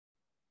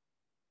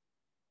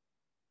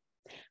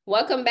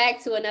Welcome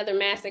back to another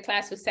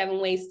masterclass with 7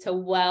 Ways to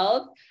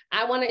Wealth.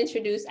 I want to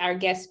introduce our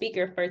guest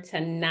speaker for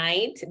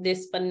tonight,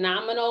 this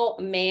phenomenal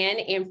man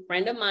and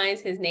friend of mine.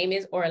 His name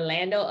is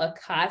Orlando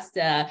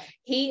Acosta.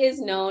 He is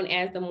known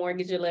as the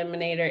Mortgage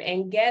Eliminator.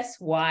 And guess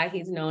why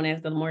he's known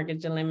as the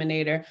Mortgage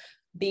Eliminator?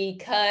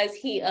 Because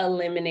he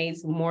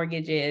eliminates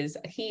mortgages.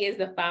 He is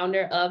the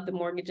founder of the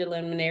Mortgage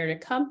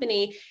Eliminator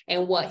Company.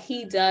 And what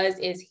he does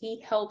is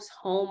he helps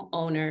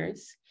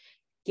homeowners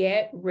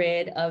get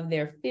rid of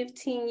their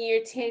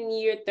 15-year,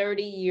 10-year,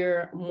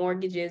 30-year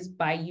mortgages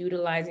by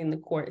utilizing the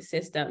court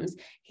systems.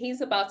 He's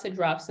about to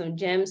drop some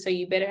gems, so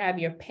you better have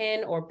your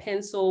pen or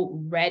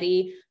pencil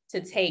ready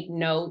to take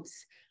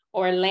notes.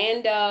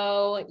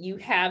 Orlando, you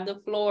have the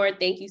floor.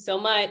 Thank you so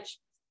much.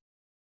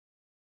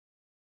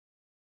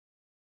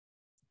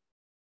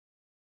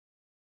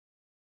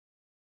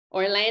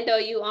 Orlando,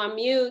 you on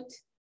mute.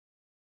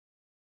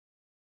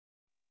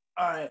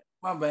 All right,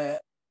 my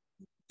bad.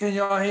 Can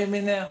y'all hear me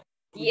now?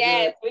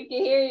 Yes, we can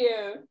hear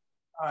you.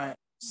 All right,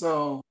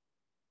 so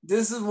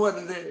this is what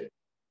it is.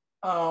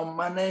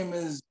 My name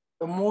is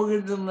the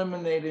Mortgage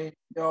Eliminator.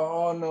 Y'all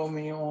all know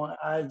me on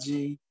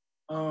IG.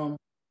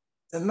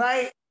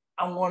 Tonight,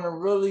 I want to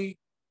really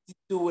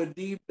do a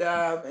deep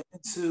dive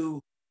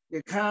into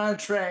your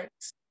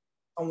contracts.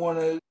 I want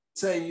to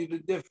tell you the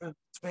difference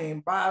between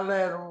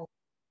bilateral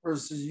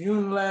versus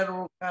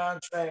unilateral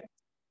contracts.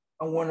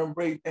 I want to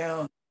break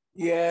down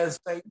the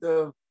aspect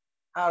of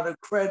how to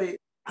credit,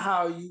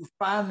 how you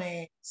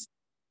finance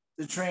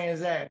the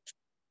transaction,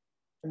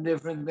 and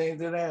different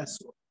things of that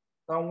sort.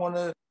 So I want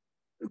to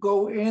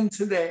go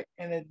into that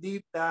in a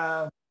deep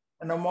dive,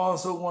 and I'm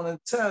also going to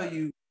tell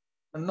you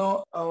an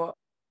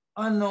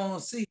unknown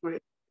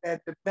secret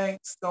that the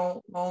banks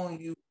don't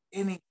loan you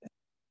anything.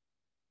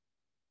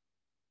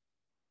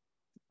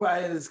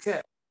 Quiet as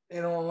kept. They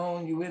don't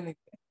loan you anything.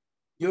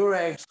 You're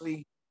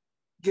actually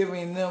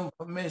giving them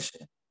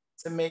permission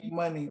to make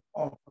money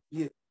off of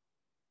you.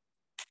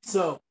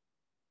 So,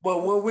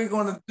 but what we're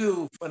going to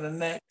do for the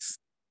next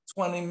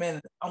 20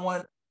 minutes, I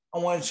want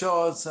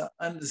y'all to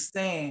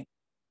understand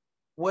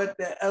what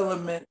the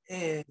element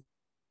is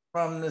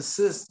from the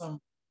system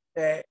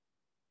that,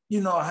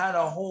 how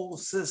the whole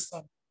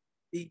system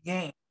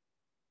began.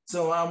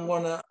 So I'm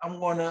gonna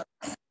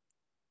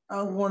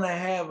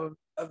have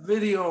a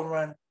video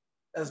running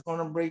that's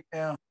gonna break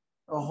down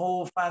the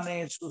whole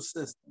financial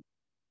system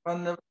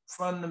from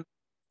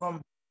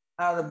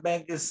how the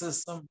banking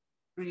system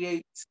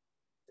creates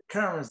the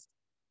currency.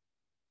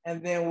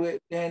 And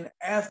then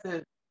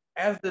after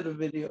the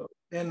video,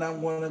 then I'm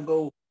going to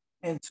go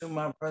into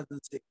my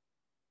presentation.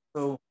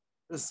 So,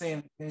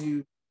 Christine, can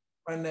you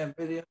run that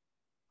video?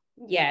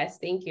 Yes,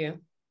 thank you.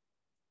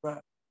 Right.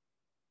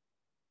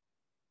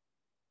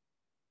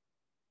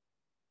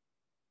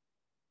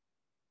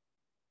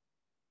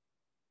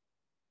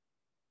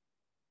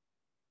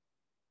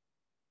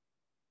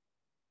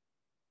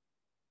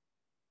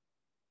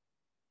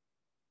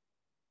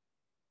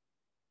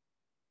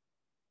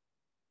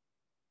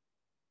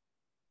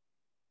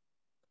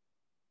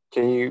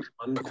 Can you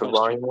put the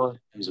volume on?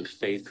 Of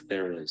faith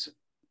there is.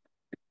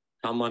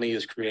 How money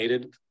is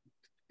created,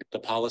 the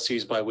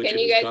policies by which it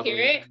is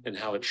governed, and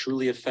how it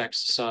truly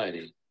affects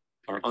society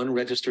are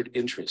unregistered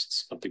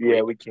interests of the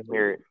great we can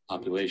hear it.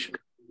 Population.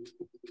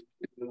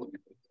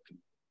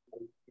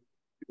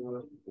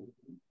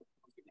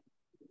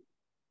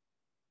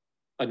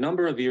 A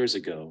number of years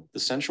ago, the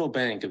Central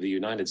Bank of the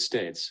United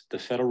States, the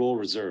Federal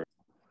Reserve.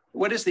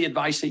 What is the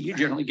advice that you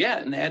generally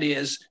get? And that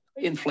is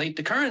inflate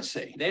the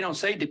currency. They don't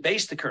say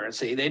debase the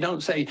currency. They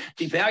don't say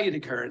devalue the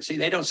currency.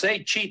 They don't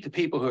say cheat the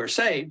people who are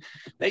saved.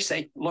 They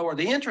say lower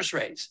the interest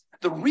rates.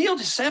 The real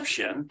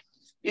deception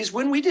is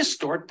when we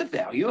distort the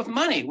value of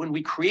money. When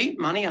we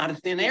create money out of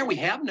thin air, we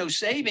have no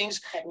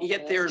savings,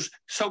 yet there's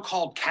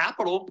so-called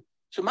capital.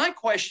 So my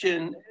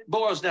question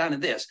boils down to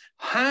this: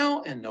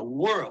 how in the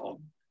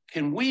world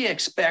can we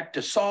expect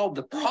to solve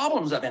the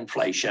problems of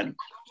inflation,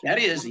 that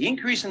is the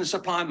increase in the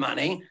supply of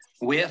money,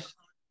 with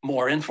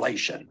more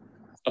inflation?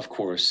 Of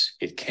course,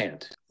 it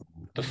can't.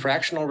 The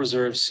fractional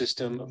reserve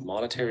system of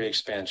monetary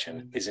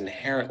expansion is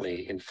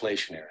inherently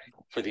inflationary.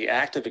 For the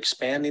act of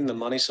expanding the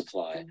money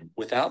supply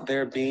without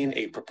there being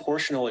a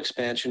proportional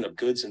expansion of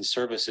goods and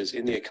services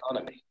in the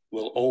economy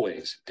will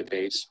always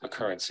debase a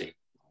currency.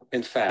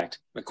 In fact,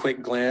 a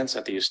quick glance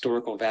at the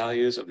historical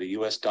values of the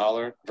US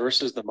dollar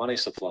versus the money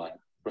supply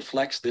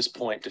reflects this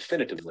point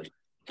definitively,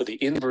 for the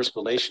inverse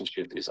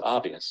relationship is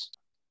obvious.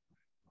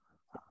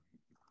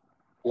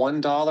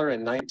 $1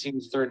 in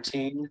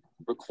 1913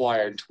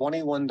 required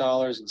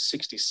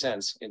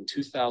 $21.60 in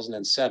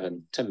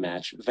 2007 to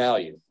match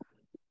value.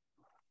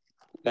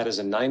 That is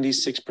a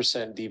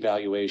 96%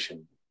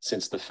 devaluation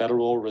since the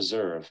Federal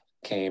Reserve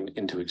came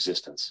into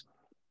existence.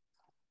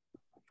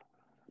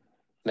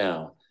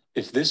 Now,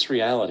 if this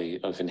reality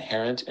of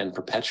inherent and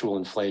perpetual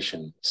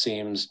inflation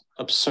seems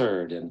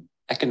absurd and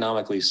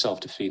economically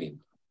self-defeating,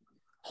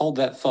 hold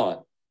that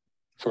thought,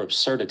 for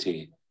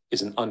absurdity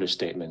is an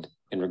understatement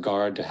in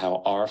regard to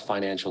how our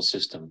financial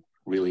system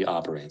really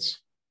operates.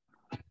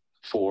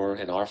 For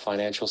in our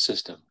financial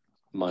system,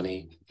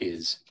 Money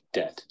is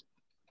debt,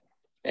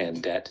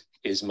 and debt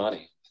is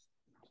money.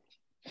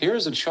 Here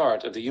is a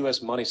chart of the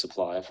US money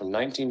supply from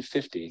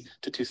 1950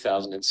 to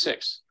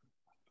 2006.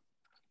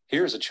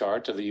 Here is a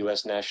chart of the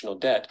US national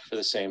debt for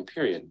the same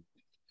period.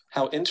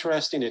 How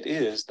interesting it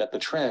is that the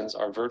trends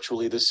are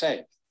virtually the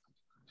same.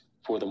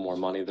 For the more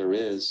money there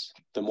is,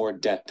 the more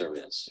debt there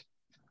is.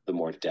 The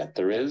more debt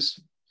there is,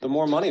 the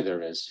more money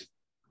there is.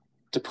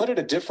 To put it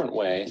a different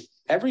way,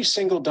 every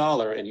single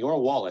dollar in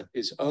your wallet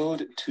is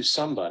owed to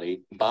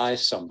somebody by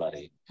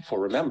somebody. For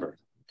remember,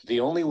 the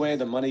only way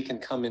the money can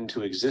come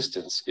into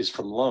existence is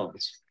from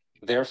loans.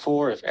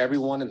 Therefore, if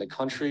everyone in the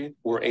country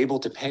were able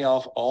to pay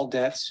off all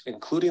debts,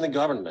 including the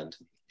government,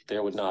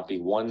 there would not be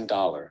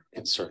 $1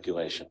 in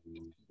circulation.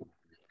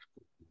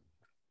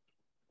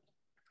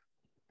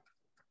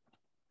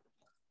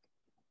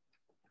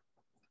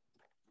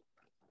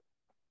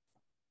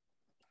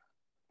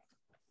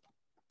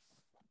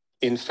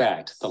 In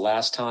fact, the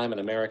last time in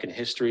American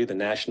history the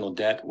national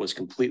debt was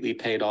completely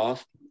paid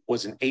off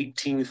was in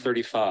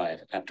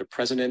 1835, after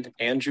President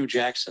Andrew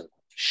Jackson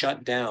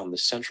shut down the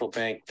central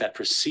bank that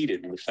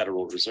preceded the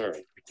Federal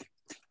Reserve.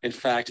 In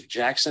fact,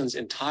 Jackson's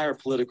entire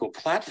political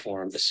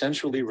platform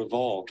essentially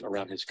revolved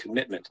around his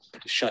commitment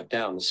to shut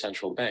down the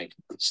central bank,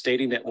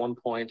 stating at one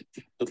point,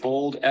 "The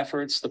bold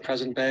efforts the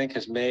present bank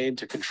has made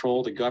to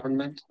control the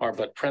government are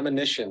but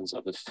premonitions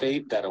of the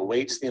fate that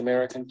awaits the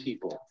American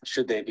people,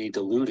 should they be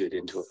deluded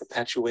into a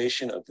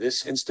perpetuation of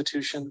this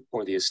institution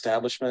or the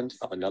establishment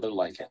of another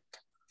like it."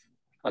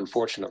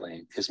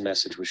 Unfortunately, his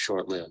message was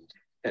short-lived,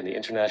 and the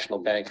international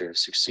banker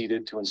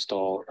succeeded to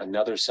install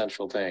another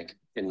central bank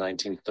in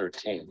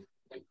 1913.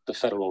 The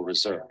Federal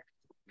Reserve.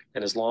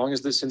 And as long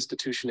as this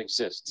institution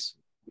exists,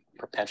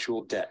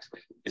 perpetual debt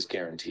is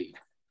guaranteed.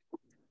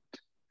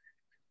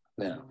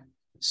 Now,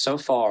 so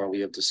far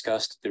we have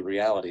discussed the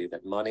reality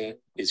that money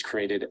is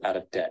created out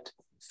of debt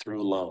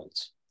through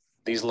loans.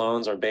 These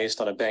loans are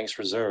based on a bank's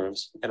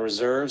reserves, and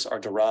reserves are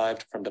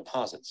derived from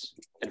deposits.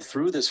 And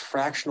through this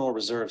fractional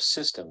reserve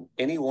system,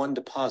 any one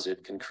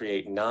deposit can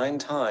create 9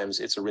 times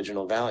its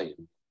original value,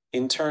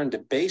 in turn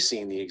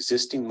debasing the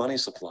existing money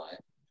supply,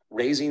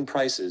 raising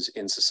prices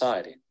in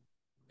society.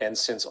 And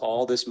since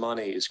all this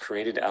money is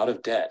created out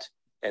of debt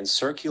and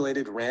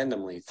circulated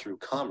randomly through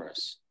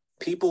commerce,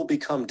 people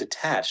become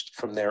detached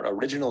from their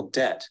original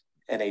debt,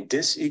 and a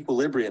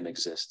disequilibrium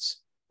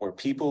exists where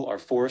people are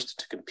forced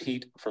to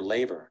compete for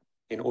labor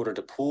in order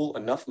to pull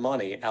enough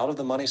money out of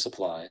the money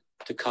supply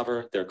to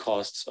cover their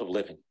costs of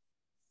living.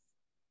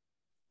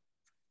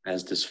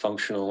 As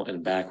dysfunctional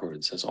and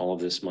backwards as all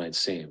of this might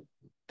seem,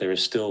 there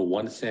is still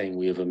one thing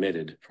we have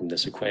omitted from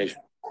this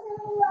equation.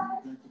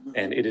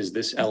 And it is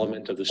this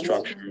element of the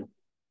structure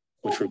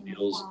which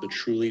reveals the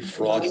truly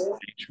fraudulent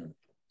nature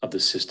of the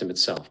system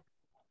itself: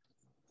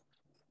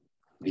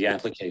 the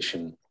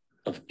application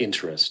of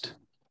interest.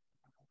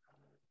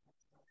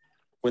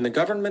 When the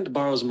government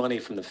borrows money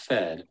from the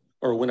Fed,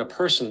 or when a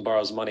person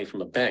borrows money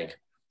from a bank,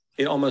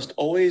 it almost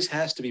always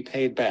has to be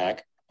paid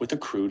back with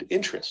accrued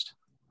interest.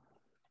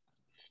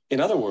 In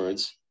other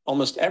words,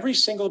 almost every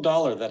single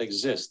dollar that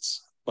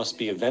exists must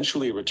be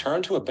eventually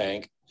returned to a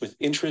bank with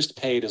interest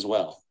paid as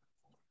well.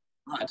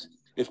 But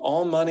if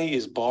all money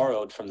is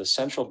borrowed from the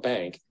central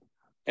bank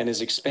and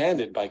is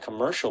expanded by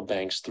commercial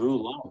banks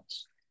through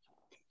loans,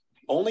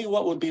 only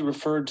what would be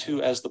referred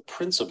to as the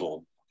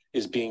principal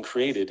is being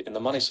created in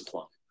the money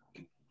supply.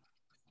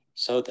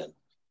 So then,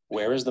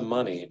 where is the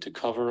money to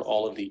cover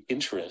all of the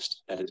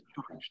interest that is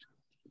charged?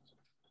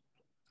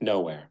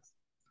 Nowhere.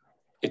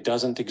 It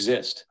doesn't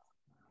exist.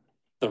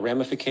 The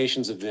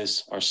ramifications of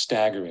this are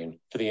staggering,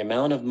 for the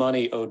amount of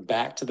money owed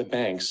back to the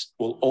banks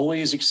will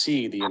always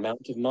exceed the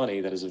amount of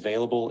money that is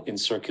available in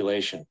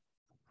circulation.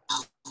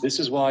 This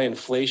is why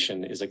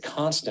inflation is a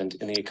constant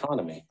in the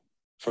economy,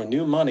 for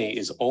new money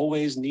is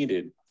always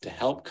needed to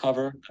help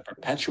cover the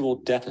perpetual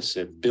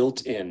deficit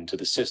built into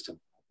the system,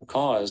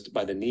 caused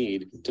by the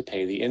need to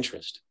pay the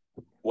interest.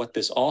 What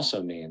this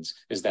also means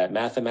is that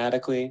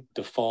mathematically,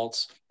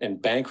 defaults and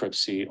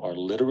bankruptcy are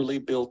literally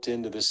built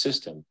into the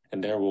system,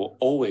 and there will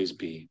always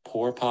be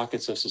poor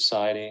pockets of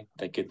society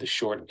that get the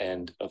short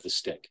end of the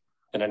stick.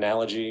 An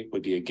analogy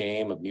would be a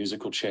game of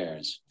musical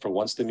chairs, for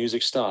once the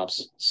music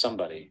stops,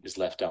 somebody is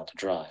left out to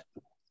dry.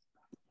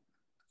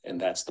 And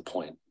that's the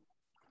point.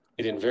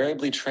 It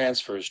invariably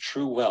transfers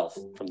true wealth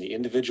from the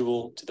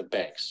individual to the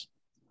banks.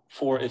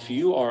 For if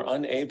you are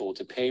unable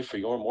to pay for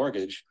your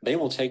mortgage, they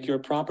will take your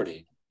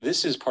property.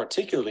 This is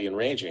particularly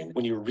enraging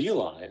when you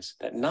realize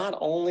that not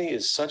only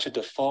is such a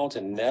default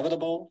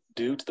inevitable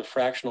due to the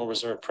fractional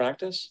reserve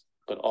practice,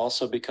 but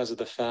also because of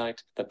the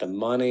fact that the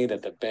money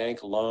that the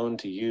bank loaned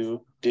to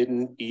you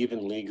didn't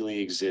even legally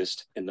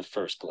exist in the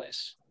first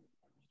place.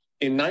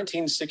 In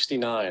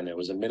 1969, there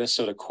was a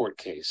Minnesota court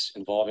case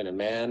involving a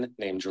man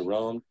named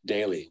Jerome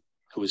Daly,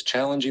 who was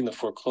challenging the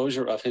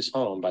foreclosure of his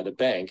home by the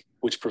bank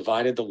which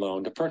provided the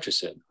loan to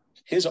purchase it.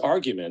 His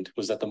argument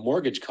was that the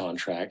mortgage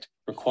contract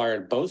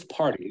required both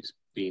parties,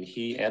 being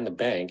he and the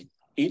bank,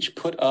 each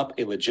put up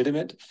a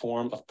legitimate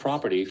form of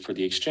property for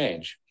the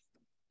exchange.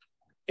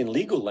 In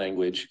legal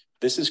language,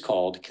 This is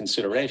called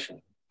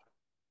consideration.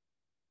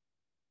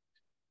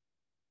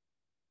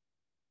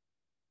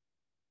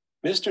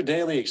 Mr.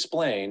 Daly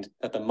explained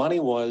that the money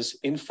was,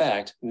 in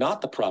fact,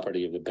 not the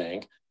property of the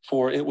bank,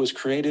 for it was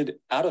created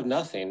out of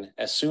nothing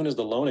as soon as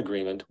the loan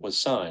agreement was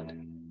signed.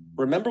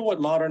 Remember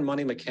what modern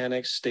money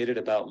mechanics stated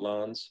about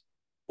loans?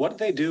 What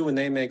they do when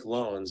they make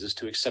loans is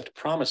to accept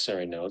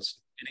promissory notes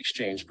in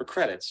exchange for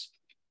credits.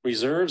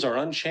 Reserves are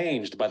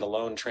unchanged by the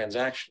loan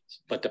transactions,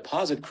 but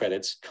deposit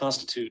credits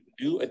constitute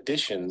new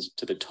additions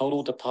to the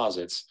total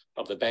deposits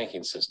of the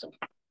banking system.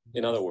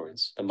 In other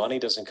words, the money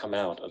doesn't come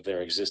out of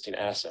their existing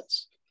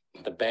assets.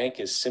 The bank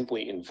is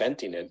simply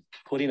inventing it,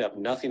 putting up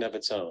nothing of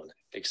its own,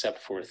 except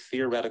for a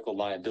theoretical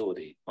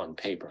liability on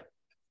paper.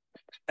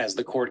 As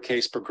the court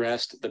case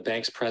progressed, the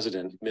bank's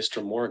president,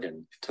 Mr.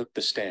 Morgan, took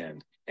the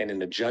stand, and in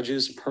the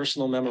judge's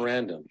personal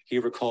memorandum, he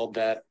recalled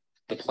that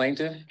the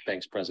plaintiff,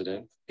 bank's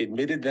president,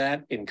 admitted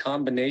that in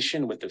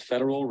combination with the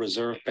Federal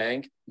Reserve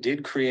Bank,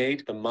 did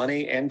create the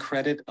money and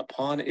credit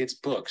upon its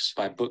books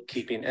by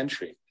bookkeeping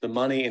entry. The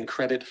money and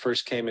credit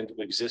first came into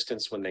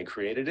existence when they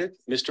created it.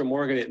 Mr.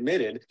 Morgan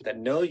admitted that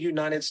no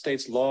United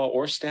States law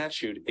or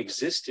statute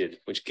existed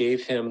which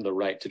gave him the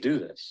right to do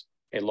this.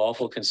 A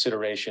lawful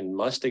consideration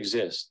must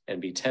exist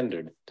and be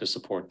tendered to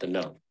support the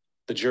note.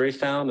 The jury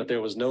found that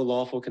there was no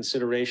lawful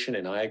consideration,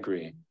 and I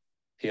agree.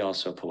 He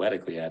also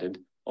poetically added,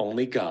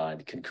 only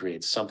God can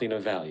create something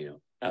of value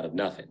out of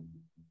nothing.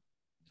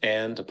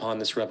 And upon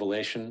this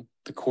revelation,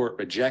 the court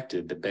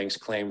rejected the bank's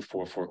claim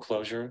for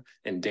foreclosure,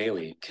 and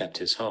Daly kept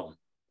his home.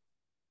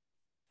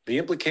 The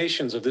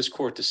implications of this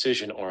court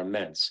decision are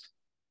immense.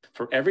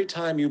 For every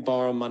time you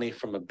borrow money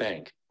from a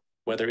bank,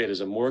 whether it is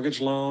a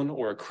mortgage loan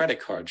or a credit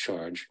card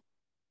charge,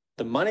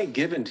 the money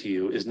given to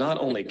you is not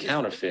only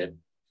counterfeit,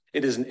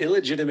 it is an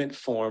illegitimate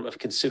form of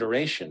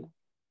consideration,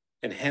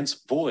 and hence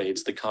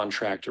voids the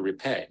contract to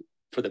repay,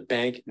 for the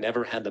bank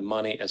never had the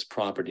money as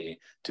property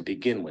to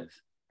begin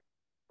with.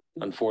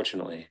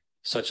 Unfortunately,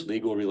 such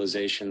legal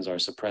realizations are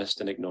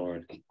suppressed and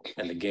ignored,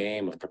 and the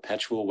game of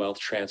perpetual wealth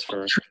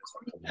transfer,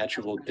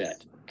 perpetual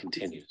debt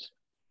continues.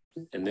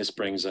 And this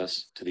brings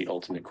us to the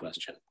ultimate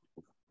question.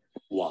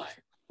 Why?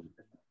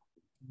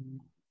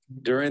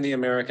 During the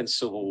American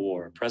Civil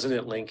War,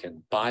 President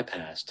Lincoln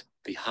bypassed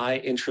the high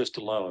interest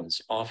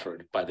loans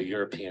offered by the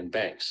European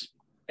banks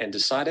and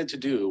decided to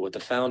do what the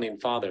founding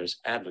fathers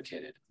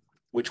advocated,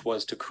 which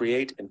was to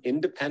create an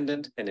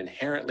independent and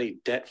inherently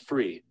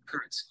debt-free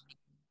currency.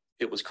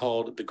 It was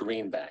called the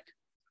greenback.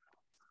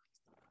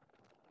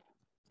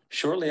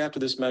 Shortly after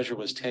this measure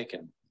was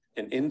taken,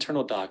 an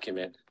internal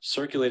document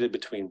circulated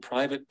between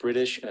private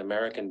British and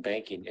American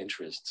banking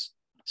interests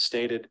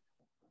stated,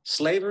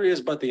 slavery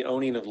is but the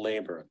owning of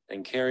labor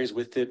and carries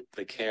with it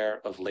the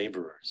care of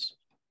laborers,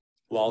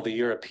 while the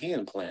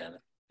European plan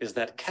is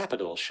that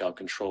capital shall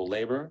control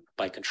labor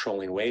by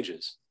controlling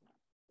wages.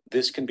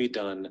 This can be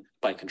done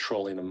by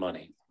controlling the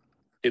money.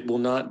 It will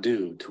not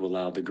do to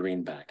allow the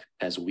greenback,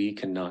 as we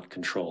cannot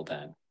control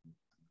that.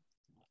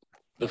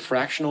 The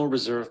fractional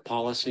reserve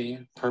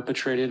policy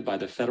perpetrated by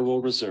the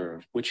Federal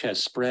Reserve, which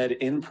has spread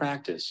in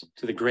practice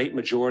to the great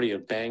majority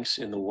of banks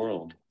in the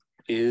world,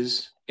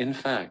 is, in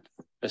fact,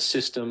 a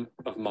system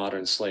of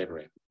modern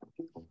slavery.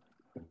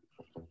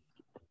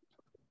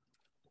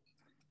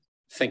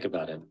 Think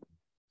about it.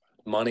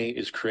 Money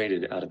is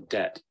created out of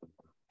debt.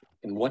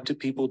 And what do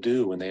people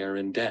do when they are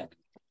in debt?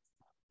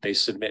 They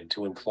submit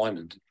to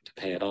employment to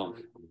pay it off.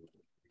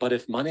 But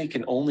if money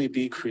can only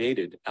be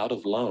created out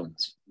of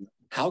loans,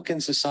 how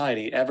can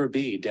society ever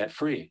be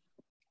debt-free?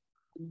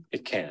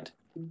 It can't.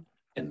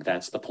 And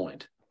that's the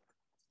point.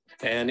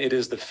 And it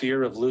is the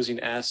fear of losing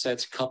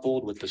assets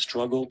coupled with the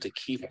struggle to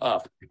keep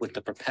up with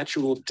the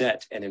perpetual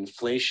debt and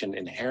inflation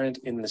inherent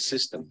in the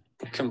system,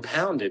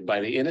 compounded by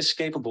the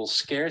inescapable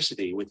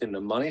scarcity within the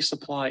money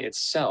supply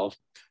itself,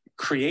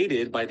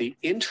 created by the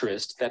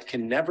interest that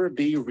can never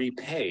be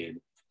repaid,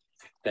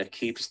 that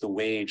keeps the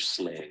wage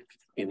slave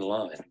in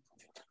line,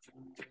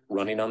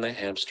 running on the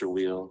hamster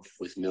wheel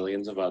with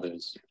millions of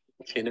others,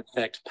 in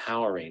effect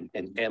powering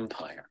an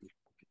empire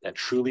that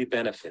truly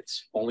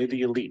benefits only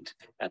the elite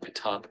at the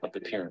top of the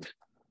pyramid.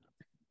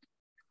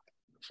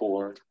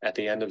 For at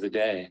the end of the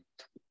day,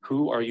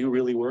 who are you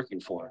really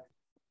working for?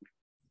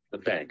 The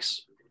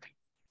banks.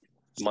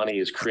 Money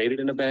is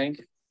created in a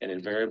bank and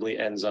invariably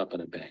ends up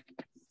in a bank.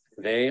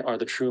 They are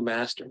the true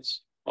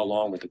masters,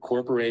 along with the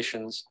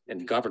corporations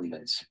and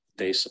governments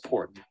they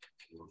support.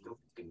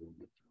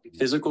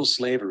 Physical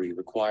slavery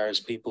requires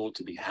people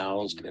to be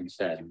housed and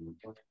fed.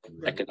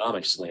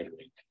 Economic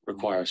slavery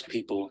requires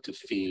people to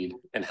feed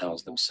and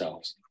house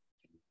themselves.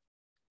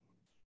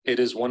 It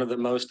is one of the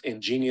most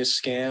ingenious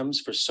scams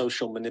for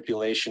social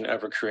manipulation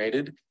ever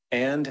created,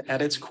 and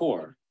at its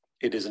core,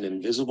 it is an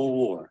invisible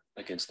war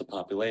against the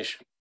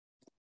population.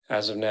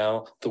 As of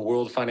now, the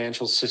world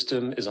financial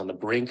system is on the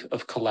brink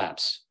of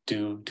collapse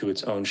due to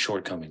its own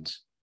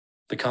shortcomings.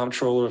 The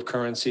Comptroller of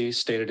Currency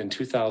stated in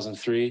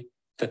 2003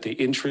 that the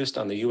interest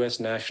on the U.S.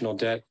 national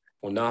debt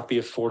will not be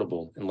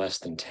affordable in less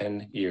than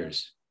 10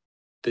 years.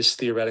 This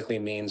theoretically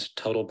means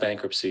total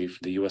bankruptcy for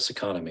the U.S.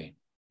 economy,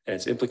 and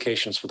its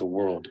implications for the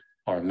world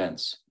are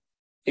immense.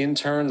 In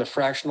turn, the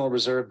fractional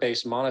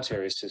reserve-based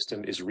monetary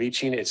system is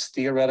reaching its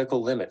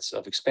theoretical limits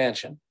of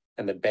expansion,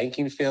 and the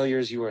banking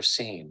failures you are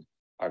seeing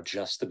are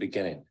just the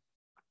beginning.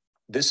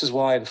 This is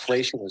why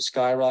inflation is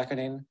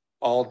skyrocketing,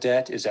 all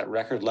debt is at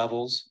record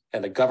levels,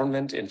 and the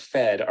government and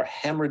Fed are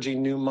hemorrhaging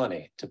new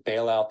money to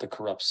bail out the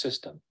corrupt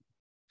system.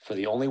 For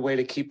the only way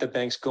to keep the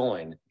banks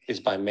going is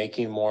by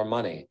making more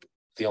money.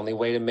 The only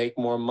way to make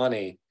more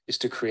money is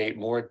to create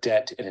more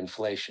debt and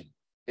inflation.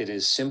 It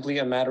is simply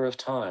a matter of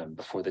time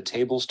before the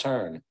tables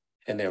turn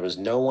and there is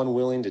no one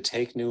willing to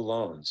take new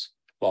loans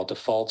while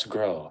defaults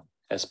grow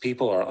as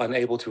people are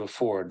unable to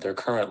afford their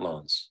current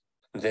loans.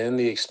 Then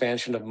the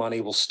expansion of money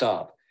will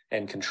stop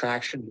and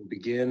contraction will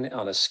begin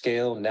on a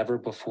scale never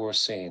before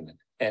seen,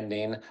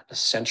 ending a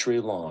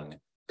century-long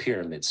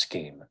pyramid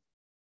scheme.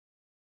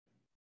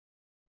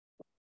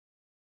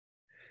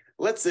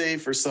 Let's say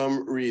for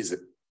some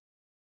reason.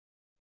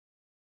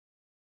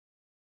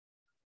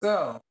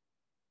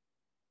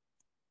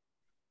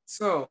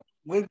 So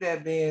with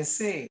that being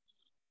said,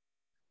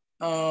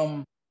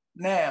 now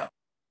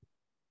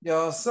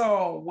y'all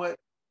saw what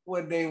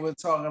they were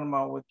talking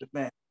about with the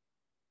bank.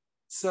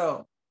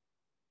 So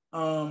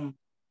now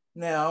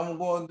I'm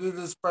going to do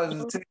this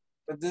presentation,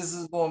 but this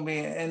is going to be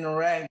an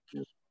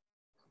interactive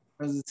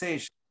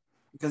presentation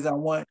because I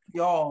want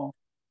y'all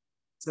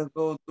to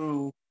go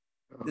through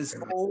this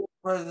whole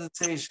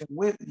presentation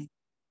with me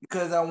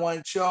because I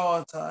want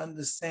y'all to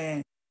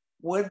understand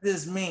what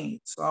this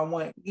means. So I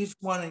want each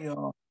one of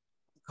y'all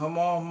to come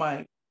on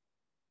mic,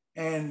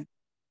 and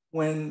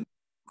when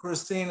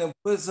Christina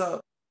puts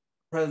up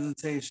the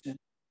presentation,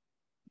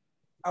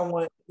 I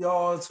want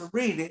y'all to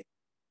read it.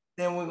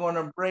 Then we're going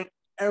to break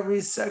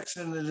every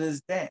section of this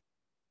down.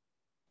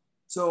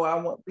 So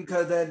I want,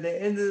 because at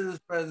the end of this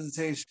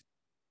presentation,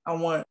 I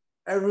want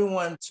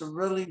everyone to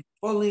really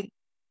fully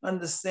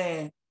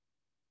understand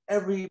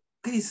every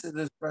piece of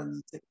this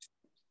presentation.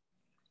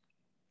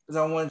 Because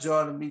I want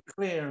y'all to be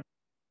clear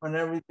on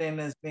everything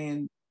that's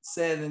being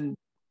said and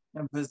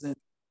presented.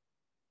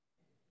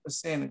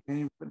 Christina, can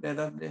you put that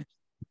up there?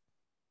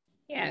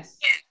 Yes.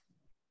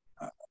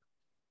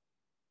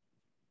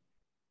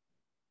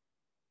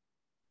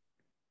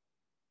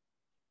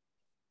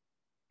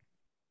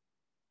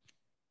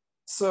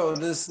 So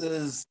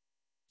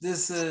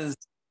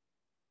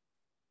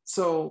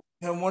so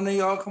can one of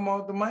y'all come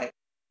off the mic?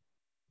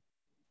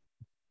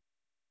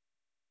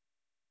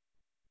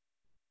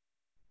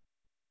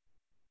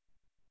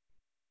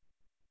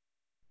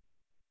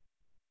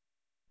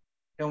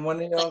 Can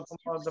one of y'all come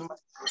off the mic?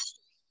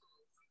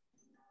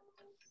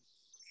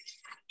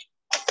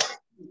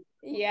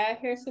 Yeah, I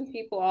hear some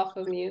people off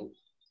of mute.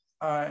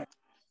 All right.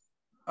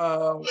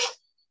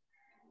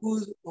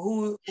 Who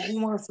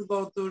wants to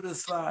go through the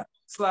slide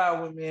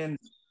with me, and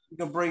we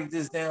can break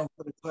this down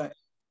for the class?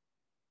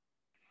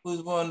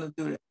 Who's willing to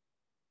do that?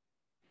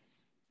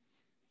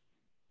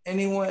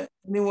 Anyone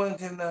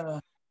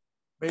can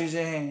raise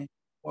your hand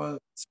or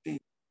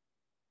speak.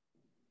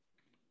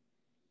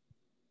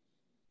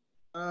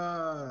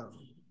 Hello?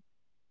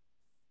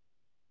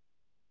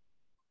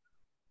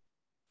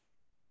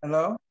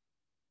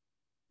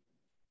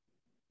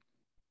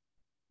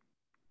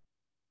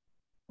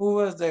 Who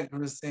was that,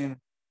 Christina?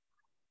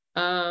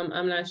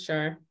 I'm not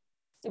sure,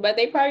 but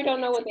they probably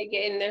don't know what they're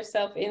getting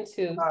themselves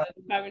into. So they're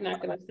probably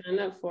not going to sign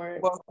up for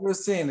it. Well,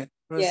 Christina.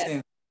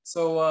 Yeah.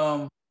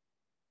 So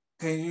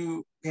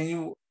can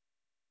you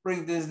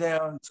break this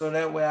down so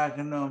that way I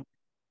can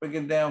break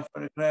it down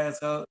for the class?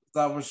 I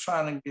was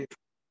trying to get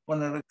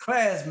one of the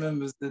class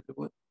members to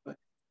do it. But...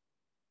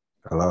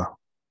 Hello?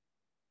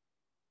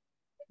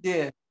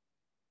 Yeah.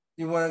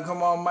 You want to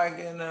come on, Mike,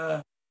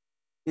 and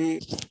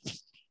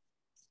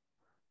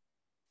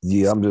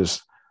Yeah,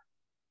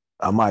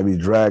 I might be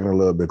dragging a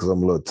little bit because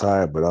I'm a little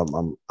tired, but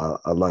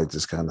I like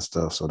this kind of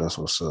stuff, so that's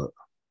what's up.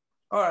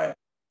 All right.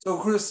 So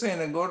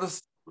Christina, go to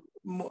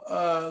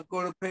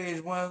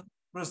page 1,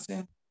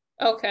 Christina.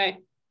 Okay.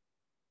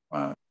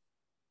 All right.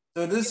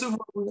 So this is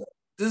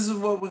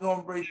what we're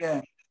gonna break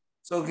down.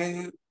 So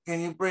can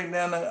you break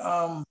down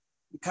the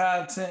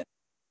content?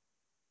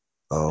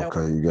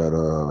 Okay, you got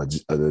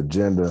an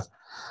agenda.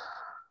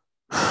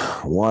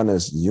 1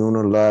 is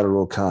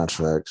unilateral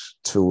contracts.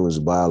 2 is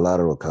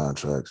bilateral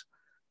contracts.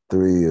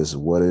 3 is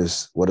what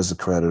is a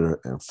creditor,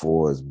 and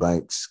 4 is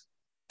banks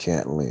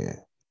can't lend.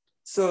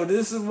 So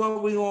this is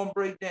what we're gonna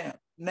break down.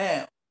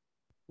 Now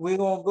we're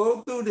gonna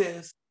go through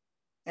this,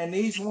 and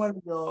each one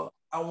of y'all,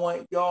 I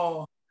want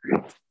y'all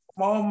come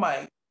on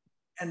mic,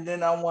 and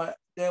then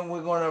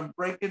we're gonna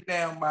break it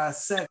down by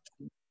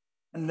section,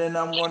 and then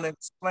I'm gonna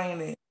explain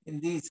it in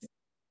detail.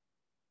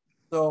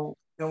 So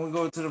can we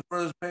go to the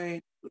first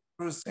page,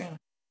 Christine?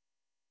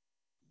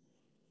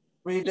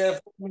 Read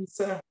that for me,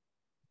 sir.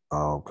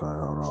 Okay,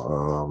 hold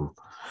on.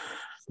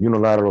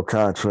 Unilateral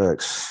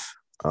contracts.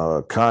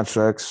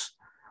 Contracts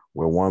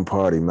where one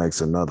party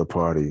makes another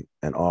party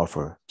an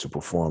offer to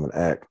perform an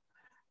act,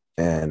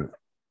 and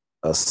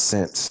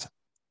assent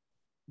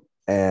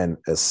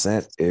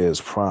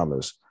is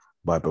promised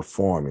by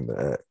performing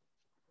the act.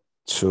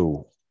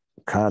 2,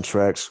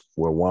 contracts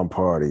where one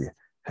party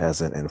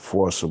has an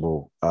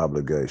enforceable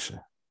obligation.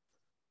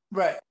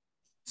 Right.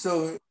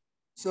 So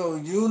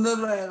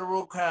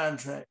unilateral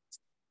contracts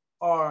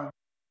are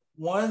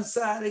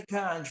one-sided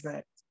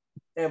contracts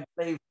that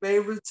play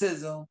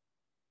favoritism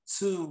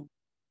to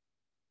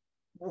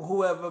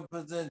whoever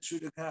presents you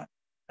the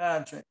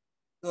contract.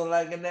 So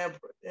like in that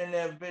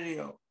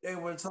video, they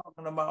were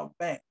talking about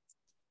banks.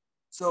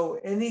 So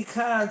any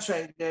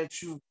contract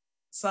that you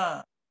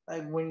sign,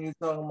 like when you're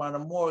talking about a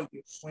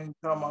mortgage, when you're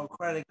talking about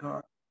credit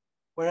card,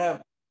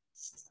 whatever,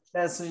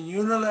 that's a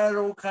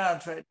unilateral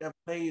contract that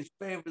pays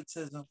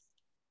favoritism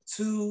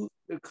to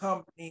the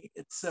company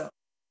itself.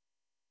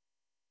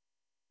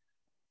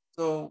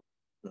 So,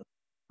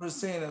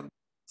 Christina,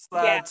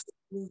 slide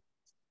two.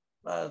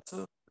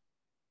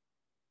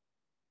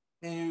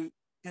 Can you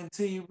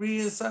continue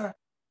reading, sir?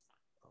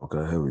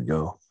 Okay, here we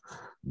go.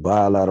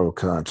 Bilateral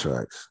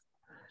contracts.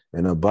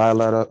 In a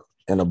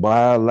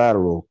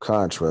bilateral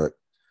contract,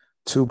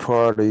 two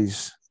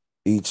parties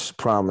each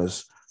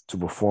promise to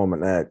perform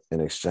an act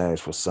in exchange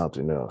for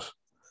something else.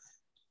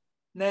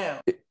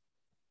 Now,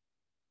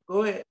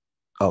 go ahead.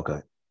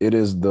 Okay. It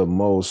is the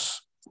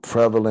most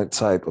prevalent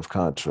type of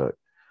contract.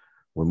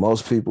 When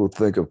most people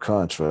think of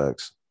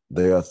contracts,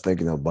 they are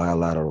thinking of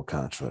bilateral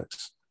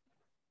contracts.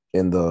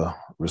 In the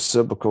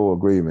reciprocal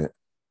agreement,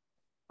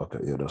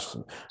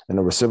 in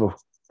a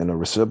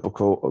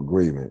reciprocal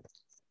agreement,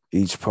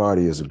 each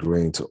party is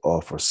agreeing to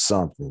offer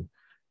something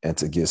and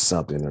to get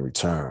something in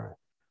return,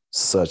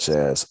 such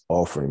as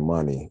offering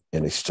money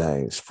in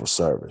exchange for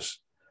service.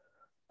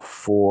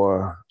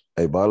 For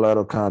a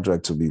bilateral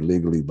contract to be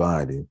legally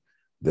binding,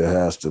 there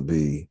has to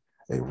be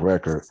a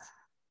record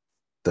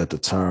that the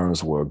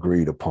terms were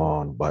agreed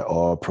upon by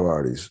all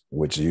parties,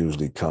 which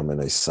usually come in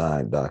a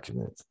signed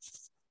document.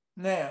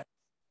 Now,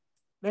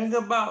 think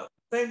about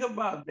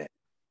that.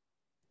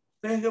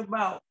 Think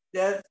about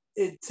that.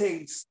 It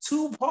takes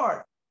two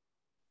parties.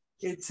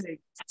 It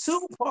takes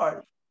two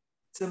parties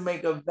to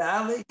make a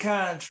valid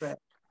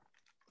contract.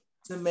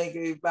 Between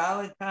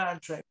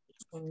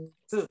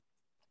two.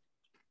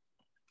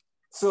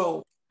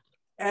 So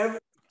I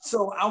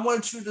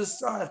want you to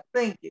start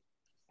thinking,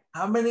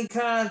 how many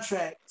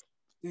contracts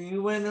do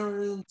you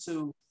enter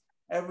into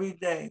every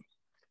day,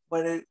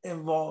 but it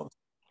involves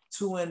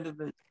two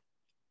individuals?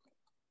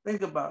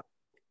 Think about it.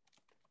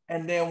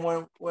 And then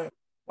while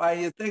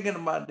you're thinking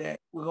about that,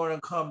 we're going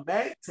to come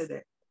back to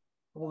that.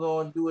 We're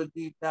going to do a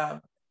deep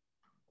dive.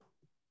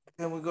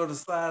 Can we go to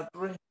slide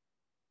 3?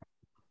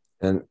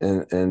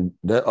 And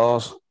that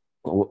also,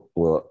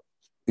 well,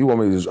 you want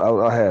me to just,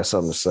 I had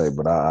something to say,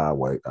 but I'll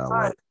wait. All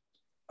right,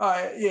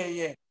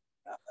 yeah.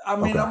 I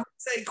mean, okay. I'm going to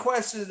take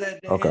questions at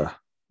the end.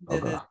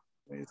 Okay.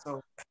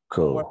 So,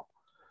 cool.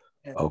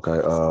 Yeah.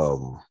 Okay.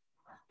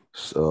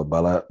 So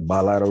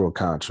bilateral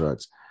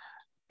contracts.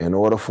 In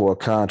order for a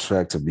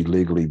contract to be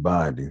legally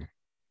binding,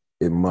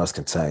 it must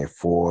contain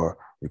 4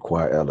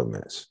 required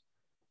elements: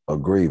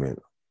 agreement,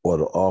 or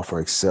the offer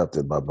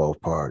accepted by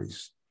both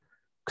parties;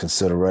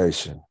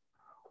 consideration,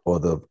 or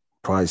the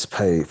price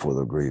paid for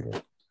the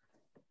agreement;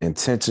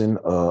 intention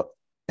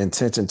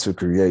to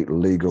create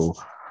legal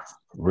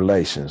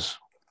relations,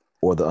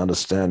 or the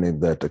understanding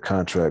that the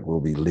contract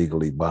will be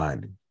legally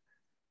binding;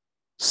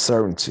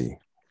 certainty,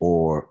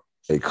 or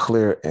a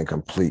clear and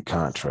complete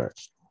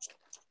contract.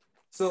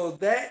 So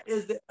that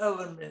is the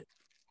element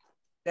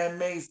that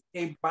makes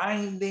a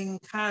binding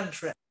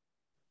contract.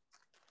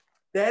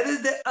 That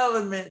is the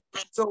element.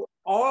 So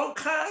all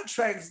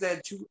contracts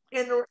that you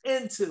enter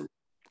into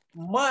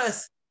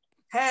must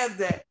have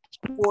that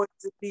for it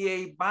to be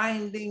a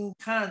binding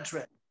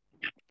contract.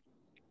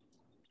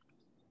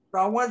 So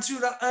I want you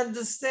to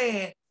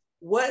understand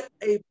what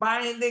a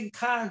binding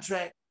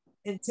contract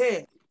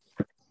entails.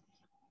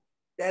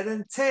 That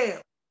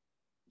entails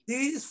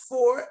these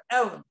 4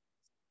 elements.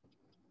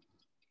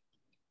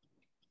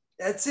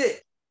 That's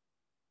it.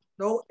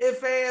 No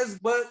ifs, ands,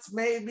 buts,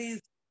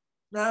 maybes.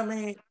 Know what I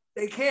mean?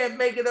 They can't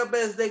make it up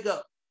as they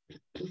go.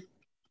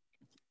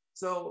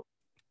 So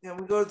can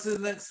we go to the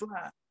next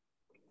slide?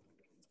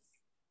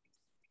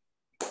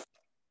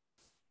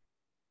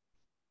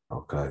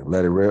 Okay,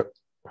 let it rip.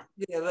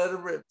 Yeah, let it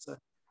rip, sir.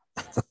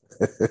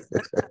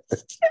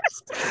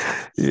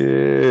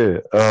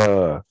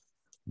 Yeah.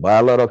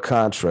 Bilateral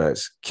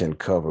contracts can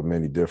cover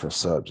many different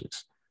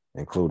subjects,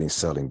 including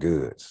selling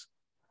goods.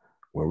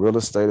 When real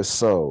estate is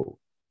sold,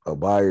 a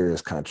buyer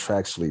is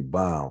contractually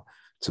bound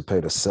to pay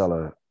the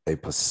seller a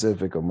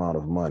specific amount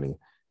of money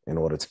in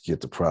order to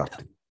get the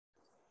property.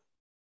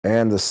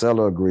 And the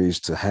seller agrees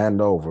to hand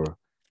over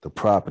the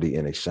property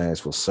in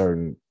exchange for a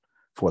certain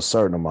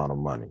amount of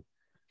money.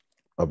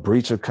 A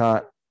breach of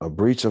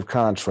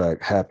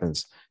contract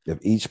happens if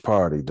each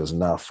party does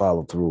not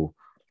follow through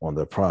on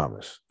their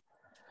promise.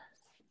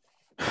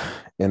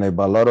 In a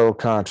bilateral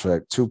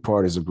contract, 2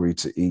 parties agree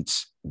to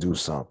each do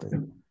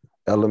something.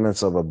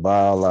 Elements of a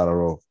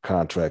bilateral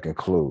contract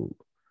include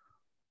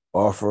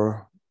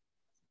offer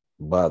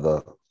by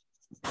the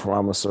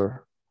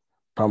promisor,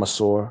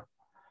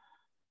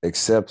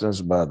 acceptance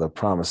by the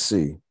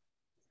promisee,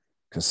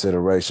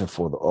 consideration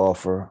for the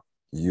offer,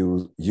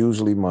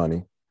 usually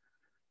money,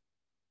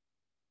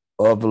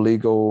 of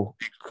legal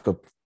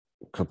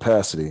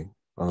capacity,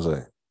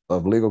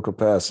 of legal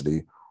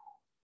capacity,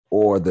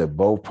 or that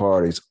both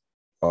parties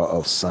are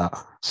of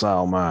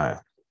sound mind,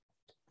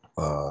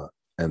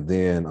 and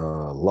then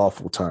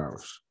lawful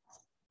terms.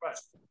 Right.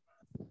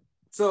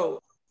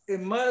 So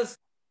it must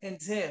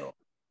entail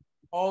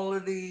all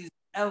of these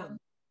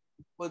elements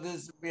for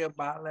this to be a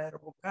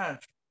bilateral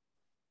contract.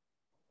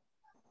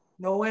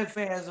 No ifs,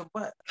 ands, or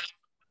buts.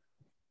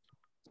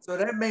 So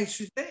that makes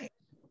you think.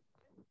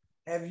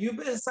 Have you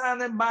been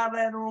signing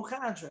bilateral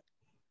contracts?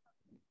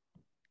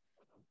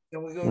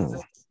 Can we go to the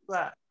next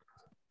slide?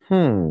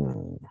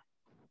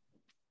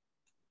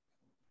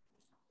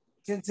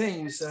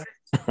 Continue, sir.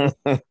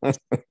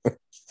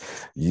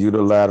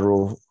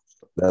 Unilateral,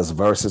 that's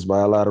versus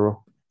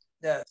bilateral?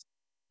 Yes.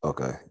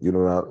 Okay.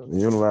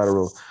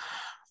 Unilateral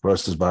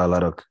versus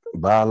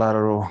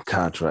bilateral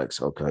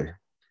contracts. Okay.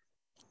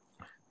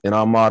 In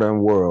our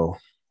modern world,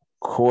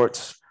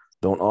 courts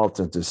don't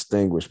often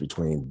distinguish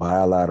between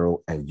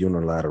bilateral and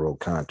unilateral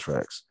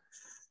contracts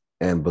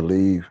and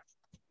believe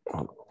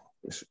an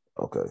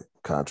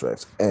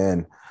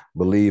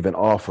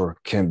offer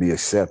can be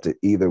accepted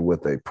either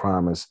with a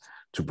promise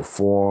to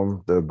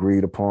perform the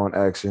agreed upon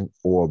action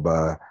or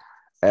by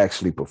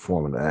actually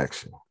performing the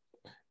action.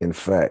 In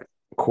fact,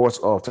 courts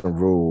often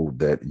rule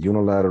that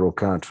unilateral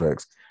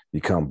contracts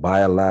become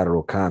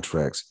bilateral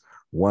contracts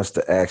once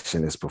the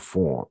action is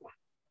performed.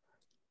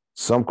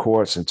 Some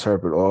courts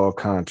interpret all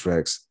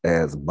contracts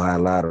as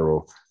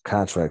bilateral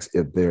contracts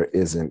if there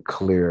isn't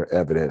clear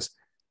evidence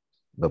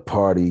the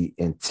party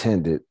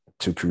intended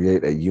to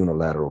create a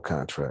unilateral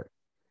contract.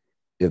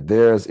 If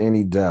there's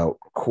any doubt,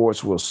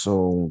 courts will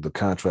assume the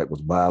contract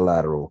was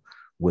bilateral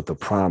with a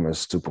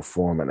promise to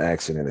perform an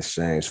action in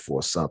exchange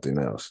for something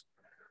else.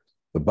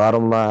 The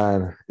bottom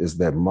line is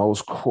that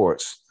most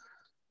courts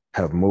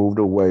have moved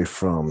away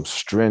from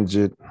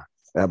stringent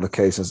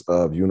applications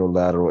of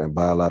unilateral and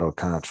bilateral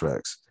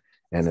contracts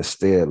and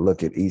instead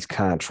look at each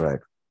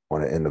contract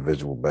on an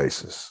individual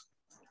basis.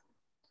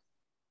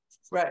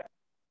 Right.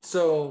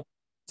 So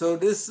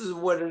this is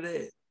what it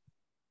is.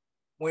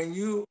 When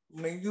you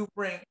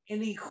bring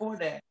any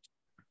court action,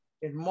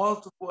 there's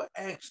multiple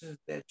actions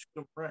that you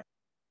can bring.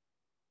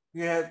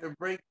 You have to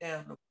break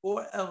down the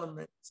 4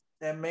 elements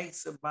that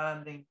makes a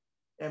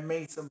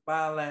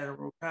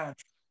bilateral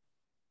contract.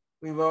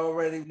 We've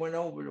already went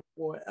over the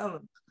 4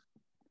 elements.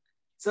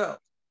 So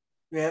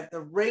you have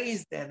to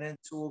raise that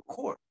into a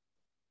court.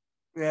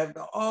 You have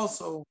to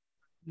also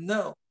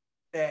know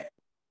that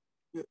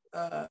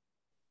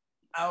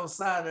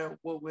outside of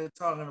what we're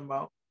talking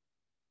about,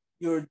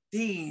 your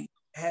deed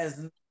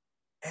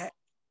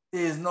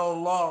there's no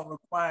law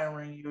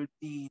requiring your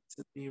deed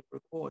to be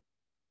recorded.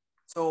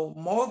 So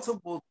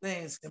multiple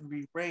things can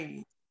be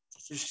raised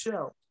to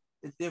show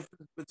the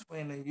difference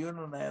between a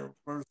unilateral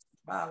versus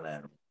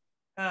bilateral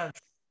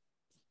contract.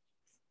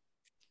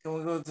 Can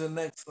we go to the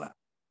next slide?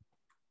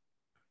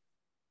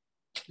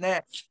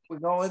 Next, we're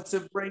going to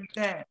break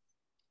down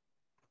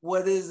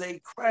what is a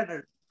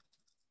creditor.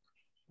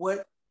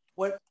 What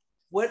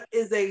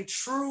is a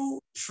true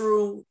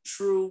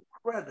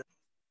creditor?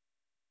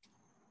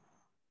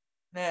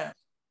 Now,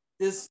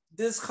 this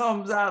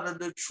comes out of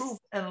the Truth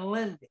and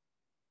Lending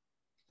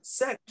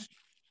section,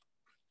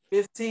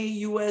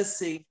 15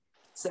 USC,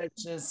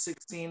 section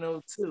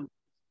 1602,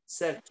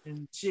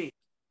 section G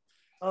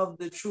of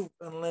the Truth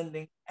and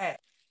Lending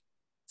Act.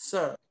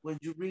 Sir, would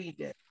you read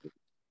that?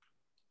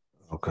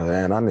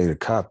 Okay, and I need a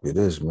copy of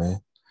this, man.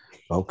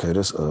 Okay,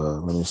 this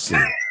let me see.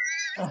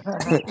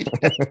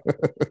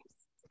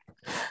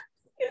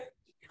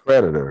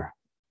 Creditor,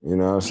 you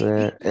know what I'm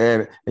saying?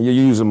 And you're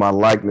using my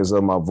likeness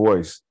of my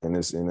voice and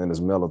this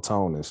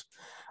melatonin.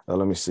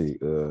 Let me see.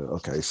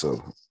 Okay,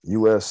 so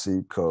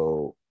USC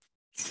code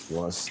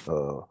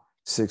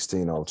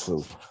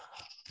 1602.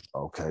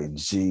 Okay,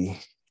 G.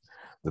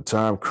 The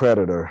term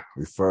creditor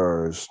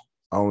refers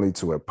only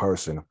to a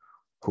person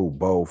who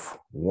both,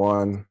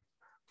 1,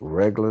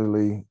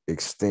 regularly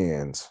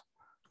extends,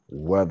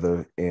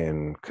 whether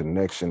in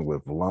connection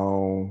with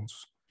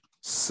loans,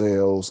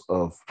 sales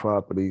of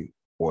property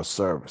or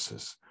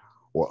services,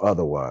 or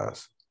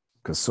otherwise.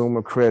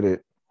 Consumer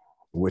credit,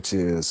 which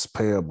is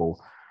payable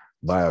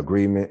by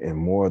agreement in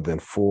more than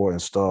 4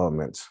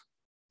 installments,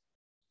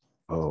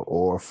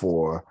 or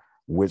for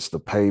which the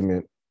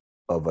payment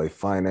of a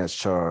finance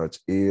charge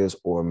is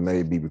or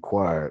may be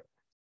required.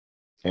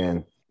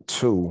 And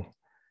 2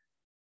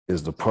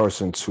 is the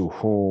person to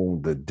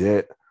whom the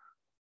debt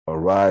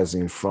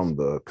arising from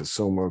the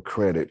consumer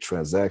credit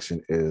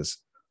transaction is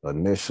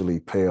initially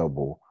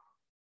payable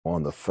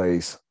on the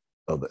face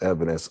of the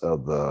evidence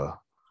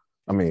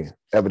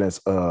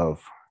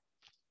of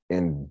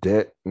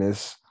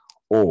indebtedness,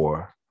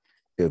 or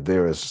if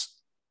there is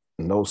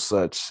no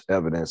such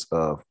evidence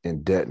of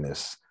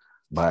indebtedness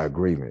by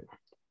agreement.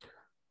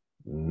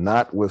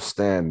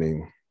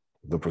 Notwithstanding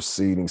the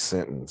preceding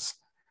sentence,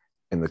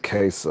 in the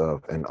case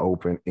of an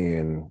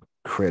open-end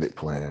credit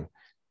plan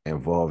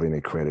involving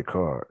a credit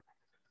card,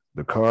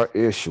 the card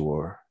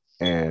issuer,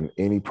 and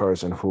any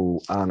person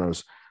who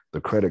honors the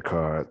credit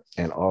card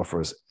and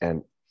offers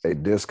a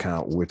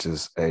discount, which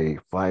is a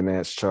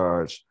finance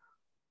charge,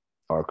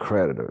 are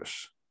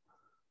creditors.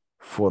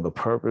 For the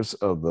purpose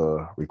of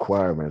the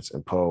requirements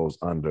imposed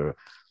under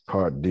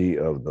Part D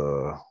of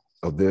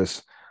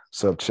this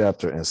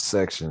subchapter in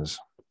sections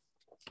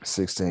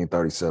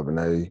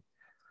 1637A,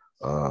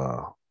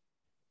 5,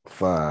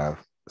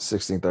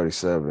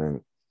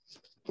 1637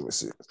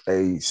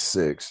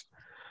 A6,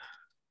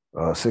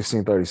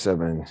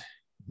 1637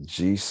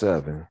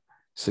 G7,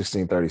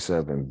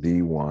 1637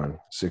 B1,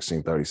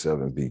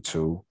 1637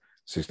 B2,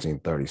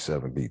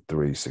 1637 B3,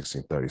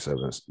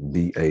 1637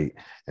 B8,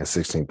 and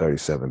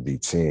 1637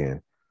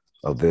 B10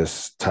 of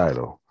this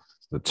title.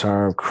 The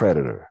term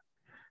creditor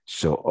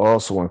shall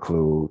also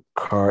include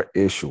card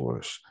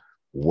issuers,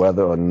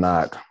 whether or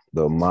not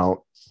the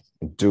amount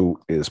due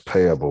is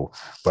payable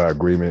by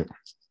agreement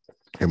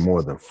in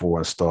more than 4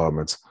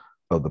 installments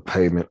of the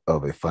payment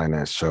of a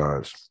finance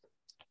charge.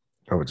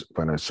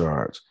 Finance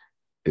charge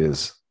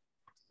is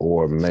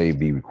or may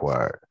be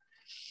required,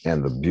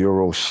 and the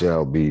Bureau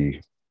shall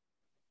be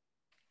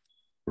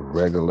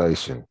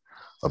regulation.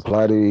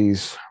 Apply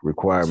these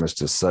requirements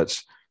to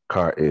such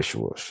card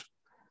issuers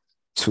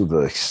to the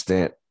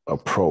extent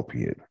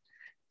appropriate,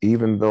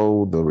 even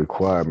though the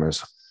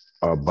requirements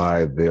are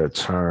by their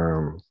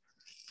term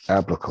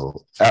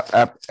applicable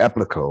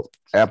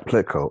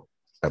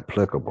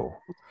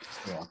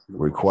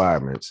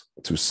requirements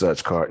to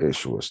such card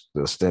issuers,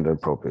 the extent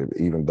appropriate,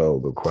 even though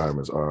the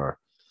requirements are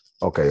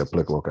applicable. Okay,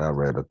 I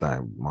read the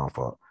thing, my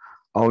fault.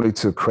 Only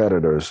to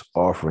creditors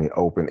offering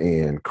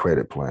open-end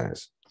credit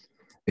plans.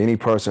 Any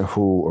person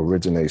who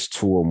originates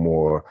 2 or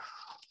more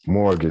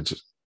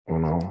mortgages,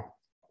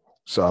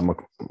 so my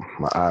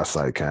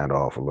eyesight kind of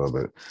off a little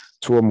bit.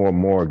 2 or more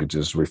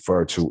mortgages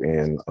referred to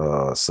in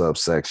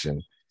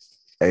subsection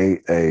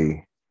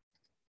AA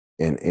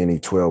in any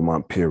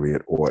 12-month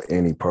period, or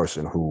any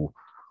person who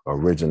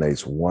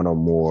originates 1 or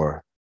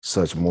more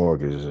such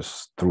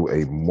mortgages through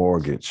a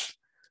mortgage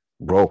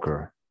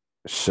broker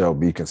shall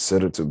be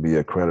considered to be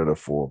a creditor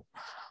for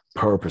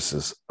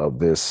purposes of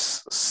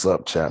this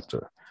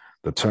subchapter.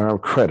 The term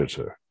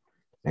creditor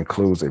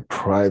includes a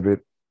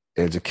private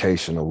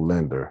educational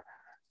lender,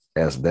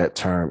 as that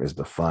term is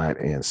defined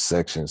in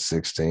section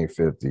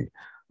 1650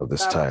 of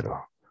this title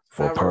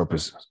for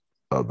purposes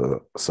of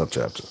the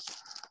subchapter.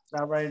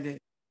 Stop right there.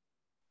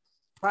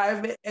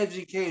 Private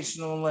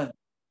educational lender.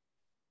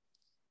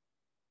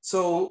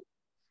 So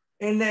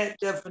in that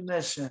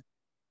definition,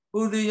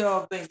 who do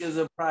y'all think is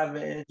a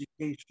private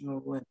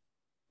educational lender?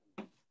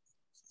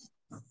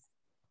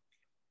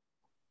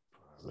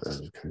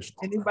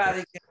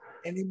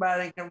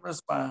 Anybody can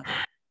respond.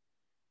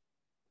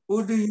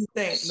 Who do you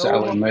think?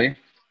 Sallie Mae?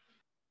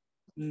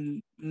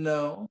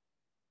 No.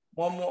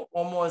 One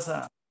more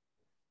time.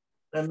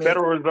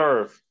 Federal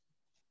Reserve.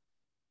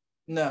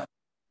 No.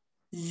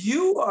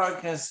 You are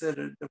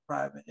considered the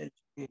private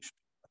education.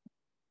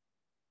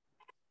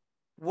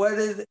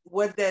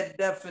 What that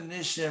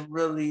definition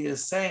really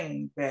is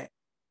saying, that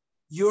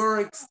you're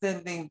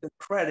extending the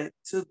credit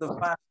to the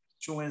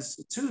financial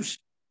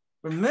institution.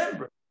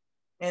 Remember,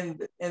 in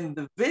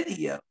the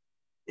video,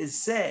 it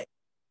said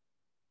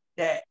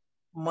that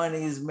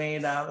money is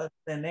made out of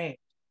thin air.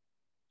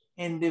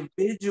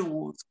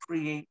 Individuals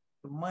create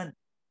the money.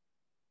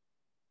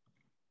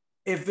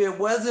 If it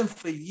wasn't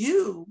for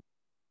you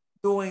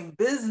doing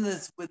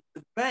business with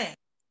the bank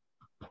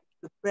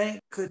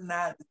could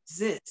not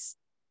exist.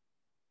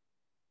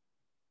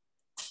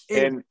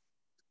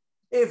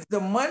 If the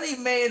money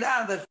made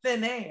out of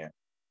thin air,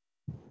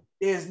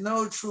 there's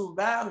no true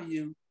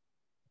value,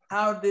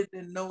 how did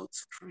the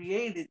notes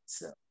create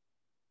itself?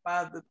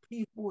 By the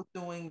people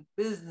doing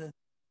business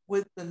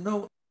with the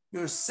note.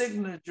 Your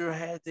signature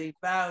has a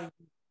value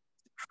to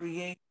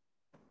create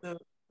the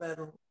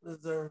Federal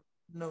Reserve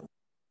note.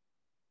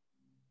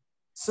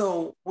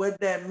 So what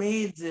that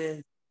means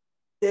is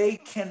they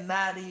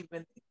cannot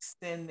even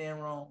extend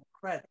their own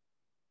credit.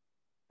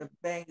 The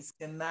banks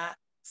cannot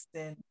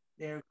extend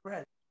their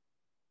credit.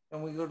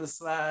 Can we go to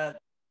slide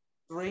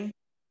 3?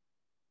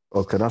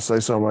 Oh, can I say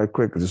something right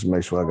quick? Just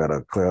make sure I got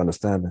a clear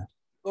understanding.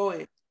 Go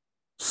ahead.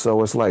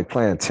 So it's like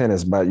playing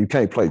tennis you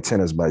can't play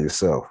tennis by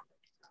yourself.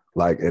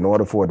 Like, in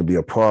order for it to be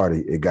a party,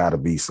 it got to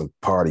be some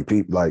party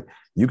people. Like,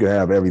 you can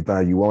have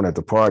everything you want at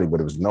the party, but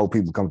if there's no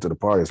people come to the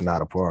party, it's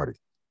not a party.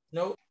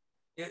 Nope.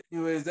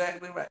 You're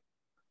exactly right.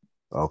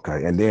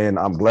 Okay. And then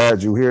I'm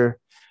glad you're here,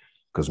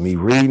 because me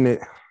reading it,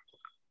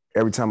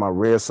 every time I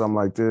read something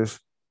like this,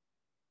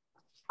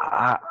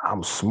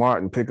 I'm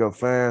smart and pick up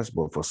fast,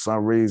 but for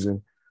some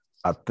reason,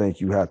 I think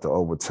you have to,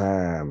 over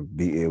time,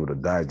 be able to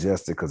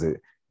digest it, because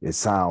it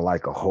sounds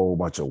like a whole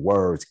bunch of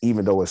words,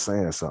 even though it's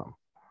saying something.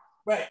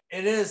 Right,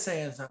 it is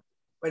saying something,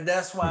 but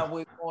that's why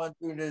we're going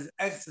through this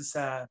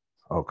exercise.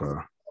 Okay.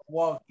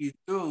 Walk you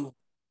through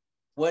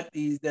what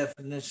these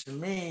definitions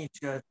mean,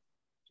 because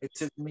it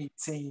took me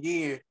 10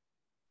 years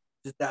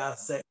to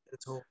dissect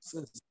this whole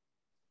system.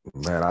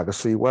 Man, I can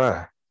see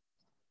why.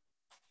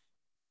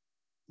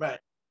 Right.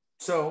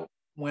 So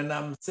when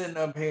I'm sitting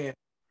up here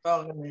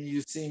talking and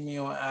you see me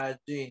on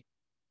IG,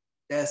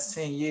 that's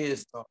 10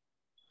 years though.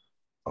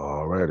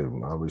 Already,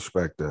 I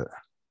respect that.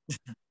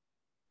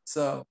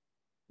 So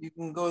you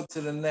can go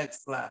to the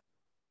next slide,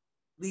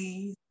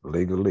 please.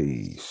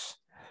 Legalese.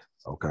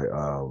 Okay.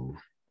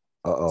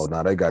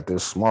 Now they got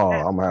this small.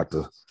 I'm gonna have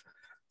to.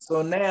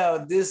 So now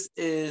this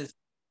is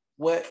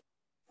what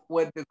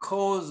the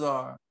codes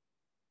are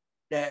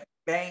that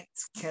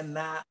banks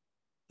cannot.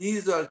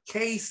 These are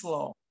case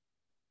law.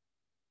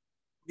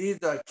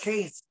 These are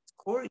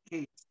court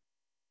cases,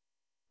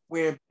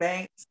 where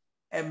banks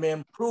have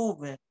been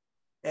proven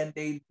that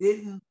they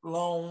didn't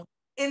loan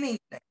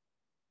anything.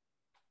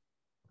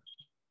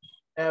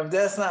 And if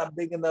that's not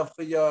big enough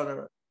for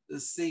y'all to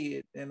see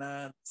it, then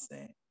I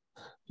understand.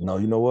 No,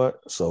 you know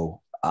what?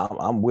 So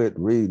I'm with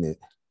reading it,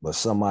 but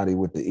somebody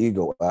with the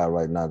ego eye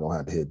right now gonna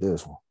have to hit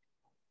this one.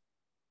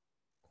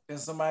 Can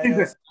somebody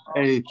else?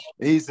 Hey,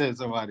 he said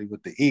somebody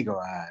with the ego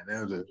eye.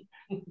 That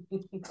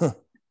was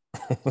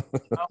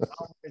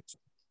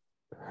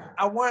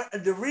I want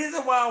the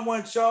reason why I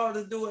want y'all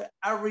to do it.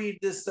 I read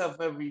this stuff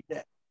every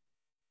day.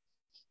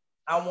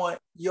 I want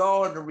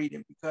y'all to read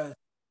it because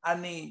I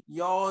need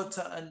y'all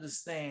to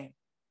understand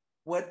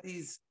what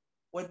these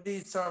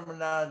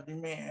terminology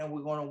mean, and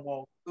we're gonna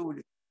walk through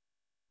it.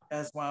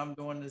 That's why I'm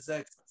doing this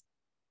exercise.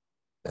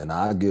 And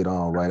I get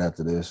on right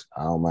after this.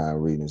 I don't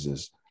mind reading. It's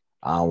just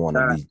I don't want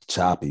to be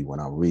choppy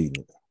when I'm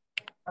reading it.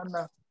 I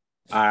know.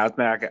 I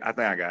think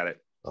I got it.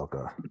 Okay.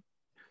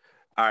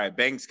 All right.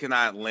 Banks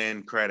cannot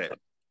lend credit.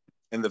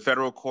 In the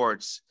federal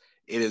courts,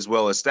 it is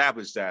well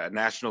established that a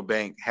national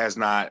bank has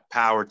not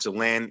power to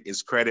lend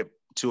its credit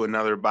to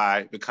another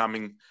by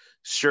becoming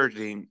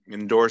surety,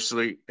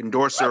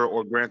 endorser,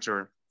 or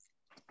grantor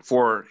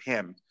for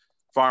him.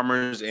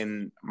 Farmers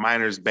and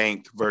Miners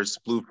Bank versus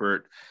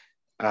Bluford,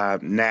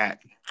 Nat,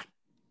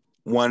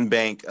 1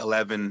 Bank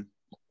 11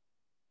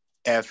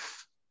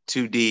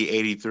 F2D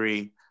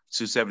 83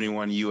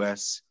 271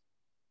 US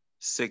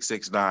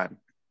 669.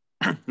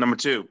 Number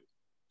 2,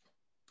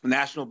 the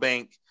National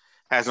Bank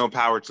has no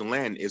power to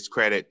lend its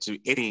credit to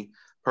any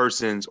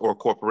persons or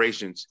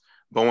corporations.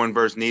 Bowen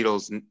versus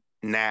Needles,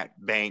 Nat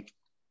Bank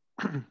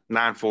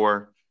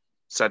 94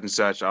 such and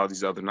such, all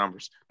these other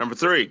numbers. Number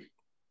 3.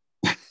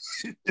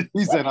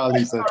 he said all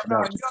these such No,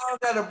 numbers. y'all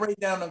gotta break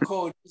down the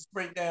code. Just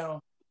break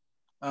down,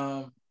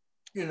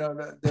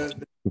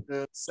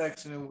 the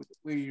section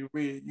where you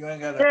read it. You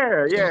ain't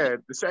gotta. Yeah.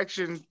 The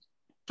section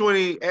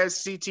 20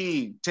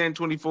 SCT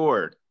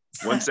 1024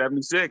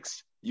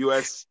 176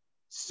 US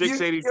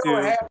 682. You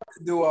don't have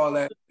to do all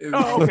that.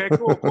 Oh, okay,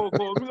 cool.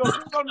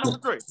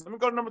 Let me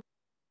go to number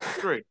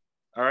 3.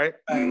 All right.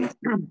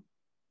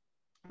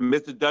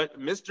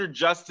 Mr.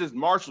 Justice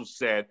Marshall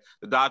said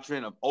the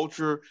doctrine of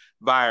ultra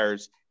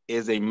vires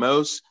is a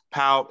most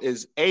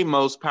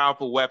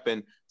powerful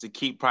weapon to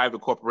keep private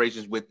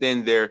corporations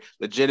within their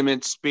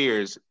legitimate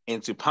spheres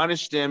and to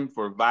punish them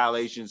for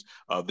violations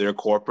of their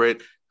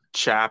corporate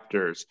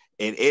chapters.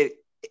 And it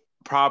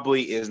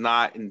probably is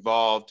not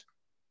involved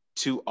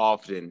too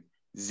often.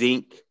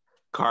 Zinc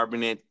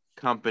Carbonate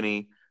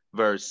Company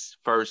versus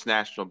First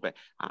National Bank.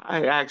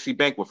 I actually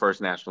bank with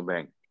First National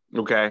Bank.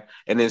 Okay.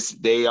 And then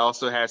they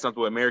also had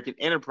something with American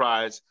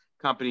Enterprise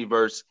Company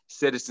versus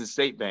Citizen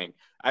State Bank.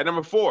 At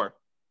number 4,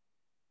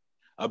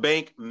 a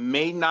bank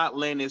may not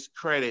lend its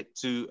credit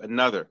to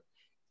another,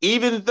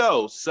 even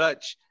though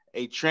such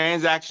a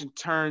transaction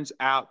turns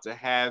out to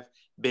have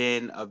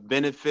been of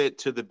benefit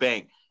to the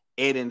bank.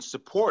 And in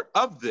support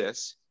of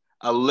this,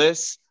 a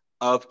list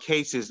of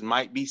cases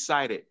might be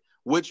cited,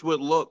 which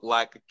would look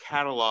like a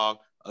catalog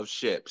of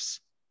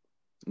ships.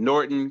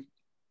 Norton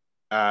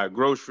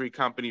Grocery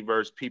Company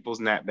versus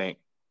People's Nat Bank.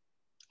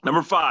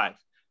 Number 5,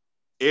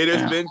 it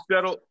has been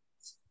settled.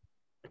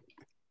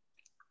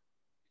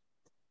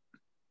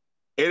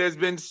 It has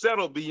been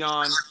settled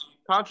beyond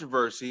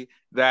controversy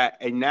that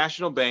a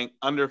national bank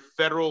under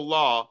federal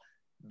law,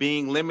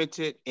 being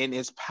limited in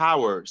its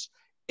powers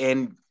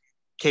and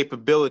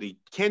capability,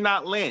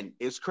 cannot lend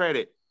its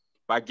credit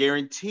by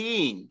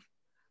guaranteeing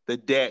the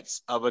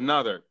debts of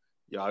another.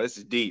 Y'all, this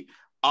is deep.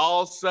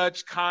 All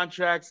such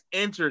contracts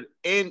entered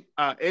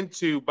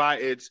into by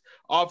its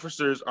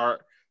officers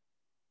are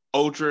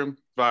ultra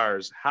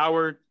vires.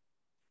 Howard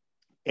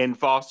and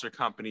Foster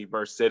Company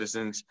versus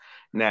Citizens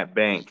Nat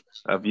Bank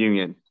of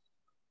Union.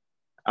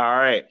 All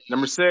right,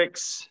 number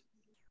 6.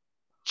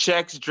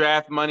 Checks,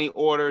 draft money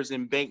orders,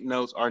 and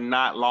banknotes are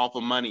not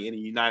lawful money in the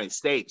United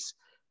States.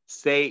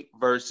 State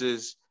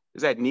versus,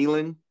 is that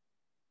Nealon?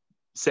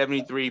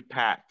 73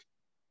 Pack.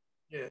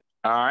 Yeah.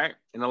 All right,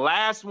 and the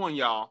last one,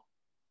 y'all.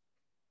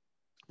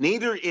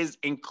 Neither is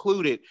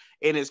included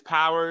in its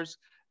powers,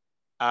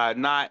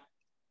 not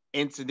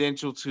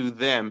incidental to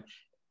them.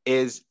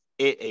 Is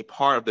it a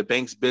part of the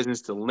bank's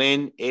business to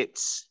lend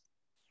its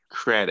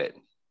credit?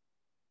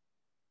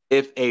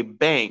 If a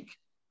bank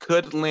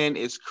could lend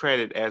its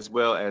credit as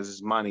well as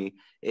its money,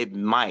 it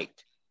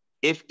might,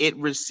 if it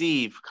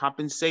received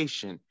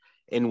compensation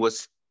and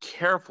was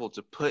careful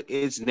to put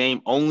its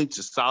name only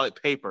to solid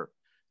paper.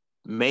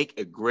 make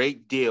a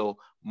great deal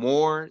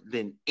more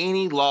than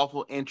any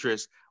lawful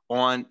interest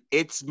on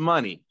its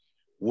money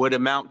would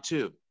amount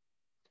to.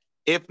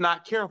 If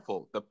not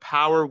careful, the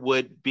power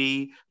would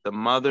be the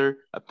mother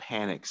of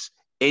panics.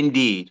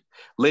 Indeed,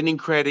 lending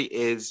credit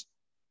is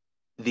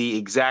the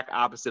exact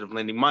opposite of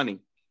lending money,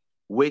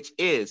 which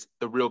is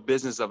the real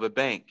business of a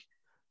bank.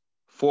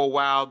 For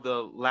while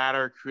the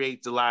latter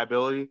creates a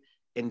liability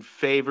in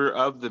favor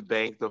of the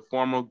bank, the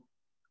former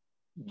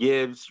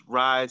gives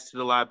rise to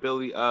the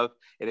liability of,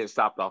 and it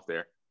stopped off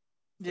there.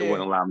 Yeah, it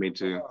wouldn't allow me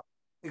to.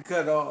 It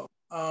cut off.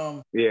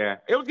 Yeah,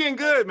 it was getting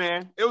good,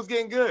 man. It was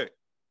getting good.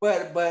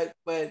 But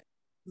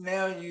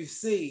now you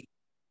see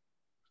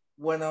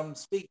what I'm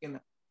speaking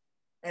of.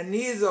 And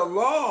these are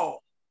laws.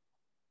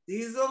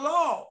 These are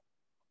laws.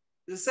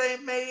 This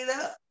ain't made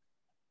up.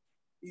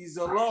 These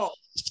are laws.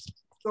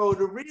 So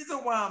the reason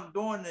why I'm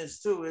doing this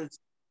too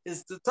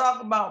is to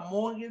talk about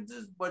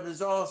mortgages, but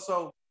it's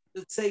also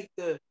to take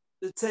the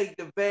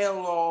veil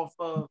off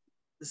of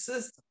the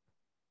system.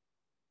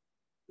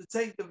 To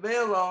take the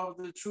veil off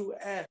the true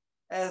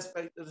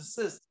aspect of the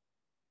system.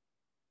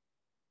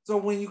 So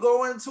when you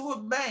go into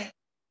a bank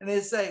and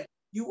they say,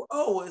 you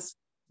owe us,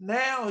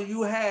 now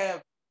you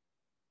have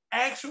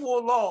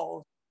actual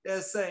laws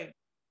that say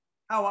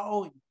how I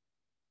owe you.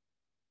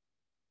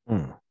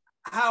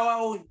 How I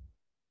owe you.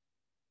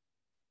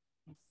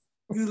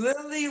 You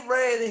literally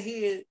read it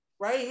here,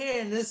 right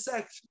here in this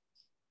section.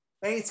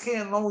 Banks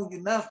can't loan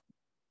you nothing.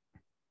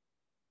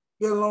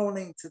 You're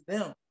loaning to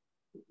them.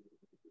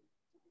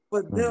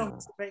 For them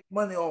to make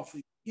money off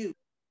of you.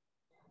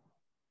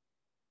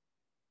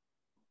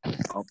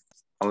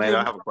 Orlando,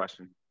 I have a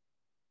question.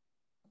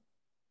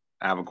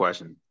 All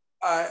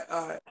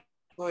right.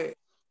 Go ahead.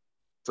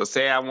 So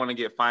say I want to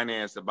get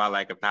financed to buy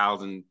like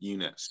 1,000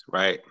 units,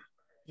 right?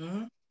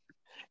 Mm-hmm.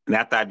 And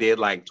after I did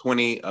like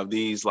 20 of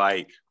these,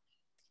 like,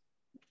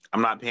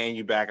 I'm not paying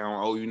you back, I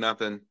don't owe you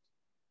nothing.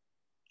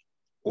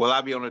 Will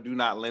I be on a do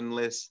not lend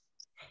list?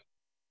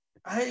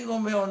 How you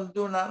gonna be on the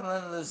do not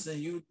lend list and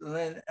you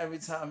lend every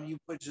time you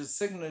put your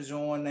signature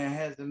on that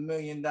has $1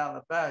 million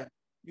value?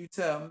 You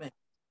tell me.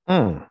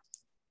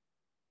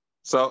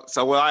 So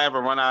will I ever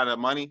run out of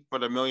money for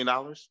the $1 million?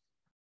 $1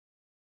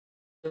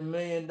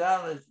 million,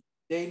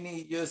 they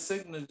need your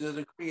signature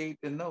to create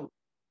the note.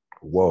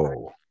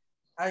 Whoa.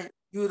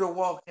 You the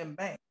walk-in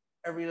bank,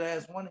 every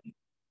last one of you.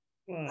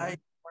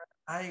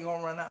 How you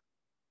gonna run out?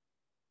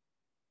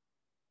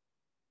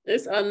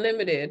 It's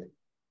unlimited.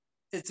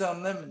 It's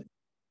unlimited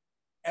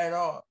at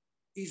all.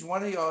 Each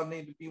one of y'all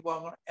need to be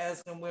walking,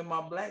 asking where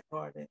my black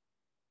card is.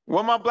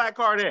 Where my black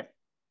card at?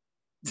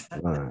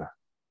 Can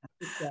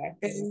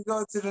you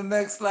go to the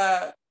next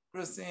slide,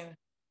 Christina?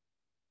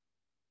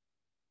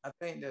 I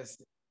think that's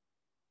it.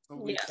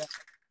 So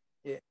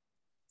yeah.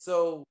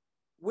 So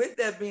with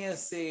that being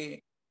said,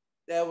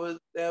 that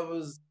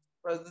was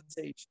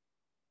presentation.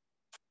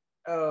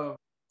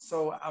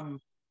 So I'm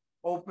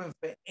open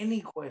for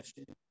any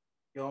question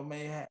y'all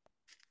may have.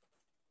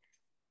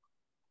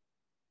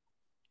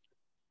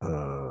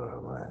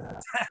 Man.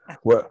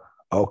 Well,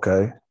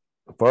 okay.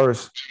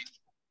 First,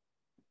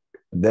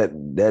 that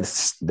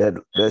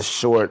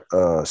short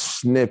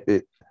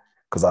snippet,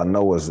 because I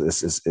know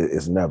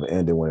it's never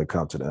ending when it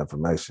comes to the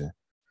information.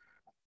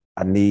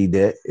 I need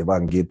that. If I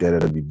can get that,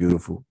 it'll be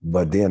beautiful.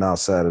 But then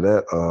outside of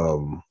that,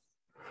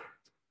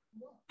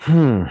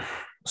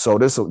 so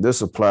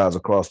this applies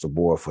across the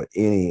board for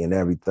any and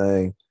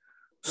everything.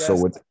 Yes.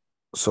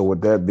 So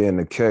with that being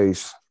the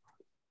case,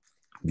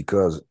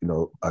 because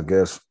I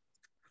guess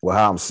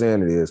how I'm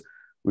saying it is,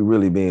 we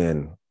really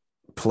being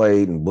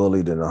played and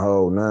bullied in the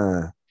whole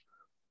nine.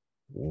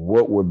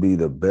 What would be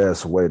the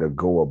best way to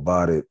go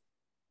about it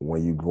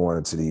when you go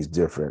into these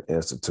different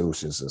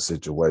institutions and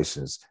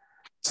situations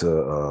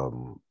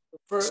to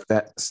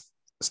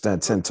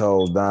stand 10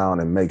 toes down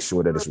and make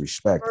sure that it's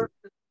respected?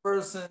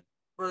 First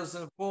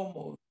and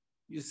foremost,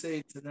 you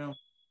say to them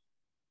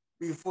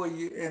before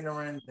you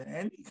enter into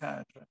any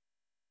contract,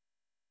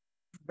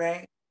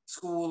 bank,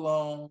 school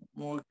loan,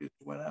 mortgage,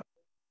 whatever.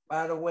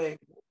 By the way,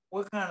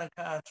 what kind of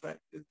contract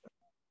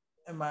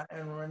am I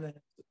entering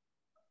into?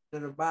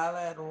 Is it a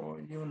bilateral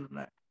or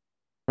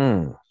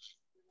unilateral?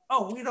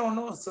 Oh, we don't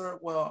know, sir.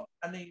 Well,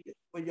 I need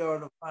for y'all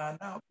to find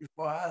out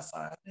before I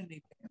sign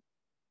anything.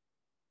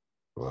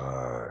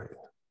 Right.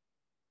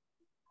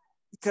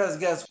 Because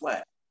guess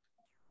what?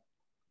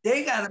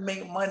 They got to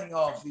make money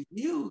off of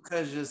you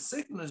because your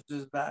signature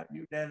is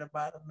valued at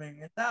about $1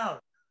 million.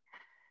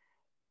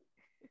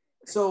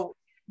 So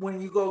when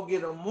you go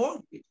get a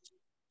mortgage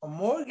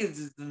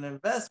is an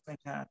investment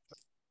contract.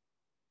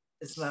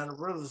 It's not a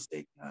real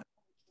estate contract.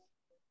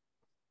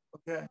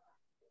 Okay.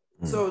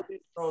 So there's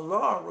no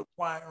law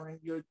requiring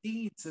your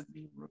deed to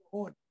be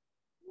recorded.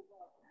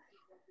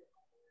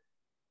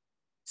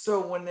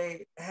 So when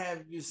they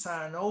have you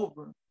sign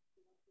over,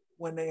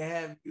 when they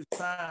have you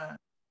sign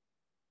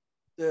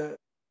the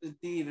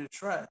deed of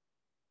trust,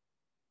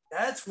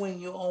 that's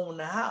when you own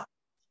the house,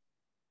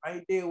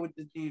 right there with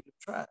the deed of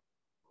trust,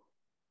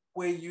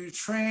 where you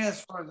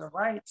transfer the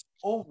rights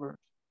over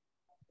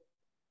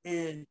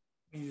in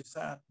when you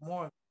sign the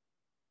mortgage.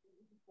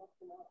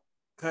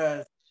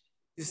 Because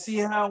you see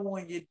how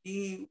on your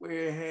deed where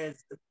it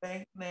has the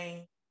bank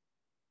name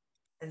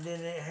and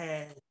then it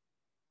has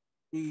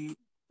the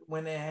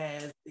when it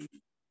has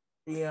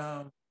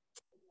the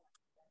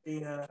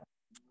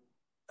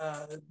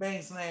the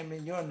bank's name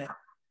and your name.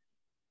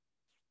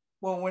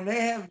 Well, when they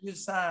have you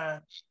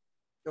sign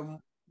the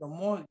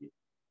mortgage,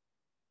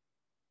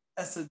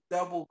 that's a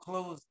double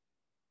closing.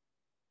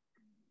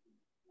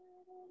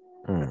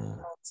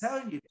 I'll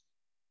tell you that.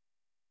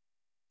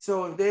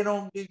 So if they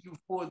don't give you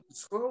full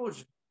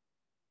disclosure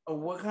of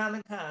what kind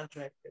of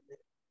contract it is,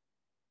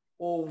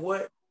 or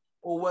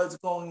what's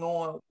going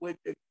on with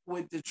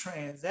the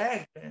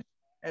transaction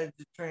as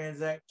the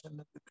transaction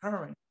is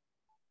occurring,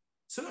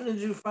 as soon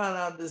as you find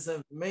out this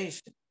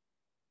information,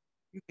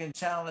 you can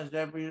challenge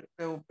every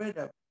little bit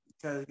of it,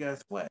 because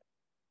guess what?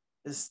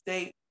 The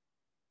state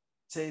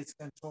takes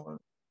control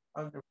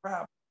of the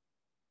property.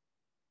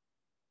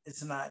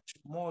 It's not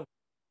your mortgage.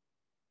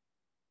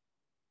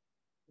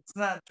 It's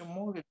not your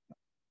mortgage.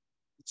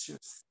 It's your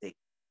state.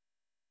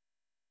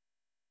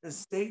 The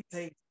state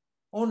takes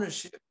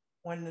ownership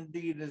when the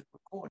deed is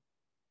recorded.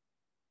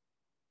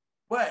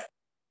 But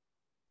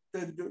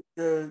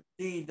the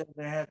deed doesn't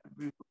have to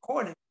be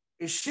recorded.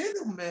 It should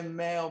have been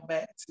mailed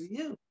back to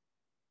you,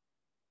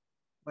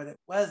 but it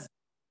wasn't.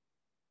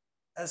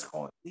 That's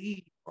called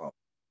deed fraud.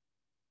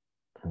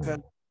 Because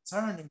the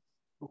attorney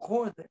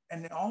records it,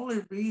 and the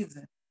only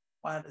reason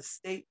why the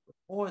state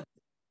records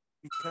it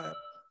because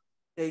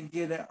they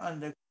get it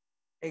under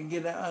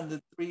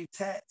three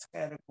tax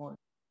categories: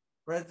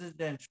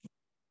 residential,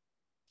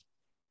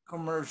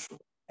 commercial,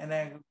 and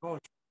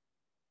agricultural.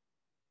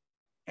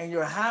 And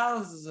your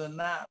houses are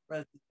not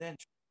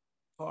residential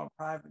or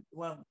private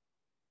dwelling.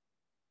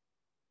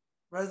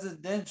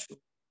 Residential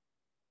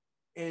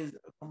is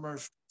a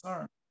commercial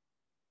term.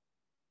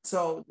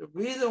 So the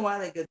reason why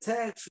they get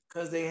taxed is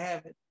because they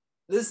have it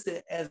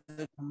listed as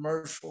a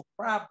commercial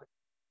property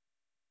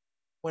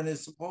when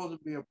it's supposed to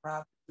be a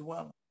private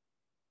dwelling.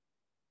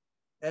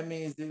 That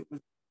means it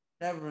was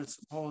never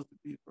supposed to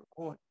be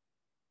recorded.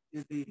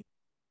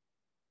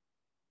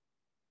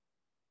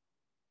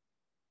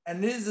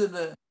 And these are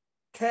the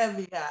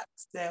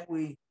caveats that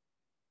we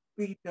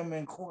beat them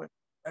in court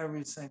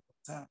every single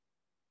time.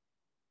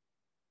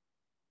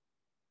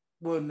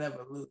 We'll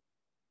never lose.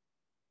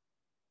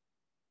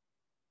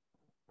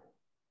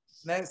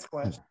 Next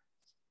question.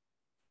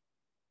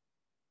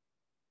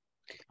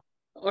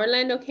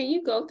 Orlando, can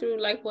you go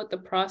through like what the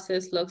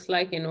process looks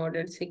like in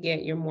order to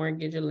get your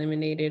mortgage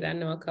eliminated? I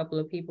know a couple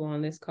of people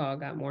on this call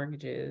got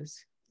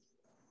mortgages.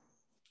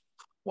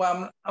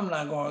 Well, I'm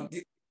not going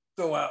to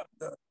throw out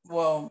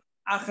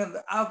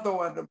I'll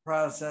throw out the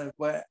process,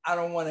 but I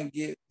don't want to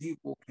get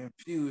people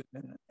confused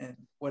in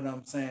what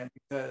I'm saying,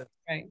 because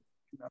right.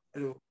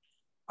 All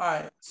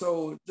right.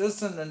 So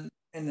just in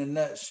the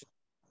nutshell,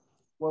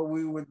 what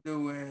we would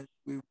do is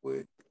we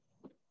would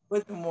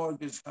put the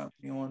mortgage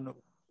company on the.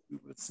 We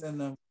would send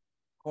them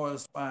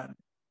correspondence,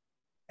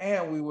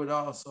 and we would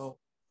also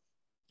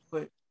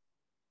put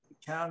the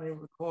county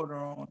recorder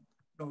on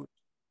notice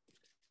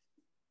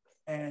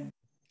and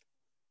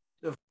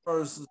the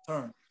first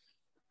attorney,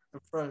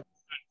 the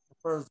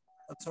first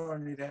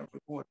attorney that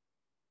recorded,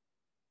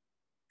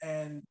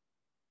 and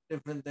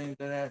different things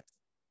of that.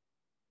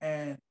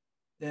 And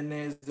then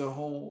there's the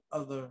whole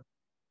other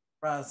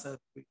process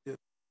we do.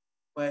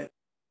 But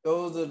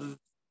those are the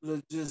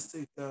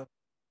logistics of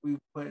we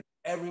put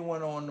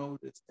everyone on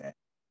notice that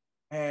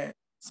had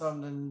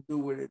something to do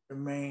with it. The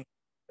main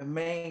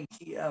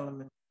key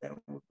elements that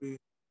would be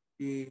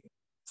the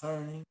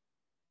attorney,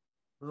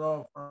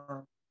 law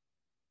firm,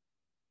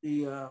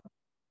 the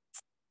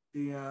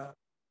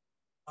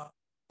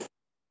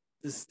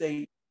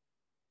state,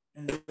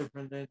 and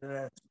different things of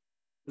that.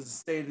 Because the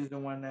state is the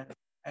one that's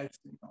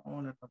actually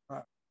owning the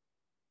property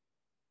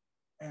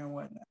and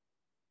whatnot.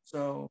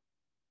 So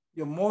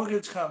your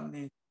mortgage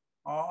companies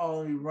are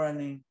only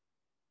running,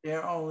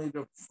 they're only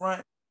the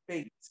front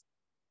face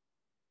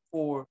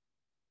for,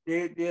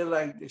 they're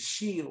like the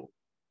shield,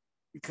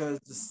 because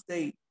the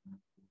state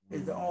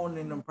is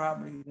owning the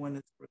property when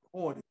it's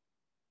recorded.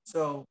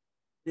 So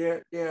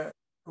they're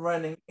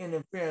running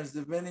interference.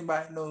 If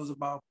anybody knows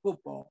about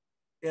football,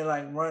 they're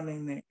like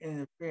running the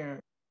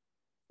interference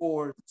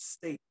for the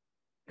state,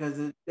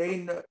 because they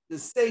know, the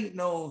state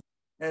knows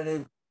that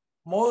if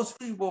most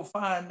people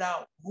find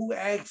out who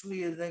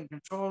actually is in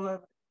control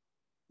of it,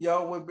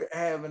 y'all would be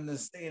having the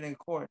state in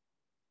court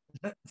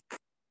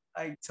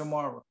like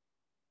tomorrow.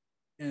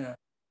 Yeah.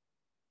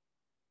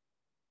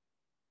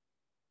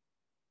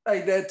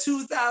 Like that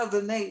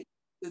 2008,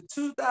 the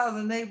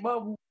 2008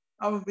 bubble,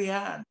 I'm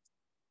behind.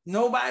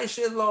 Nobody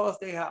should have lost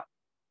their house.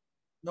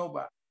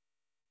 Nobody.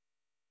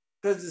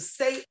 Because the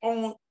state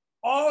owned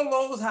all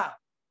those houses.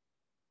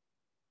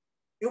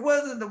 It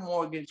wasn't the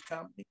mortgage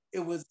company.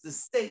 It was the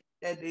state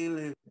that they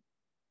lived in.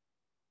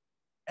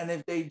 And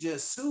if they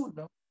just sued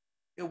them,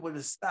 it would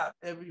have stopped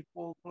every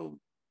foreclosure.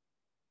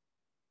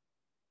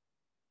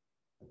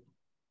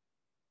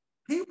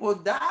 People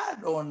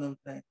died on them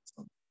things.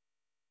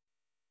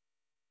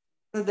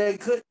 But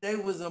they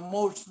was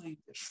emotionally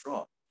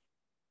distraught.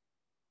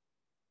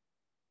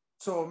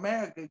 So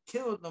America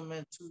killed them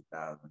in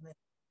 2008.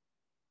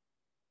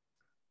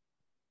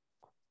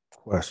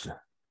 Question.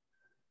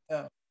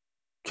 Yeah.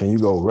 Can you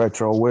go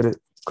retro with it?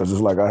 Because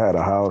it's like I had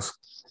a house,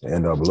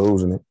 ended up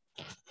losing it.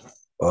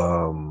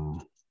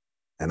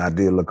 And I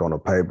did look on the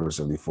papers,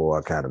 and before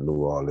I kind of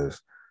knew all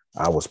this,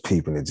 I was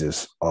peeping it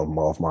just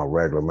off my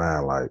regular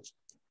mind, like,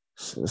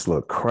 this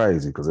looked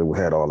crazy because it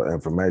had all the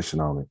information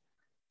on it.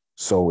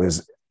 So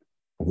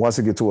once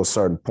it get to a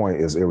certain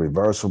point, is it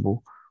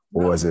irreversible,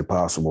 or is it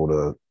possible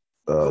to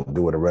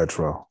do it in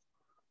retro?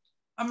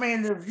 I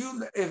mean,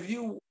 if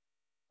you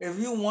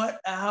want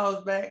a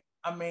house back,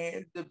 I mean,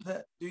 it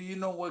depends. Do you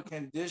know what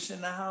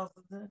condition the house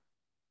is in?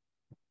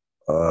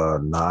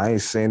 No, I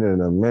ain't seen it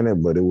in a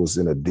minute, but it was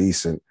in a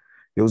decent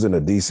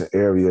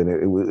area, and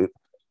it was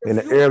in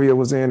the area it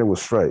was in, it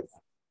was straight.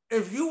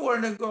 If you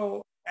were to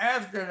go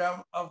after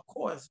them, of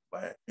course,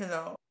 but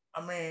I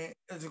mean,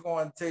 it's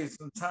going to take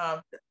some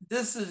time.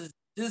 This is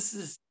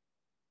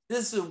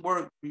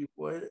work,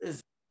 people.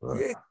 It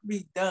can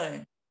be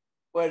done,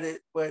 but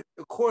the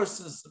core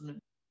system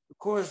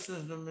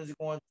is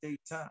going to take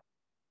time.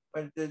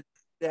 But the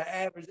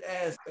average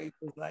aspect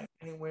is like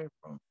anywhere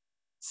from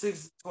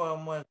 6 to 12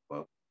 months,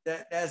 but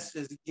that's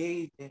just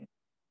gauging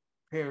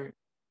period.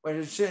 But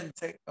it shouldn't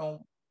take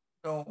no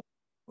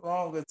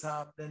longer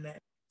time than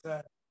that,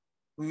 because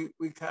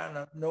we kind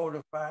of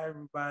notify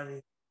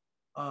everybody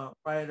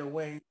right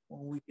away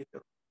when we get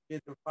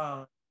the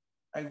filing.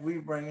 Like we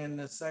bring in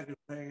the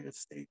Secretary of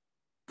State,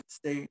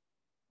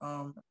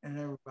 and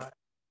everybody,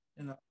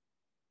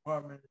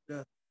 Department of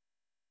Justice,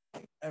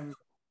 everybody.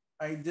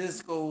 Like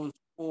this goes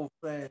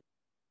full-fledged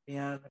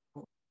beyond the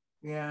court.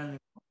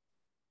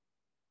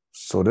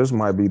 So this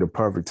might be the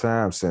perfect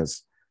time,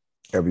 since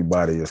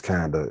everybody is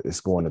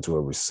it's going into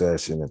a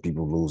recession and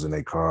people losing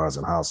their cars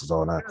and houses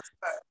all that.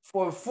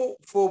 For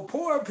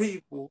poor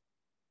people,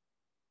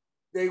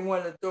 they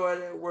want to throw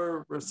that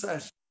word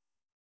recession.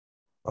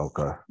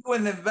 Okay. You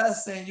wouldn't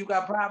invest in, you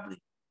got probably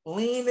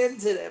lean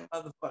into that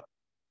motherfucker.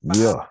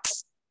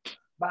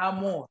 Buy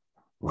more.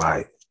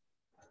 Right.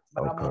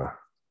 More.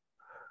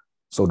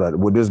 So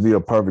would this be a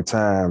perfect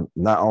time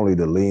not only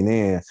to lean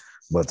in,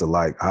 but to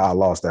like how I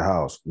lost the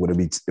house? Would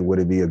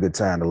it be a good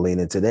time to lean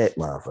into that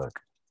motherfucker?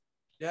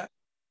 Yeah.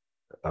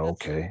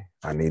 Okay.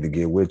 I need to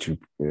get with you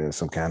in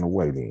some kind of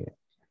way then.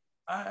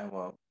 All right,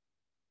 well,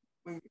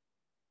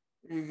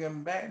 you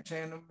can back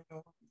channel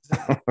me.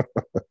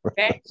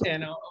 Back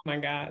channel. Oh my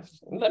gosh.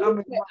 I'm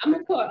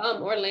gonna put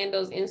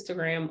Orlando's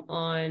Instagram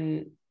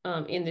on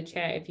in the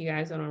chat if you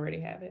guys don't already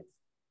have it.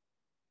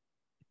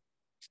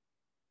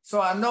 So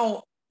I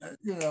know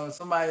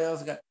somebody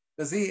else got,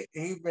 because he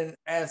been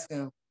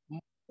asking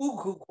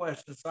buku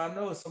questions. So I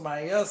know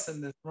somebody else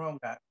in this room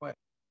got questions.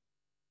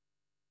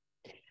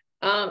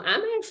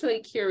 I'm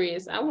actually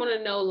curious. I want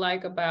to know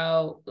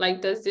about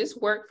does this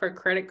work for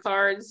credit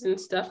cards and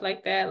stuff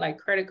like that? Like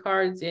credit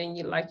cards and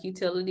like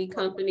utility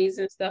companies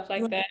and stuff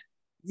like that?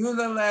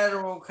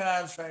 Unilateral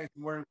contracts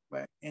work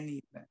for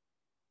anything.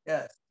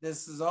 Yes,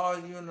 this is all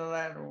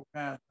unilateral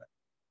contracts.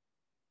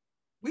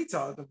 We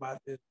talked about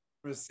this,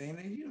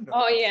 Christina.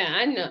 Oh yeah,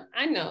 I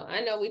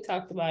know. We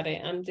talked about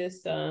it. I'm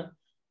just I'm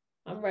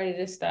ready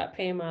to stop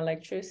paying my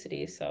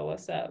electricity. So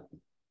what's up?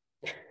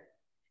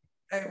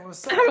 Hey,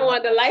 what's up? I don't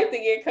want the lights to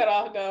get cut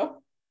off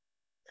though.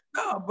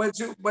 No, but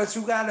you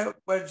gotta.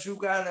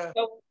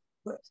 So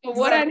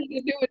what I need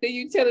to do with the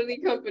utility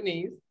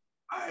companies?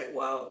 All right,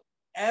 well,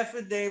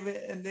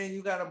 affidavit, and then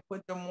you gotta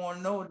put them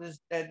on notice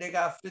that they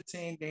got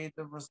 15 days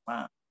to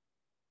respond.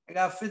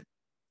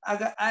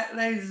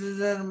 Ladies and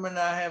gentlemen,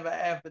 I have an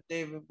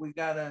affidavit.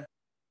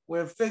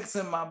 We're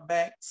fixing my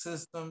back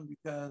system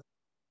because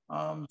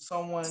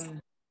someone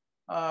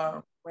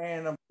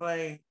ran a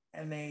play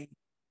and they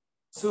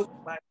took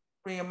like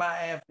 3 of my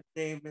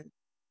affidavits,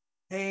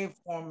 paid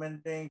for them,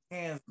 and then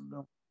canceled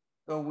them.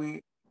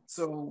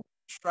 So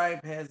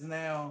Stripe has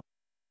now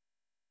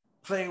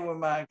played with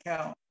my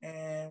account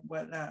and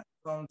whatnot.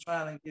 So I'm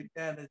trying to get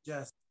that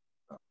adjusted.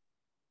 So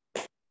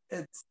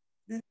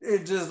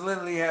it just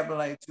literally happened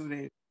like 2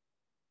 days.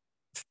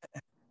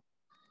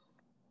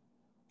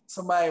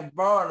 Somebody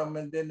borrowed them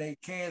and then they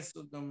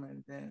canceled them,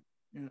 and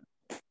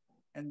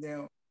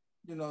then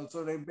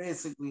so they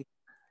basically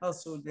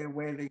hustled their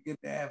way to get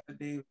the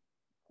affidavit,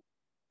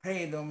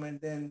 paid them, and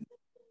then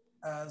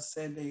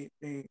said they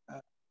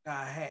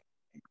got hacked,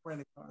 their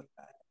credit card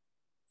got hacked.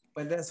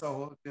 But that's a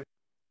whole different.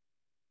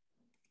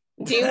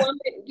 Do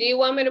you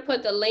want me to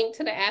put the link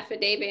to the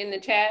affidavit in the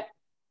chat?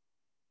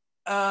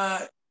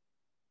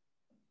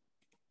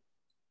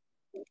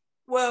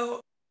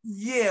 Well,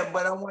 yeah,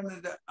 but I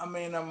wanted to. I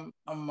mean, I'm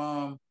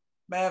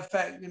matter of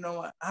fact,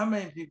 how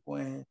many people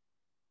in here?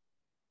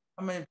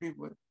 How many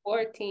people?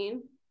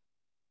 14.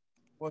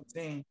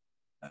 14.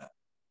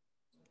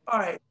 All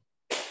right.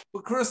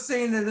 But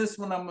Christina, this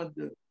one I'm gonna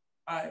do.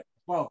 All right.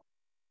 Well,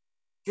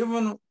 give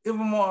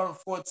them all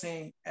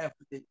 14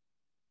 affidavits.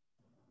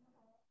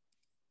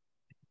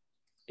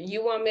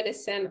 You want me to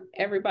send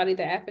everybody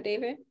the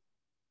affidavit?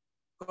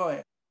 Go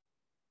ahead.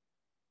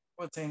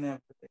 14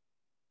 affidavit.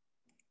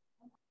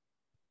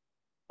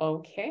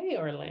 Okay,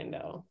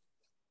 Orlando.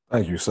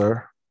 Thank you,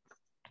 sir.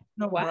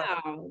 No Wow,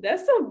 problem.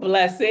 that's a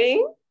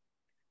blessing.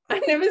 I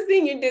never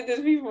seen you did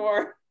this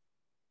before.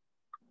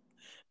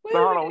 Wait So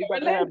a hold on, minute, we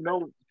about to have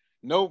Orlando.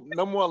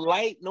 no more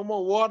light, no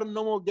more water,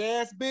 no more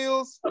gas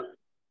bills.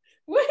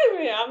 Wait a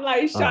minute, I'm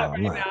like shocked Oh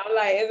right man, now. I'm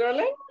like, is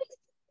Orlando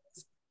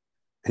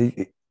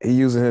he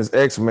using his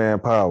X-Man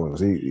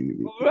powers. He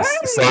right?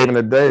 saving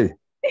the day.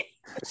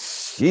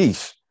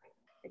 Sheesh.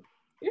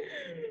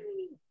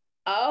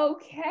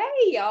 Okay,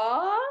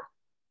 y'all.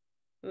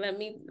 Let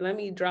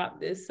me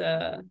drop this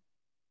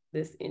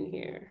this in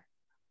here.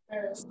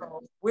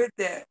 So with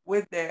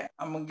that,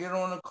 I'm gonna get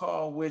on a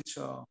call with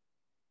y'all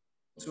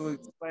to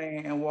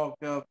explain and walk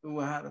y'all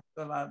through how to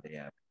fill out the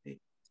application.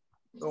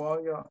 So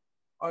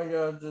all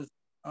y'all just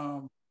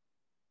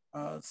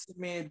send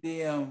me a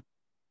DM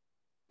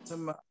to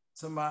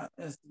my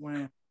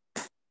Instagram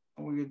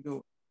and we can do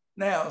it.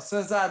 Now,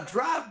 since I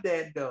dropped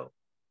that though,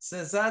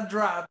 since I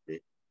dropped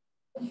it,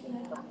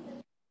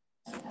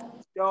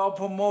 y'all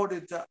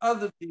promoted to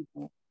other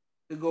people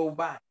to go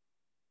buy.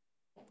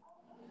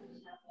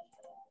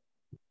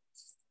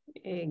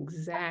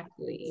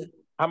 Exactly.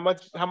 How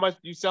much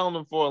you selling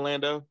them for,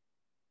 Orlando?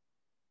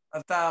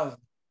 1,000.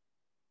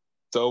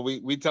 So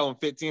we tell them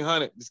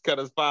 1,500. Just cut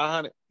us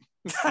 500.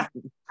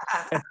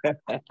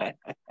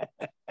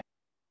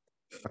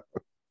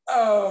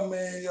 Oh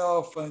man,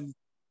 y'all funny.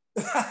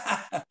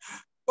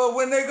 But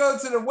when they go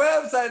to the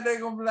website,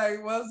 they're gonna be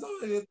like, well, it's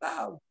only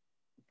 1,000.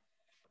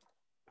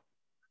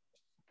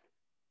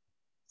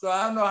 So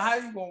I don't know how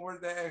you're gonna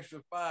work that extra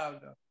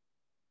 5 though.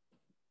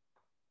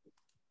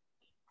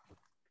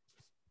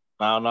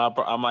 I don't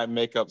know. I might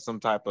make up some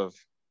type of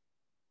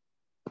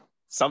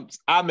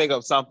I'll make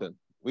up something.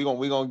 We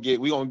gonna get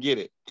it. We gonna get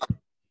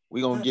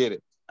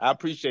it. I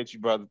appreciate you,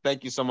 brother.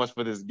 Thank you so much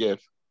for this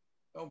gift.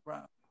 No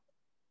problem.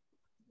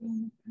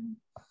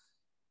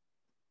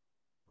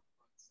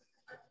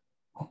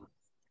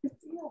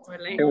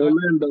 Orlando.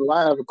 Orlando,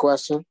 I have a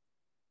question.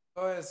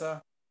 Go ahead,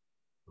 sir.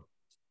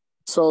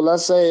 So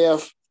let's say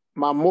if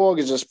my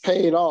mortgage is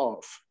paid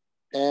off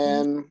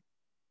and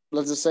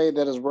let's just say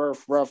that it's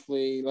worth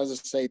roughly, let's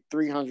just say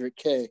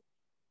 300K.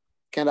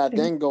 Can I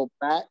then go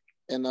back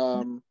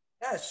and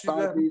Yes,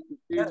 follow these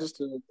procedures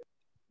to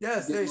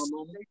yes, get my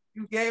money?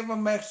 you gave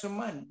them extra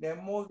money.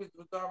 That mortgage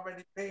was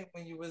already paid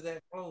when you was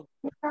at closing.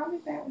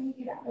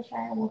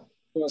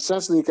 So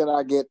essentially, can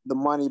I get the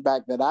money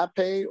back that I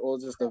paid or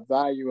just the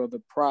value of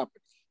the property?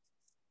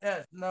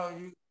 Yes, no,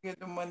 you get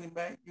the money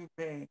back you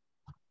paid.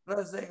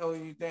 Plus they owe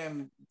you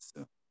damages.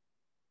 So.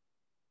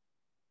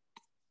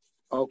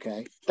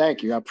 Okay,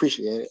 thank you. I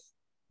appreciate it.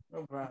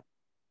 No problem.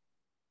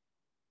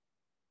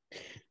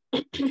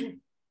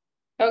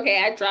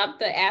 Okay, I dropped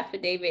the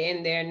affidavit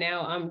in there.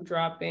 Now I'm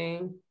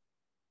dropping.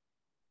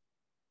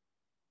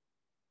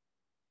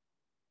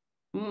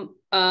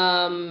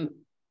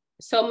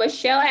 So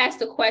Michelle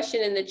asked a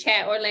question in the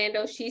chat,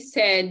 Orlando. She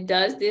said,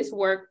 does this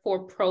work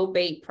for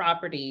probate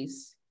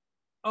properties?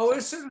 Oh,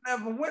 it should have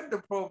never went to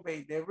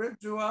probate. They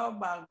ripped you out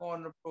by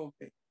going to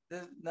probate.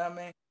 I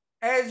mean,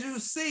 as you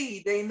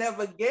see, they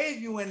never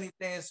gave you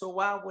anything, so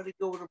why would it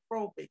go to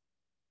probate?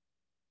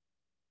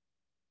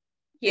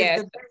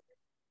 Yeah.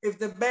 If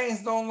the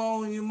banks don't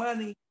loan you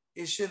money,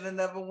 it should have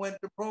never went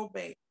to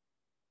probate.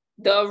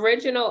 The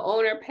original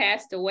owner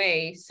passed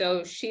away,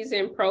 so she's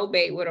in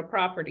probate with a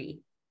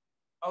property.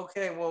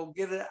 Okay, well,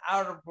 get it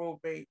out of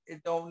probate.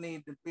 It don't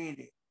need to be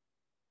there.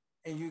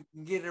 And you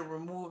can get it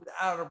removed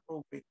out of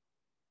probate.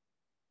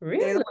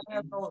 Really?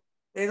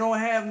 They don't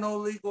have no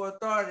legal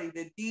authority.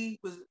 The deed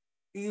was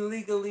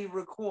illegally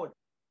recorded.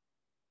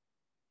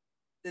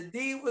 The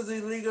deed was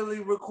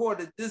illegally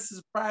recorded. This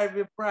is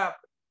private property.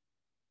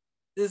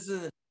 This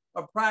is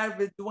a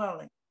private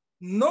dwelling.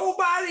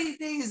 Nobody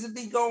needs to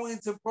be going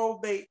to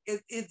probate.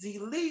 It's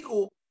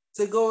illegal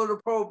to go to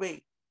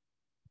probate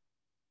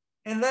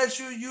unless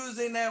you're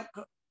using that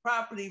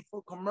property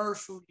for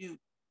commercial use.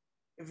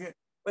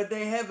 But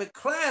they have it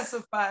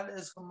classified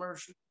as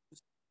commercial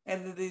use,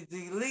 and it is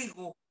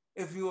illegal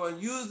if you are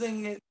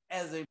using it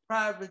as a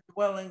private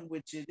dwelling,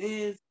 which it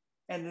is,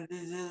 and it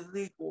is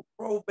illegal.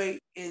 Probate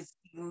is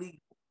illegal,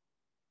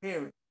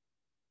 period.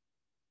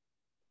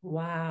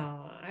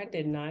 Wow, I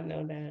did not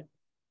know that.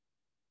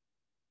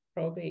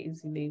 Probate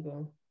is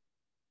illegal.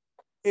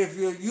 If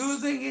you're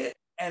using it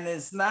and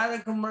it's not a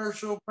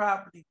commercial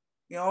property,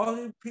 the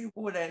only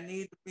people that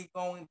need to be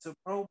going to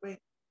probate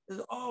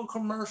is all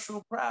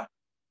commercial property.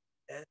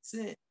 That's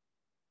it.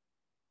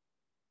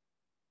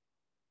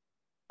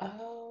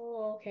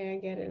 Oh, okay, I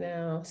get it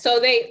now. So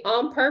they,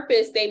 on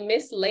purpose, they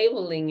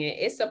mislabeling it.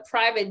 It's a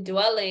private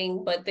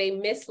dwelling, but they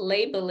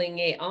mislabeling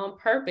it on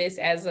purpose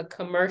as a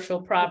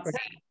commercial property.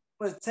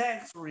 For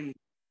tax reasons.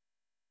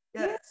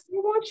 Yes,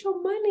 you want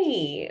your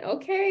money.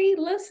 Okay,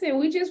 listen,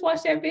 we just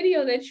watched that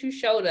video that you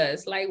showed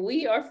us. Like,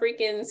 we are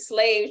freaking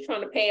slaves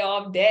trying to pay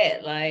off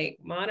debt, like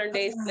modern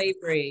day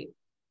slavery.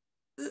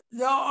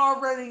 Y'all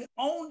already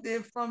owned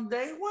it from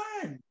day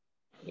one.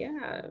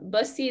 Yeah,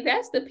 but see,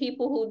 that's the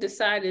people who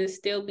decided to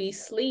still be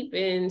asleep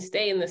and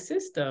stay in the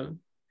system.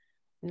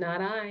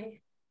 Not I.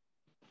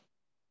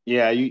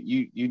 Yeah,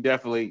 you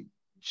definitely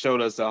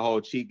showed us a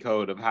whole cheat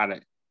code of how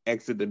to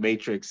exit the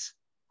matrix.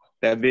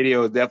 That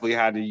video is definitely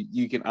how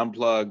you can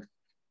unplug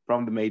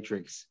from the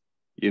matrix.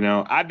 You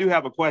know, I do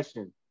have a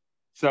question.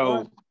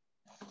 So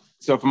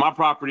for my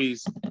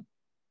properties,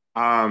 will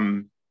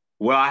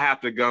I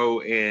have to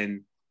go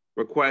and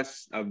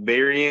request a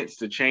variance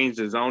to change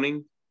the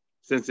zoning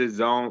since it's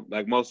zone,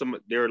 like most of them,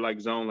 they're like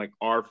zone like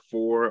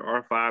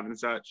R4, R5 and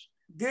such?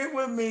 Get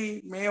with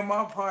me and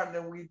my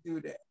partner, we do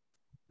that.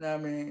 I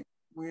mean,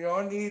 we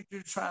don't need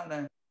to try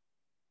to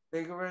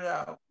figure it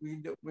out.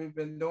 We've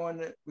been doing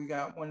it. We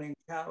got one in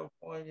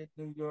California,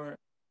 New York,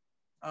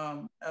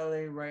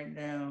 LA right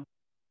now.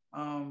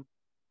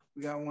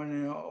 We got one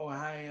in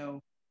Ohio.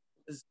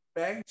 Just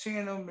back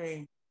channel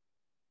me.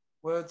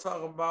 We'll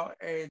talk about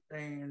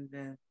everything, and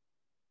then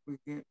we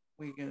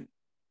can.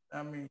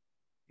 I mean,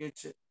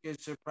 get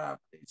your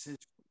property situated.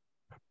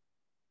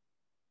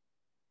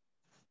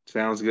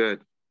 Sounds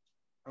good.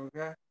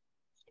 Okay.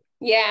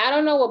 Yeah, I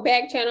don't know what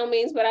back channel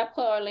means, but I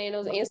put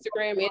Orlando's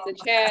Instagram in the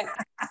chat.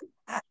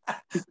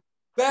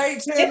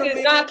 Back channel this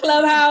is not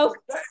Clubhouse,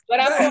 but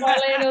I put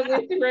Orlando's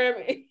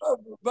Instagram.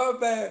 My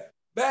bad.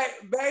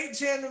 Back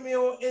channel me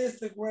on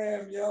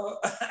Instagram, y'all.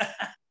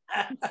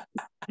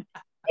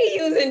 He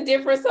using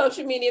different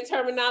social media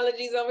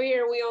terminologies over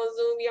here. We on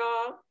Zoom,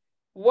 y'all.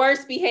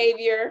 Worst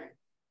behavior.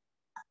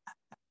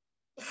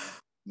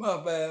 My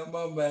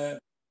bad.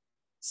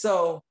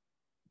 So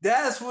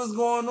that's what's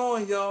going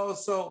on, y'all.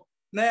 So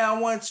now I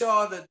want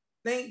y'all to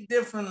think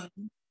differently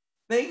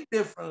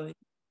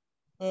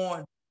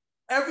on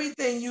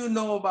everything you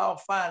know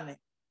about finance,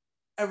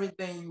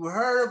 everything you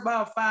heard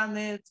about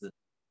finances.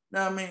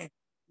 Now, I mean,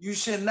 you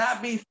should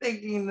not be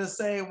thinking the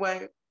same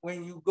way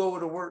when you go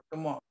to work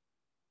tomorrow.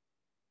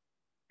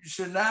 You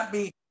should not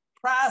be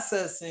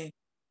processing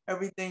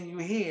everything you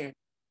hear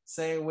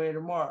same way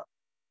tomorrow.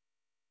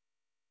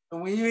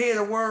 And when you hear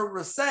the word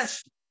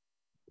recession,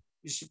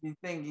 you should be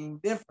thinking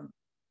differently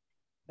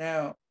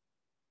now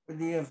with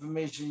the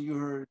information you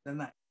heard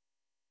tonight.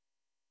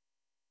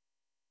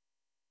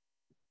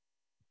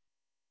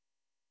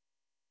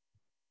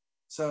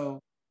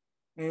 So,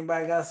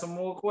 anybody got some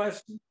more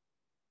questions?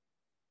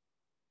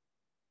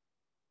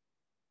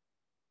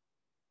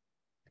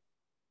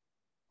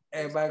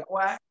 Everybody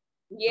quiet?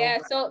 Yeah,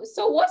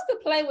 so what's the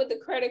play with the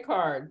credit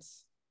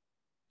cards?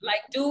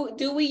 Like,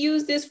 do we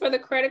use this for the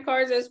credit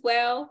cards as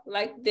well?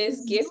 Like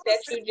this gift that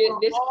you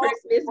just, this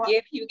Christmas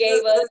gift you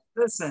gave us?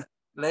 Listen,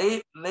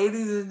 ladies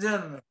and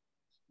gentlemen,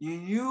 you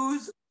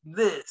use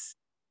this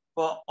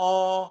for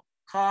all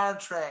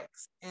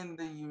contracts in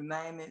the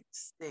United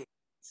States.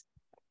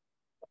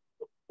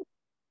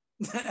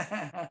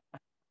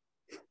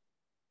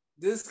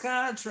 This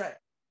contract,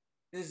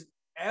 this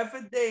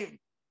affidavit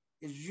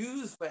is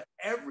used for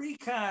every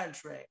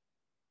contract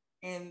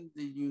in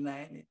the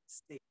United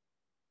States.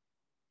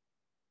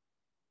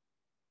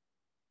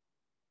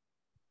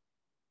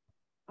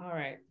 All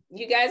right,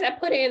 you guys, I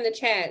put it in the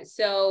chat.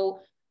 So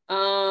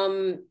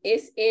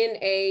it's in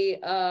a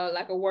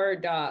like a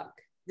Word doc.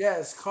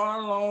 Yes,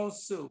 car loan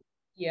suit.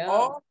 Yeah.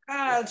 All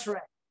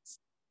contracts.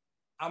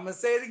 I'm gonna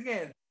say it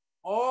again.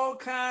 All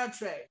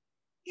contracts,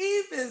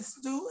 even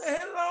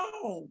student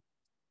loan.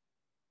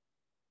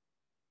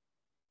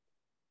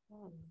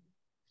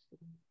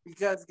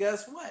 Because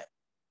guess what?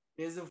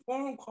 There's a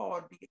form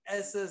called the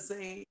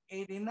SSA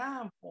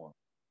 89 form.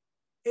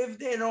 If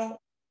they don't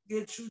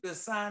get you to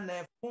sign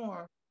that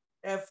form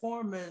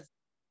is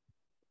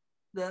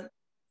that,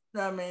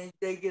 I mean,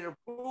 they get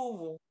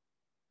approval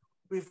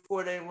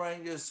before they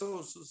run your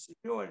social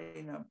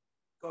security number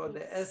called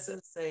the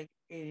SSA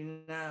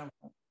 89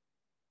 form.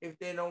 If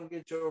they don't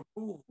get your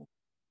approval,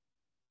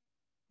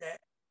 that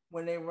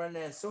when they run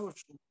that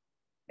social,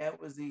 that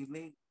was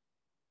illegal.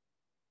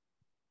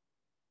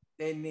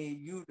 They need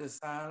you to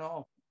sign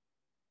off.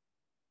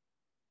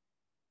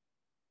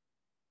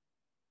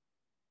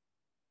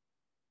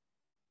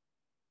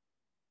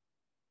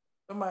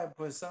 Somebody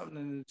put something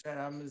in the chat.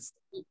 I missed.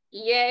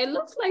 Yeah, it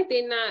looks like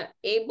they're not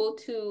able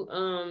to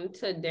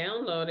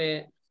download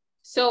it.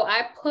 So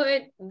I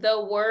put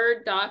the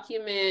Word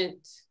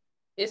document,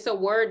 it's a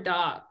Word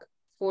doc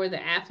for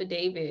the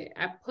affidavit.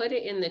 I put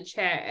it in the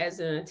chat as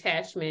an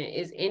attachment.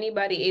 Is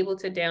anybody able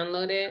to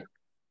download it?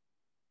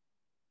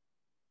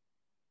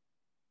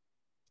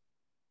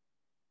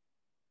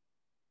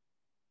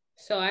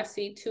 So I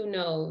see 2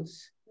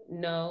 no's.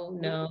 No.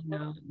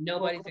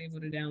 Nobody's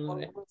able to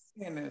download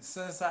it.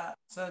 Since I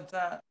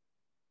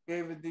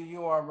gave it to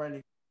you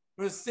already.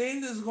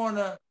 Christina's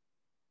gonna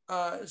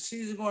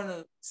she's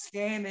gonna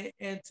scan it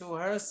into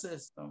her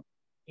system.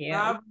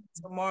 Yeah. Probably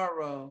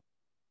tomorrow,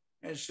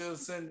 and she'll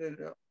send it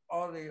to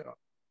all of y'all.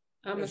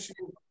 I'm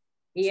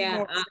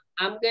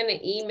gonna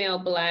email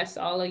blast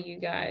all of you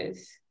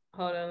guys.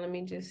 Hold on, let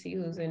me just see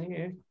who's in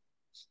here.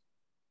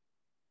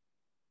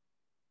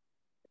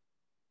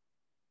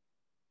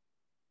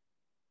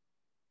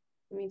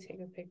 Let me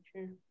take a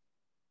picture.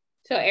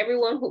 So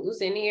everyone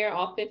who's in here,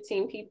 all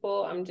 15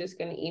 people, I'm just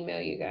going to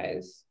email you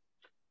guys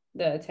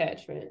the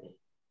attachment.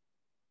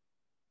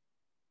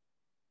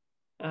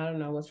 I don't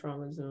know what's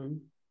wrong with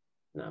Zoom.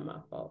 Not my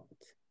fault.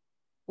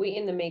 We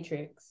in the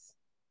matrix.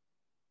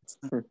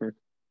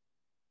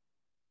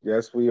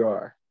 Yes, we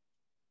are.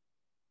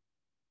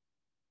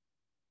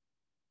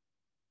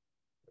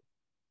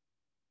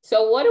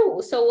 So what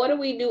do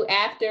we do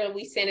after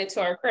we send it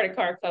to our credit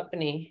card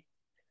company?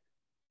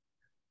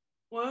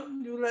 Well,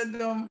 you let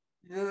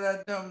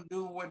them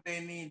do what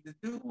they need to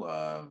do.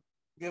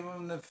 Give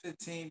them the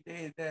 15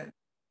 days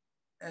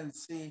and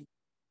see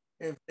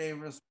if they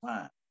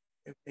respond.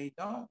 If they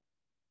don't,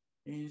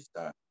 then you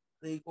start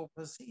legal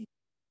proceedings.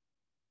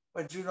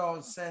 But you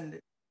don't send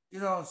it. You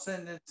don't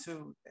send it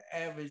to the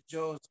average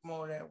Joe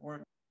Schmo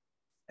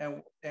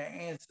that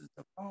answers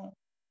the phone.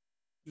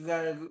 You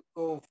gotta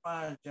go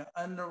find your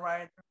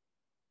underwriter.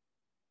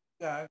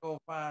 You gotta go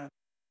find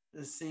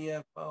the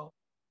CFO,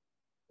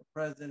 the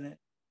president,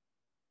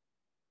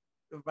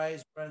 the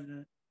vice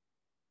president,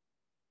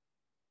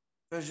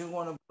 because you're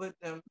going to put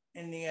them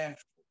in the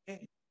actual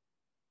case.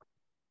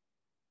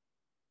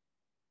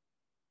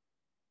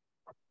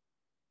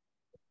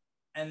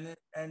 And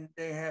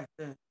they have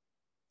to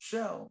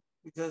show,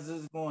 because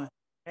it's going to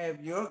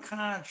have your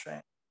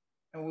contract,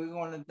 and we're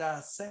going to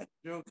dissect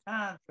your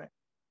contract,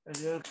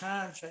 because your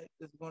contract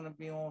is going to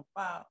be on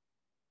file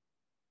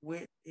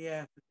with the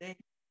affidavit,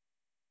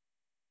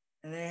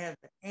 and they have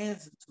to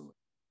answer to it.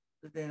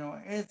 If they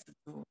don't answer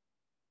to it,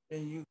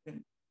 then you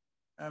can,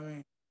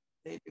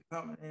 take the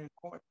company to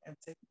court and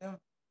take them to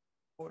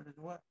court as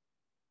well.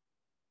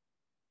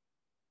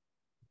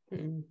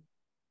 Mm-hmm.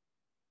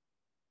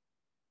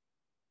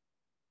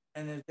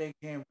 And if they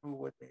can't prove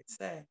what they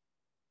say,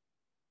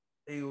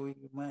 they owe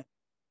you money.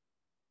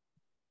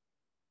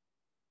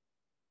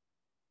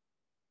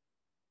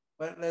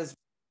 But let's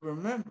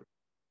remember,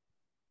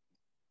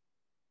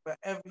 for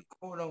every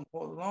quote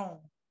unquote loan,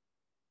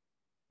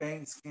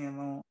 banks can't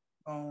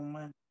loan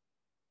money,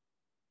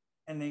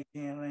 and they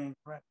can't lend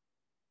credit.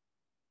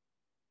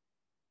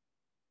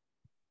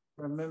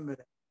 Remember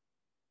that.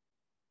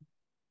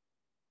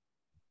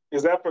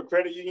 Is that for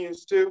credit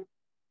unions too?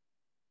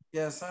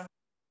 Yes, sir.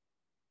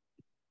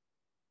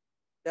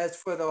 That's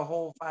for the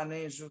whole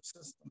financial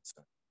system,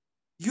 sir.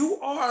 You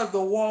are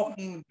the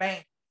walking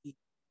bank.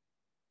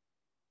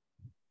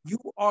 You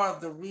are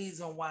the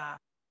reason why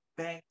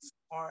banks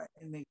are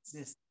in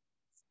existence.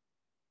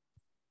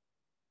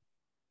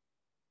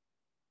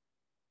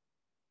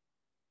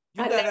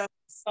 I never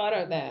thought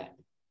of that.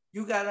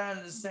 You gotta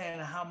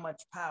understand how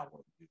much power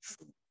you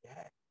truly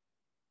have.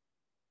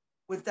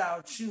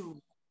 Without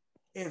you,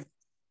 if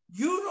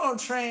you don't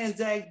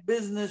transact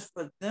business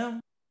for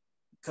them,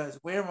 because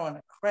we're on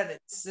a credit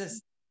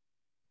system,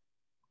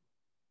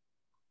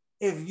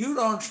 if you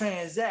don't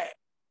transact,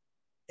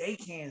 they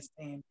can't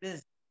stay in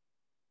business.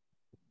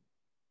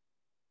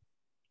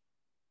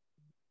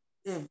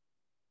 If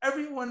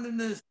everyone in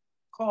this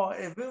call,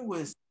 if it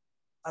was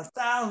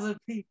 1,000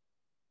 people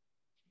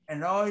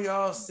and all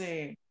y'all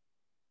said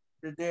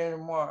today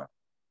tomorrow,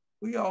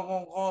 we all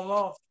gonna call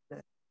off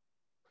today,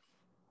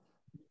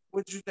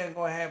 what you think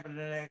gonna happen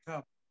to that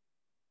company?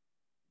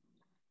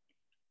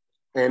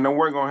 Ain't no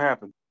work gonna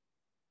happen.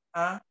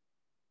 Huh?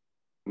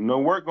 No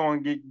work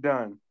gonna get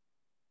done.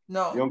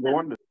 No. You don't go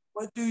under.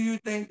 What do you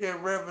think their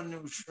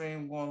revenue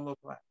stream gonna look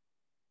like?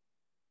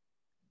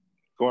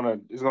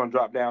 It's gonna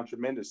drop down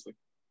tremendously.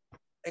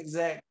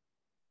 Exactly.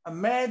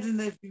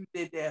 Imagine if you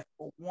did that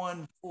for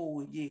one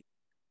full year.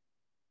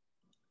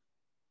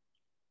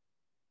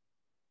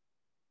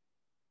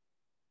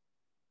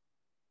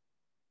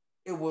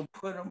 It would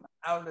put them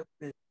out of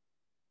business.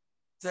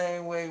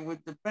 Same way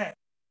with the bank.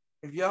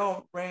 If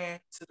y'all ran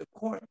to the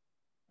court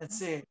and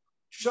said,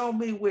 show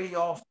me where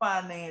y'all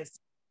finance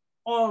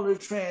all the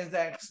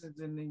transactions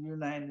in the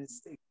United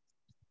States,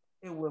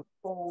 it would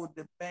fold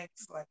the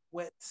banks like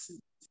wet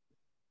suits.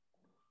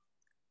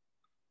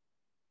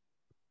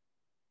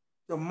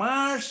 The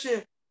mind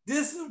shift.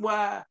 This is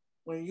why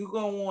when you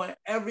go on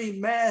every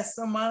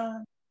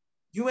mastermind,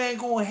 you ain't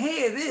gonna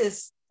hear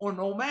this on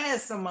no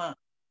mastermind.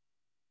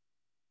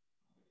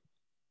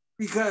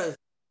 Because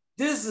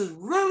this is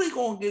really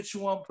gonna get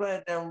you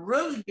unplugged and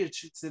really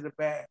get you to the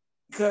bag.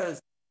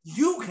 Because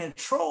you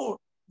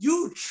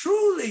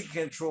truly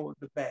control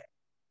the bag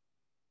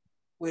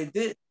with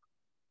this.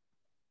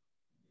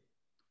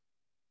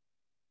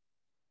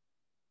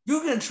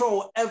 You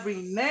control every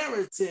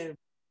narrative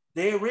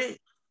there is.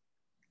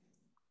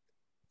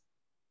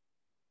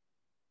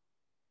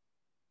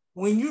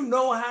 When you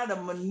know how to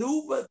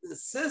maneuver the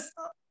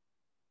system,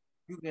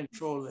 you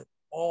control it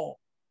all.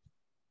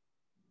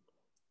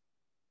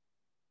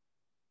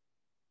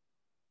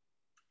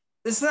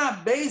 It's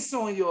not based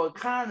on your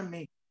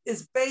economy.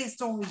 It's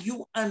based on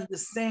you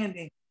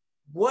understanding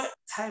what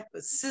type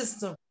of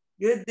system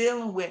you're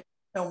dealing with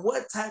and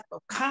what type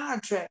of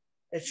contract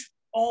that you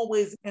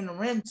always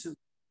enter into.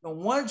 And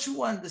once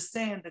you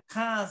understand the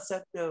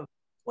concept of,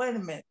 wait a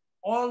minute,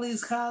 all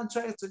these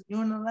contracts are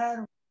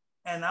unilateral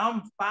and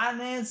I'm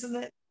financing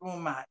it through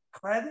my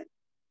credit,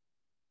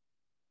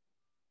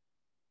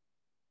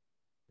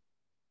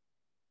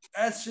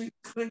 that should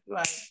click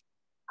like,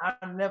 I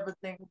never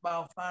think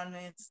about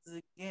finances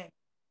again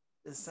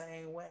the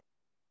same way.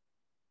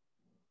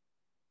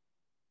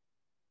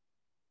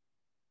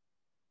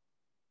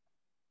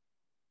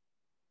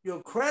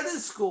 Your credit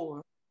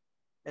score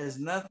has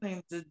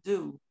nothing to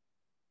do with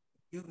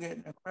you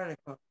getting a credit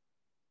card.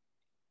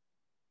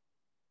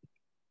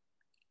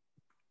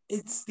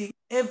 It's the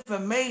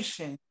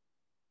information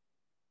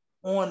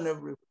on the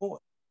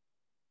report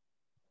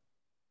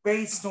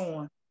based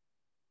on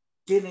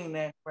getting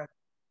that credit.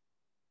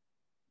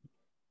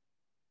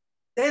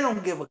 They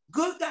don't give a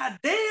good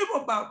goddamn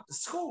about the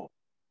score.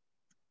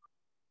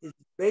 It's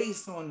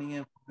based on the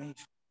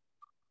information.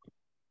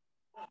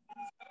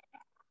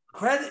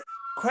 Credit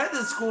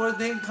scores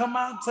didn't come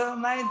out till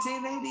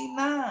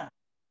 1989.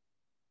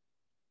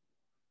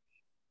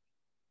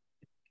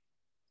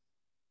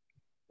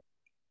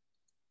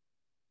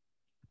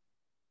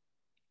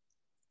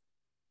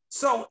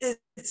 So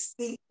it's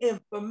the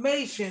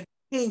information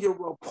in your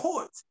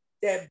reports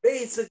that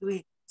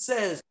basically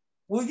says,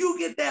 will you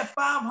get that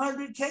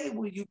 500K?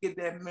 Will you get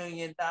that $1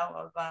 million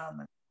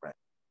alignment? Right?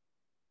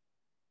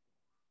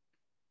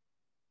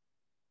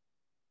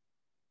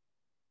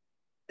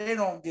 They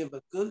don't give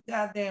a good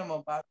goddamn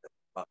about the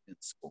fucking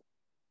score.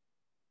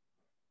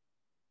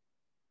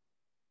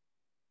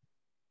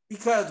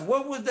 Because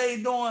what were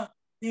they doing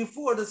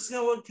before the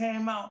score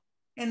came out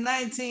in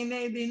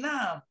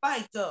 1989?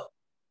 FICO.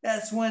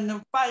 That's when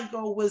the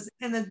FICO was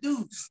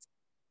introduced.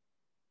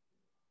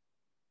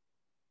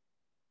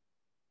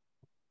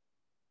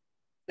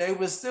 They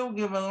were still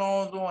giving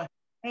loans on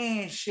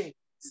handshakes.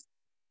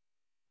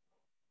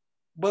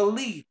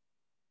 Belief.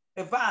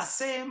 If I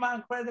said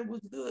my credit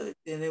was good,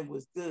 then it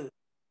was good.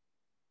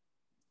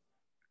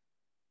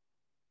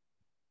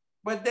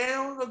 But they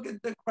don't look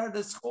at the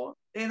credit score.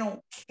 They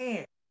don't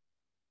care.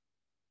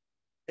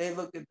 They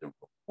look at the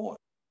report.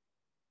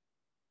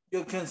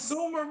 Your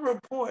consumer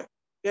report,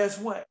 guess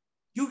what?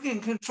 You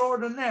can control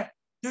the net.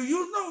 Do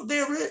you know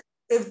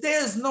if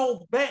there's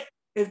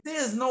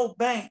no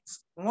banks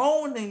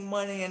loaning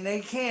money and they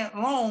can't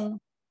loan,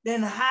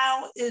 then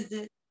how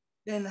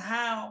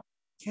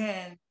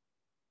can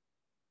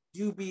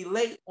you be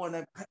late on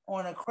a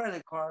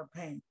credit card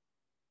payment?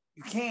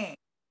 You can't.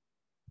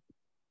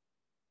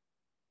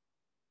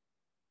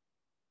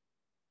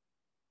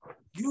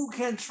 You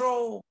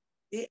control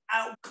the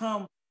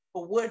outcome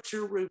of what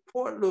your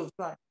report looks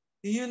like.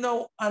 Do you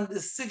know under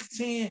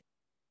 16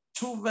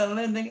 Truth in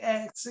Lending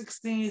Act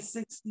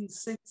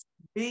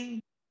 1666B,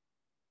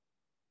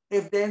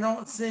 if they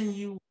don't send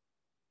you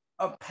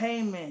a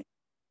payment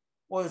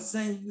or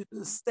send you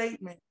the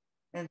statement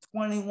in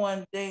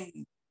 21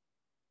 days,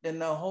 then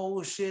the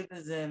whole shit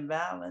is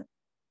invalid?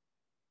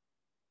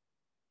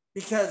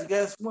 Because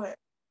guess what?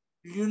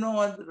 You know,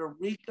 under the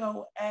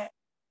RICO Act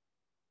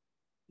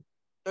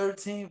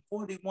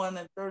 1341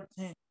 and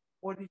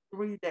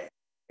 1343, that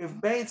if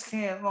banks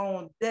can't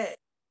loan debt,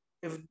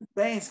 if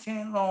banks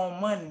can't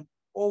loan money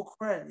or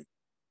credit,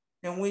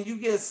 then when you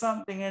get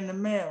something in the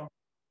mail,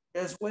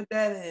 guess what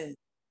that is?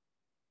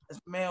 It's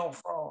mail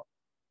fraud.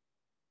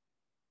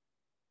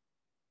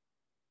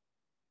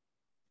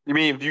 You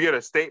mean if you get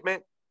a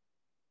statement?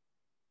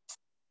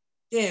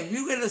 Yeah, if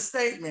you get a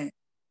statement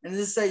and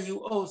it say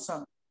you owe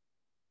something,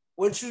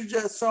 what you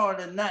just saw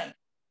tonight,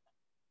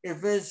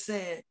 if it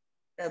said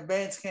that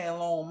banks can't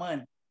loan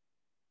money,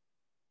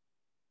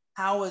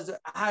 how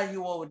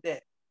you owe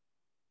that?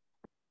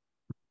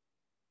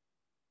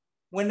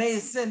 When they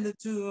send it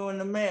to you in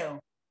the mail,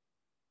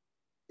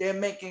 they're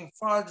making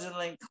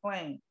fraudulent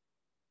claims.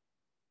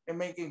 They're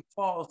making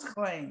false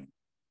claims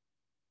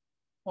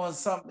on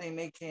something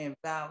they can't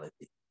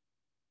validate.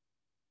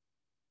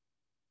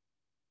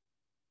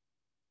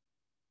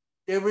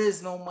 There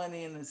is no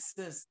money in the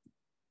system.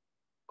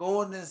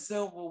 Gold and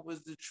silver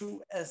was the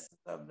true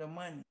essence of the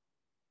money.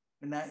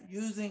 We're not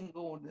using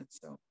gold and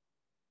silver.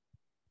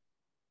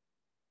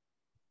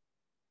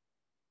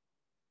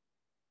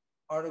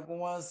 Article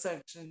 1,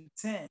 Section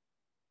 10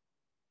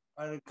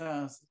 of the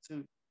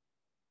Constitution.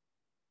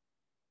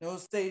 No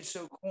state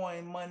shall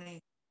coin money,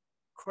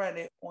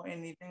 credit, or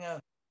anything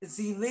else. It's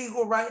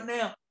illegal right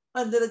now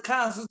under the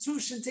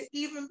Constitution to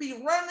even be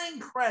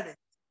running credit,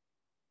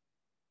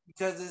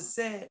 because it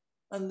said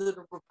under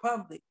the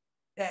Republic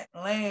that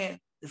land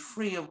is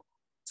free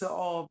to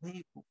all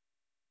people.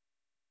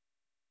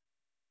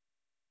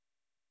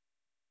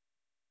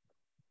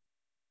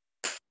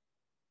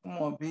 Come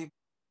on, people.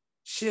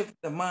 Shift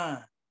the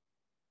mind.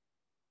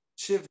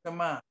 Shift the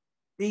mind.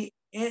 Be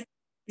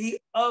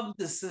of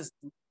the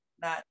system,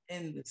 not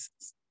in the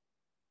system.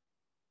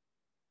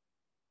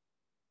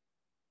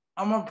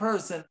 I'm a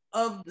person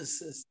of the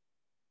system,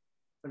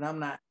 but I'm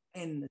not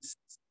in the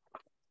system.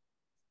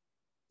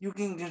 You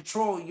can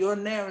control your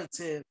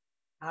narrative,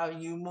 how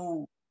you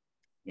move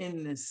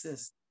in this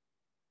system,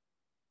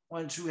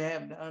 once you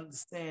have the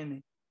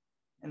understanding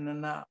and the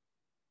knowledge.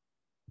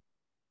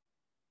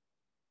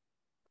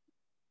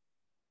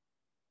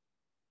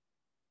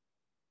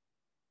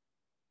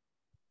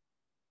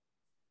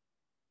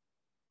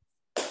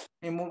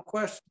 Any more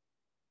questions?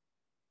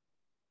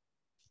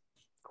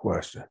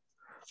 Question.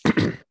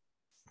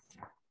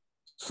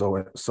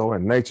 So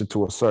in nature,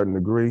 to a certain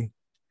degree,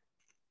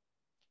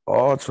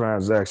 all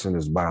transaction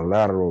is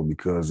bilateral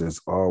because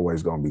it's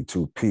always going to be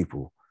two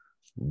people.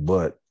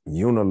 But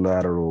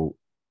unilateral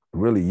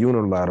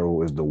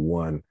is the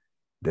one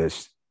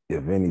that,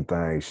 if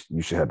anything,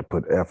 you should have to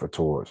put effort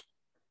towards.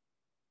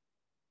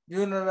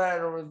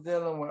 Unilateral is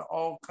dealing with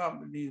all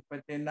companies,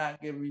 but they're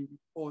not giving you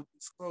full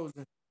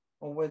disclosure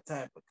on what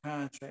type of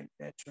contract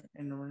that you're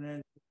entering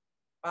into.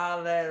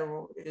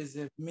 Bilateral is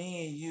if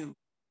me and you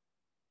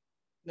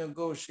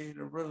negotiate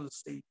a real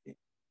estate deal.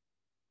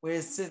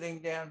 We're sitting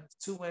down as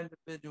two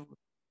individuals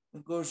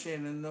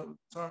negotiating no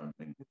terms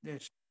and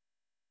conditions.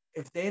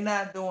 If they're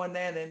not doing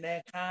that in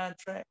that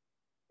contract,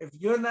 if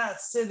you're not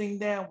sitting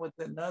down with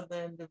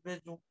another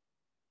individual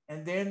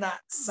and they're not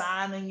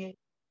signing it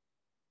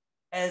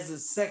as a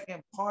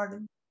second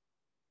party,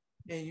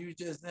 then you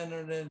just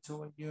entered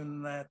into a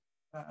unilateral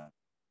contract.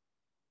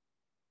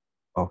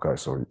 Okay,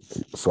 so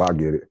I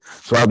get it.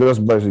 So that's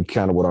basically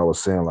kind of what I was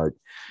saying. Like,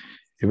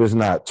 if it's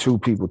not two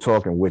people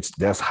talking, which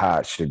that's how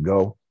it should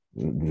go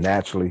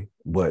naturally,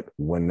 but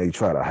when they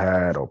try to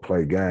hide or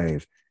play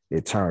games,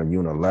 it turns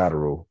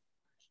unilateral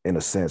in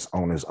a sense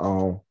on its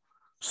own.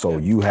 So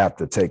you have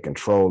to take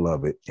control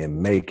of it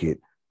and make it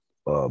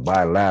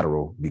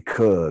bilateral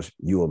because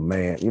you're a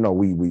man. You know,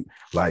 we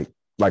like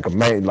a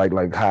man,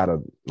 like how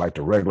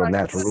the regular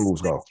natural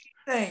rules go.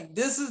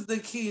 This is the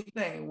key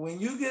thing. When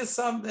you get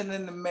something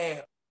in the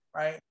mail,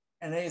 right,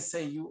 and they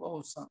say you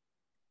owe something,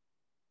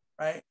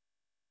 right,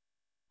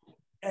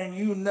 and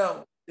you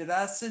know, did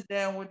I sit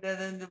down with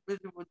that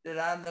individual? Did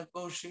I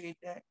negotiate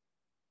that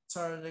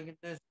terms and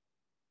conditions?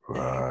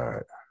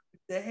 Right. If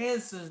the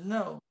answer is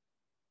no,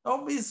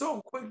 don't be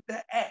so quick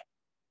to act,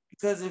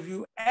 because if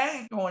you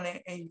act on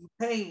it and you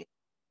pay it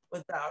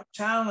without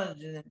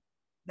challenging it,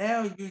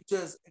 now you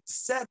just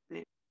accept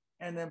it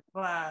and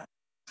imply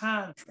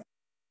contract.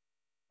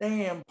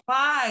 They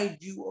implied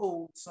you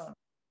owed something.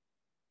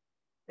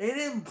 They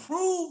didn't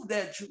prove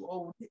that you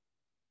owed it.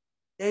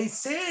 They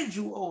said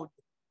you owed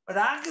it. But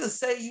I could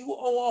say you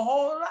owe a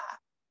whole lot.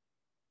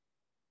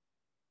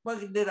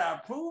 But did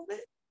I prove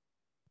it?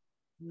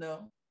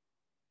 No.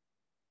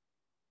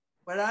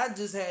 But I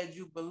just had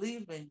you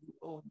believing you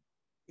owed it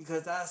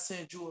because I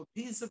sent you a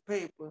piece of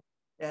paper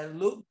that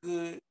looked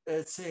good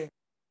that said,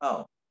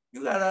 oh,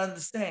 you got to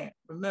understand.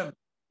 Remember,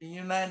 the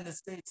United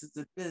States is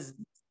a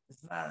business.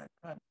 It's not a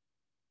country.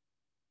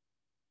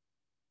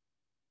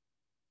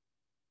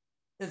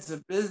 It's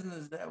a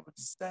business that was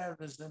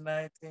established in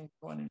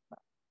 1925.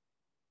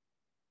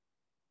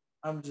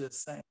 I'm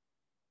just saying.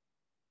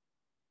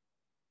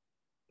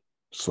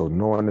 So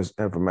knowing this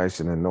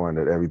information and knowing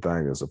that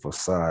everything is a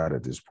facade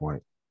at this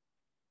point,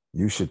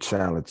 you should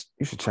challenge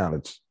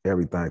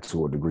everything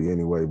to a degree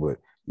anyway, but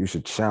you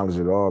should challenge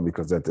it all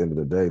because at the end of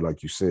the day,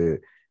 like you said,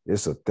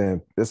 it's a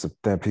thin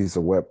piece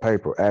of wet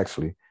paper.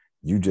 Actually,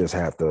 you just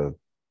have to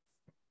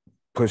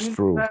push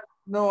through. You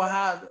know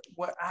how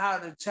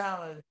to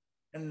challenge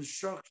and the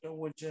structure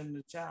within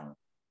the challenge.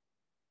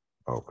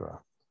 Okay,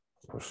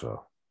 for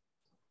sure.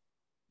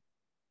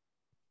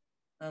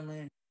 I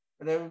mean,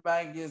 but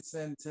everybody gets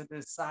into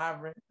this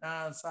sovereign,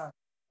 non-sovereign.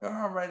 You're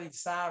already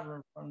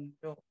sovereign from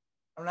the door.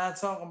 I'm not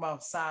talking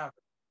about sovereign.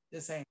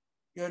 This ain't.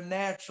 You're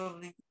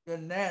naturally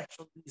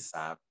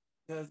sovereign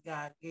because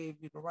God gave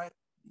you the right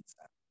to be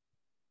sovereign.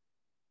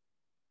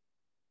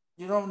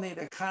 You don't need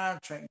a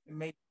contract to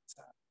make you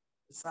sovereign.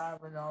 You're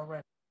sovereign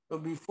already.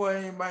 But before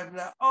anybody be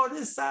like, oh,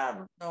 this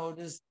sovereign. No,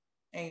 this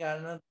ain't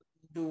got nothing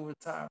to do with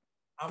sovereign.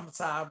 I'm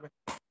sovereign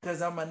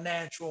because I'm a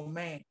natural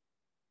man.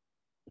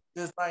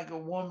 Just like a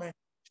woman,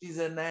 she's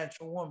a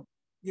natural woman.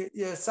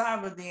 Your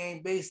sovereignty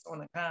ain't based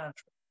on a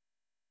contract.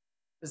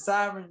 The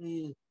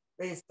sovereignty is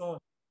based on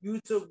you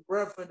took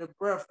breath of the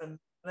breath and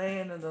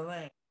land of the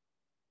land.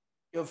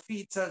 Your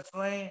feet touch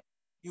land,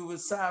 you were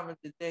sovereign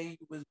the day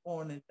you was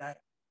born and died.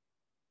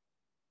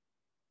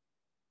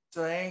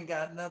 So it ain't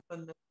got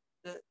nothing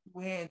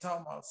we ain't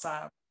talking about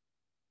sovereign.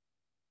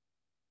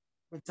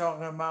 We're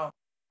talking about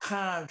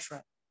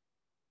contract.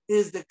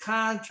 Is the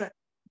contract,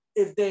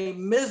 if they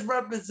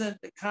misrepresent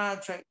the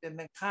contract, then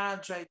the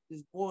contract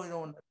is void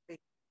on the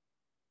paper.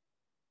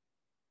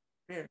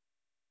 Period.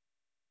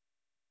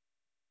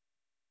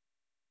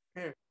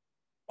 Period.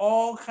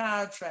 All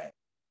contracts,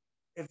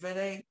 if it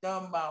ain't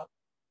done by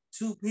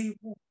two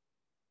people,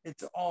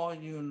 it's all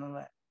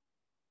unilateral.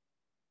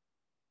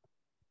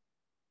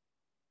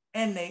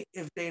 And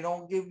if they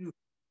don't give you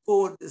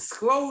full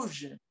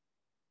disclosure,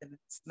 then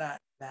it's not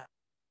valid.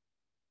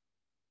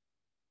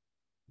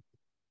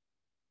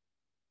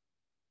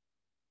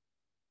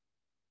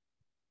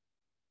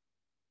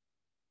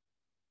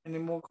 Any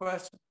more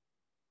questions?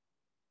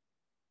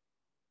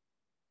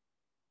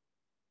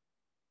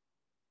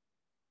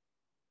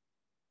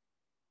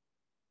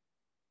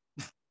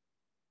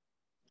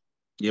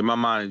 Yeah, my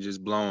mind is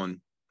just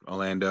blowing,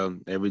 Orlando.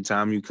 Every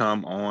time you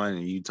come on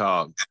and you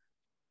talk,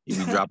 you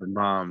be dropping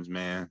bombs,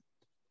 man.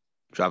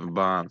 Dropping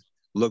bombs.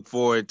 Look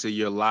forward to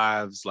your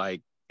lives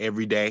like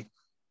every day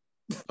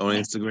on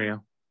Instagram.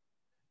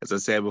 as I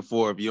said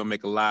before, if you don't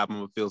make a live, I'm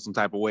gonna feel some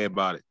type of way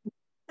about it.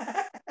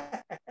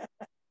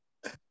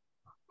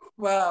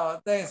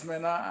 Wow, thanks,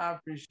 man. I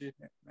appreciate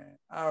that, man.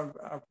 I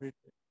appreciate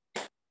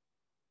it.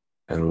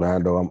 And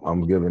Orlando,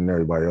 I'm giving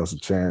everybody else a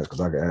chance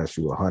because I can ask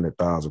you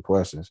 100,000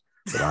 questions,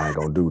 but I ain't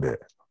gonna do that.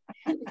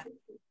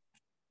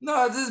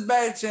 No, just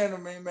back channel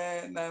me,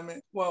 man. I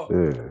mean, well,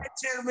 back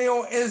channel me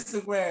on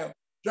Instagram.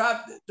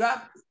 Drop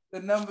the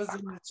numbers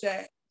in the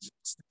chat.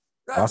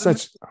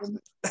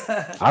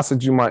 I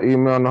sent you my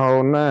email and the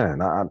whole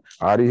nine. I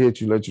already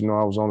hit you, let you know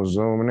I was on the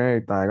Zoom and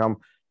everything.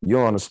 You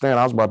don't understand.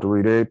 I was about to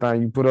read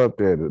everything you put up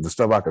there, the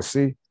stuff I could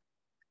see.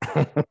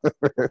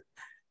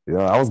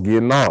 Yeah, I was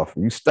getting off.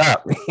 You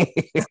stopped me.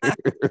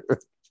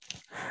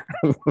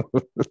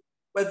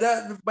 But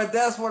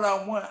that's what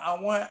I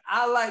want.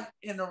 I like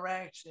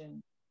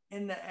interaction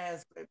in the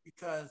aspect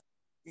because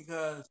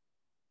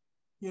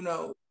you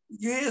know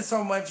you hear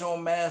so much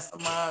on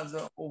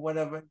masterminds or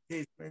whatever the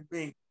case may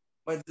be,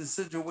 but the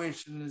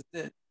situation is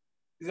this: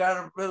 you got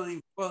to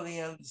really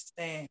fully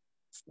understand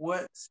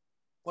what's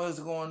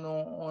going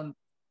on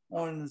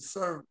the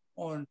server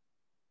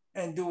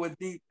and do a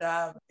deep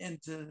dive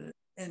into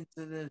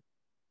the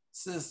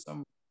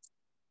system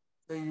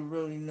so you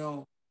really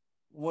know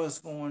what's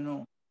going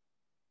on.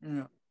 You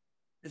know,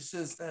 it's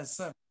just that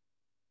simple.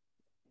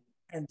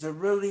 And to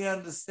really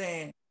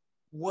understand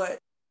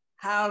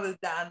how the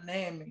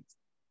dynamics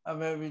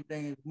of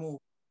everything is moving.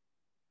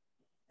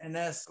 And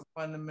that's the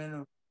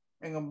fundamental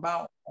thing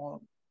about all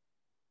of it.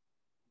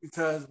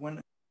 Because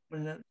when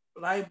the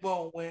light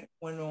bulb went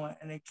on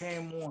and it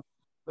came on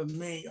for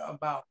me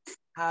about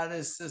how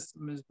this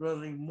system is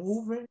really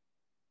moving,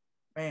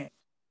 man, it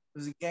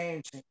was a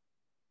game changer.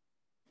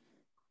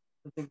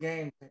 It's a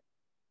game changer.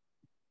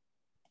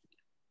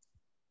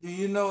 Do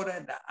you know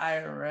that the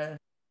IRS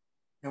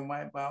can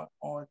wipe out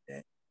all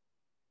debt?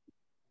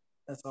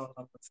 That's all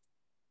I'm saying.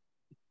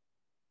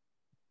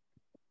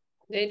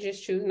 They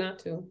just choose not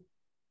to.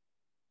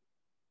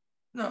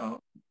 No,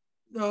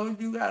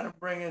 you got to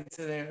bring it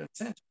to their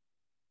attention.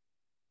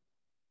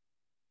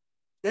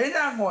 They're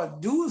not going to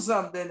do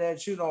something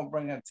that you don't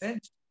bring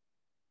attention.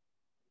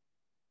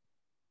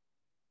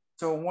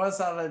 So once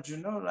I let you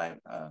know, like,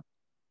 I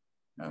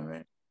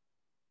mean,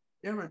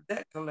 they're a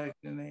debt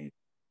collecting agency.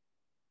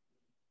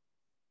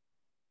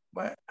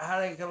 But how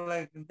they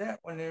collecting debt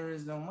when there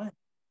is no money?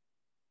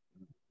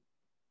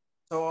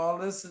 So all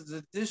this is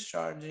a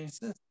discharging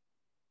system.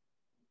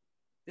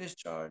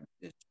 Discharge.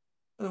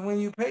 But when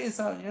you pay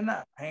something, you're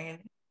not paying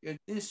it, you're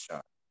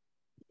discharging.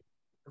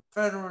 The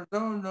Federal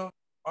Reserve notes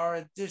are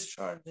a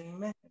discharging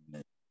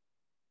mechanism.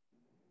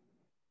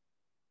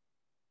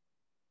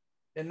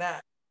 They're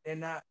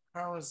not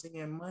currency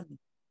and money.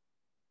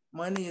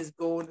 Money is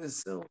gold and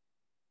silver.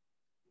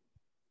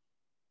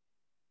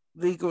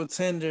 Legal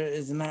tender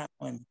is not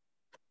money.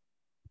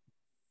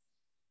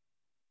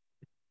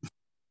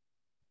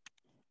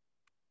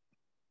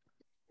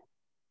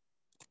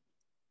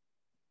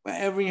 For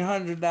every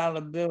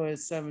 $100 bill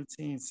is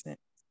 17 cents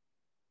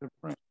to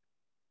print.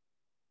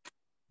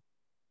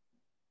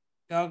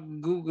 Y'all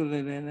can Google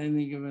it at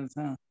any given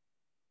time.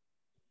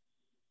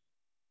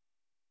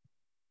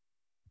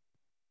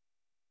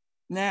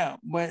 Now,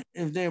 but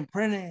if they're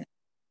printing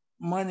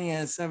money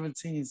at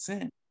 17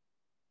 cents,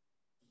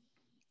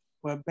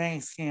 but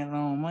banks can't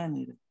loan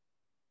money.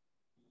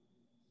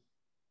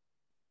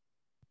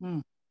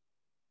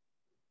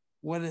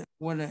 What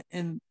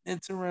an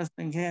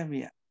interesting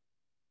caveat.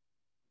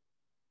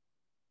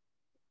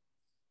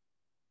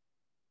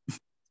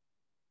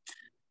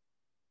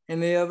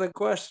 Any other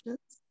questions?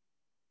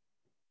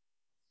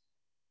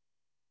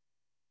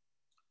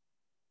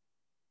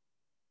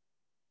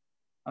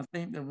 I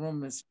think the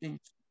room is speechless.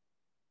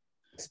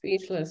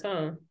 Speechless,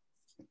 huh?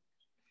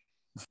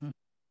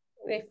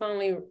 They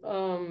finally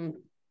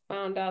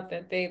found out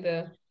that they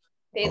the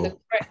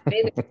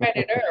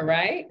creditor,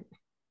 right?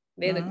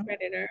 They're the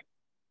creditor.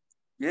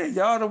 Yeah,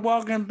 y'all the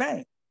walking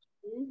bank.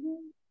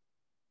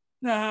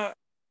 Now,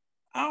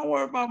 I don't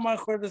worry about my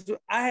credit score.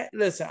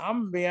 Listen, I'm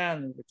gonna be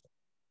honest with you.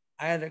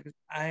 I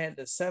had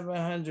the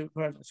 700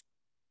 credit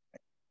score.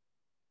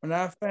 When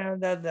I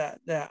found out that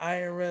the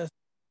IRS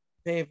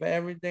paid for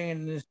everything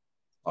in this,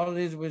 all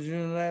these was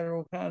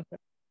unilateral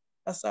contracts,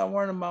 I started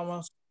worrying about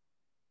my score.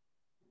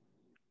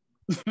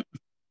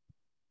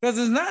 Because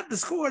it's not the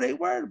score they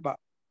worried about.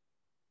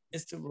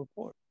 It's the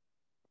report.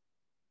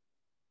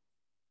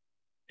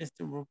 It's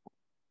the report.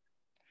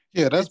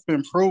 Yeah, that's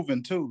been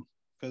proven too.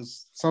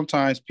 Because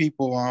sometimes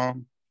people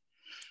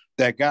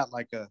that got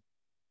like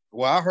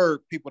I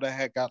heard people that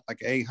had got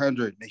like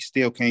 800, they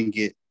still can't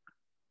get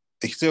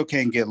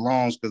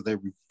loans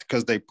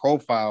because their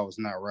profile is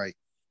not right.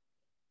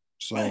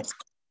 So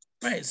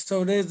right.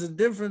 So there's a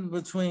difference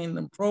between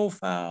the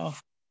profile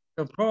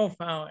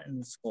and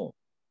the score.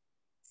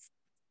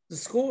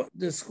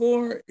 The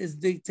score is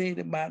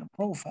dictated by the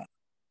profile.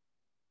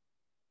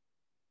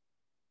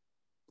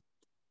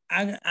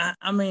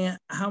 I mean,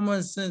 how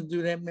much sense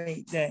do that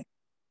make that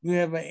you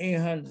have an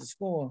 800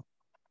 score,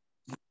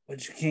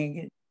 but you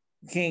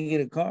can't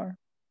get a car?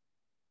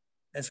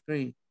 That's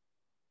crazy.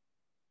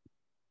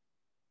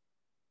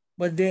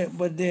 because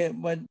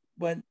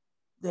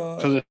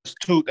it's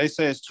too. They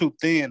say it's too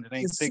thin. It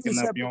ain't thick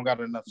enough. You don't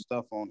got enough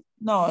stuff on it.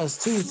 No,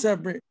 it's two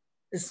separate.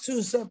 It's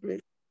two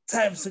separate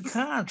types of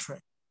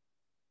contract.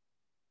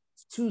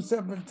 It's two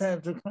separate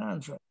types of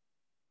contract.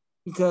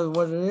 Because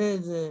what it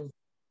is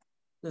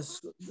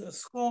the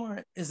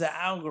scoring is an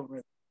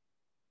algorithm.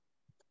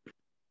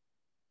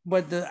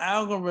 But the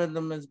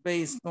algorithm is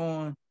based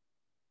on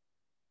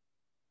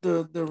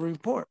the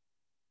report.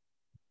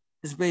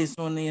 It's based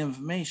on the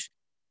information.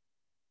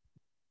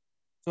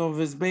 So if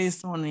it's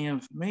based on the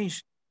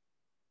information,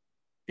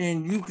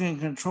 then you can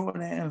control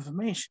that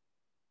information.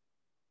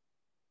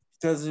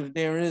 Because if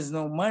there is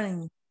no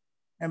money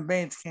and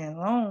banks can't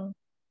loan,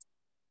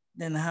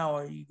 then how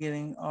are you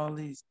getting all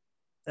these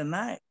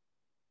denied?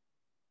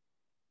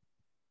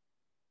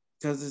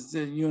 Because it's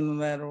the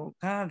unilateral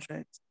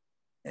contracts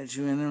that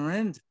you enter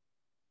into.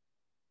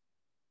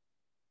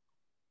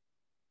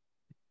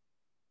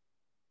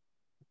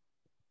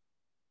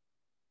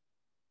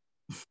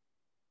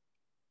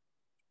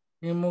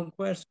 Any more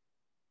questions?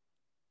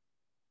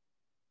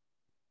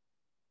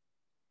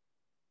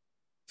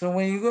 So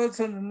when you go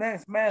to the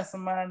next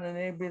mastermind and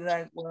they be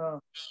like, well,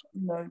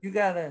 you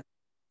gotta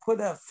put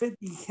up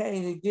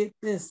 50K to get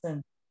this,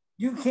 and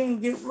you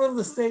can't get real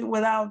estate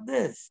without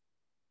this.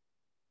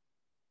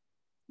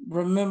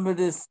 Remember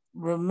this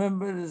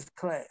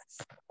class.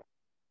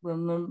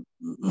 Remember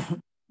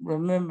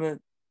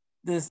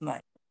this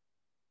night.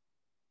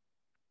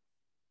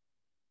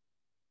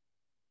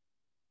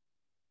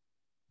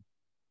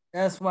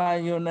 That's why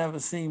you'll never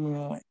see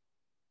me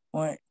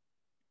on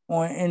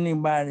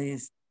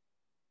anybody's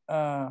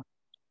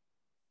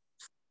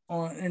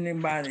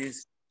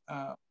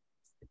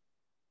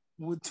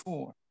wood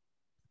tour.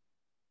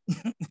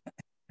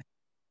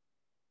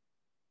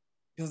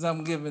 Because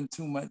I'm giving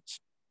too much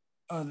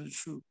of the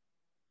truth.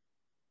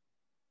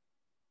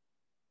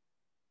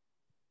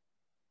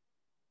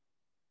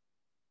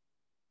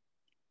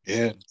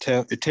 Yeah,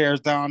 it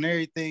tears down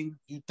everything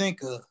you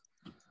think of.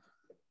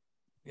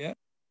 Yeah,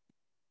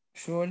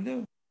 sure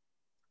do.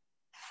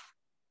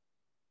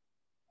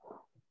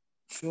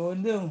 Sure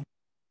do.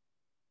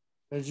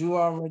 Because you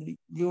already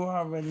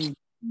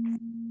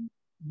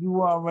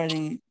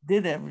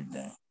did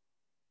everything.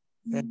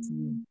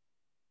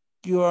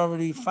 You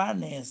already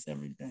financed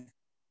everything.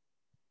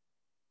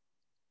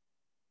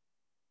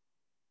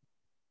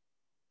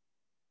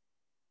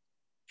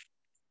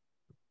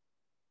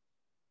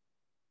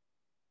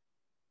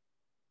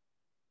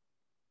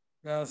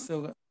 Y'all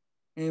still got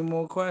any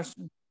more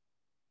questions?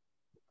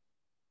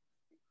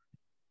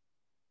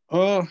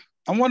 I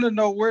want to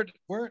know where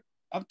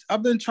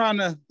I've been trying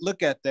to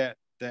look at that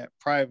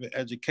private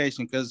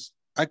education, because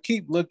I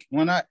keep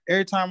looking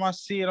every time I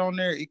see it on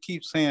there, it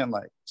keeps saying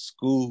like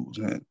schools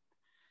and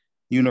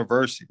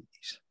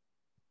universities.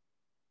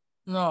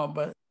 No,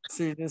 but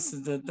see, this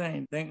is the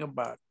thing. Think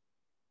about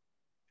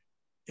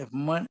it.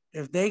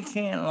 If they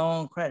can't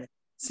loan credit,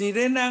 see,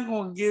 they're not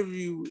going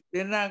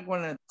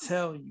to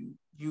tell you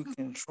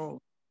control.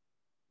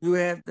 You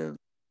have to,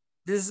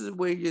 this is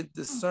where your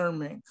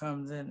discernment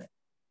comes in.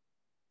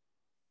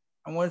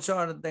 I want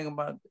y'all to think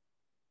about this.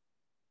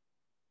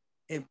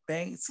 If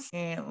banks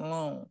can't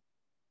loan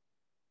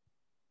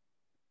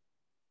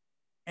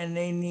and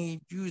they need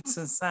you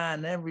to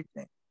sign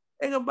everything,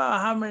 think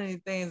about how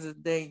many things a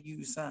day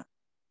you sign.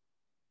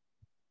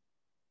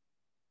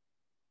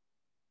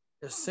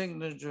 The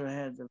signature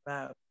has the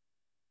value.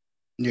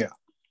 Yeah.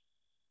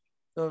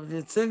 So if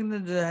your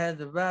signature has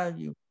the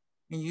value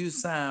and you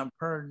sign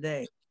per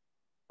day,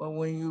 but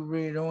when you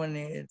read on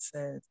it, it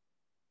says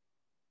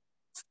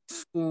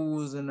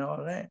schools and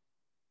all that.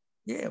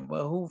 Yeah,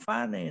 but who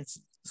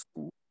finances the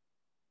school?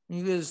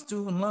 You get a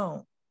student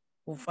loan.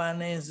 Who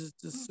finances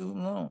the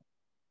student loan?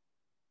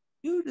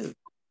 You do.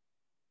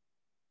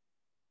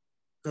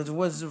 Because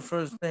what's the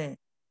first thing?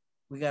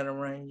 We got to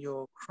run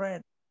your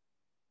credit.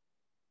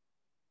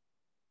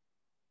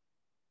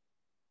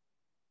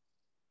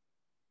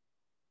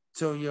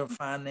 So your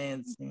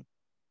financing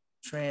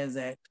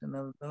transaction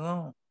of the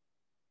loan.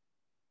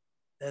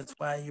 That's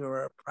why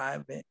you're a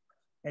private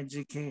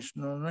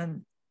educational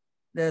lender.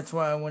 That's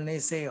why when they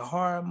say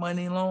hard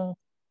money loan,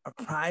 a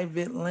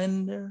private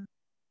lender,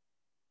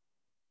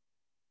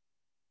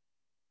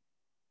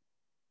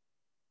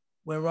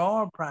 we're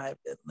all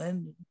private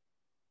lenders.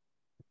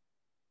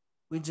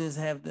 We just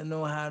have to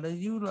know how to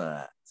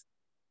utilize.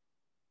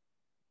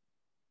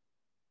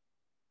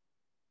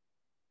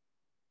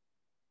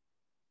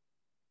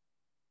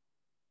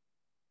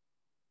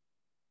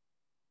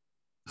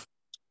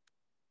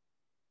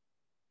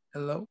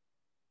 Hello?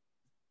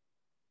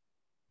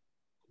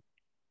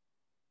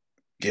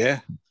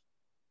 Yeah.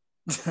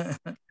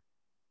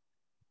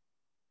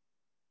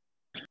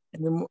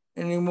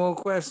 Any more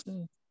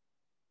questions?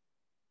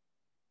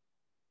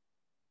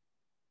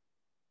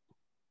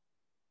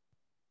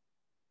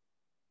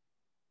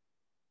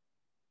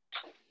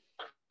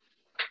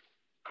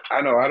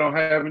 I know I don't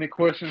have any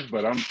questions,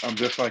 but I'm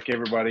just like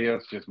everybody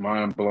else, just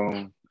mind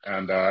blown.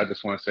 And I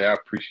just want to say I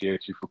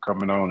appreciate you for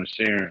coming on and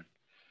sharing.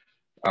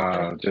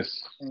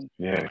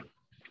 Yeah.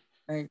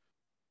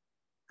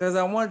 Because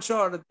I want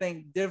y'all to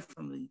think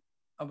differently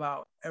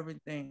about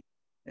everything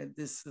that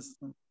this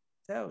system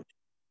tells you.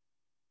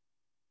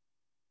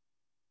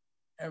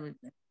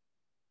 Everything.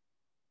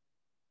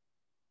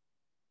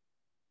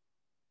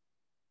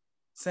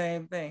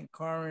 Same thing,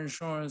 car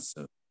insurance,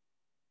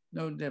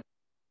 no different.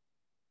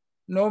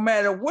 No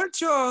matter what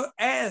y'all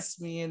ask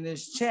me in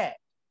this chat,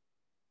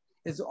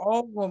 it's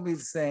all gonna be the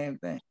same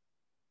thing.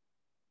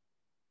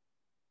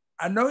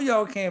 I know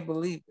y'all can't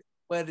believe it,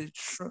 but it's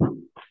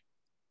true.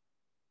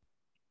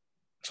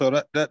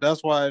 So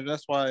that's why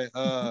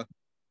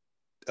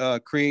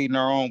creating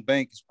our own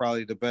bank is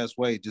probably the best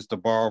way, just to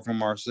borrow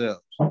from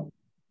ourselves.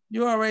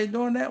 You're already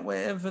doing that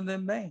with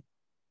Infinite Bank.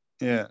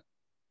 Yeah.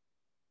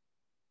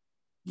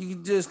 You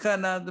can just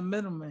cut out the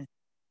middleman.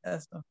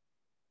 That's the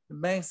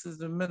banks is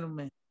the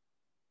middleman.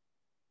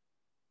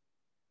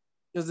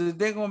 Because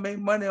they're gonna make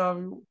money off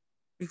you.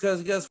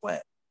 Because guess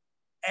what?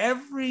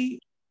 Everybody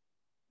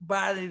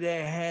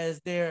that has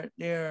they're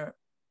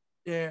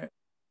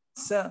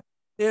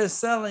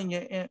selling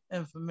your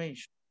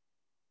information.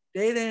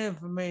 Data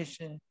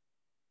information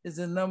is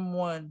the number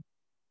one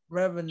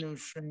revenue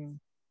stream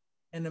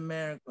in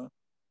America.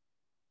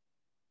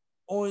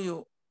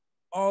 Oil,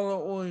 all the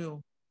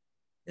oil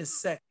is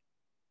second.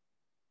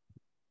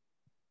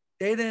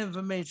 Data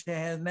information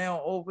has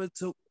now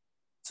overtook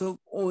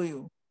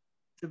oil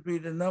to be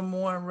the number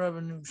one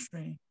revenue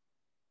stream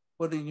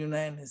for the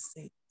United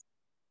States.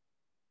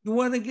 You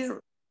want to get,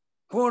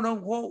 quote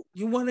unquote,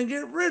 you want to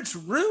get rich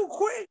real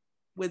quick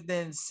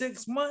within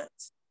 6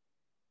 months,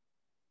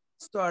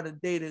 start a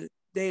data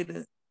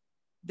company.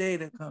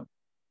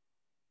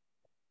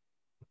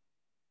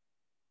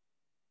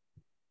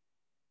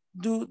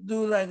 Do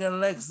like a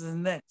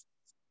LexisNexis.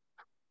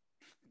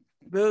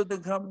 Build the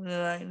company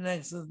like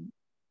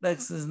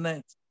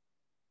LexisNexis.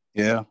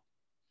 Yeah.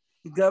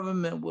 The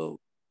government will,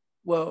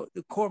 well,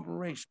 the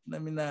corporation,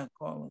 let me not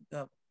call it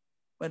government,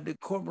 but the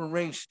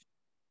corporation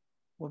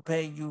will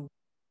pay you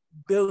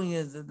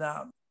billions of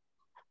dollars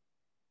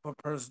for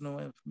personal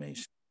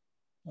information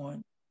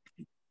on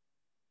people.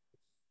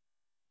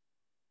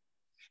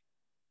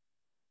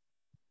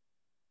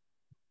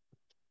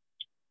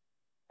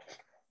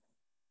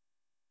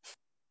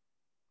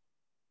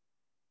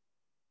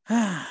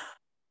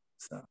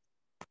 So.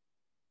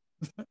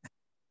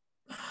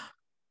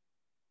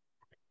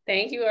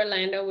 Thank you,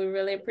 Orlando. We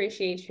really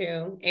appreciate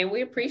you. And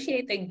we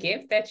appreciate the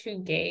gift that you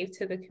gave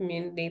to the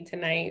community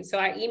tonight. So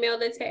I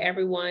emailed it to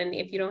everyone.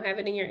 If you don't have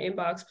it in your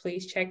inbox,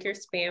 please check your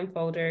spam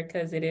folder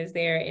because it is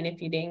there. And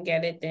if you didn't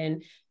get it,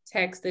 then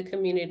text the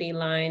community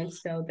line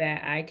so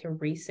that I can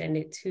resend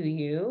it to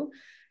you.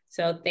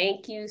 So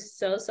thank you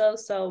so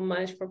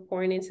much for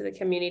pouring into the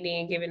community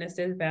and giving us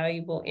this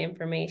valuable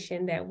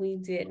information that we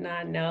did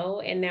not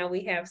know. And now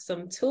we have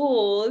some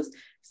tools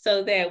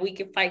so that we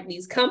can fight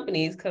these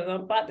companies, because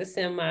I'm about to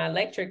send my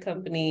electric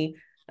company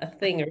a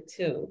thing or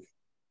two.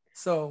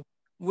 So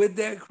with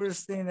that,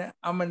 Christina,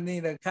 I'm gonna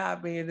need a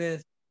copy of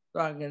this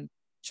so I can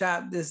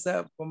chop this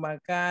up for my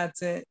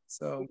content.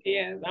 So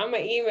yes, I'm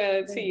gonna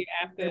email it to you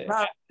after.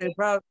 They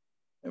probably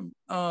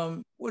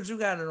what you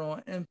got it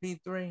on?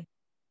 MP3?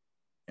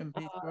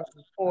 MP3?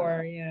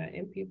 4, yeah,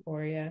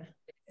 MP4,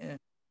 yeah.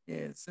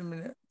 Yeah, send me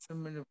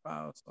the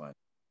file so I can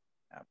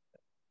have it.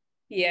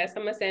 Yes,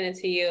 I'm gonna send it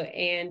to you,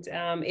 and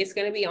it's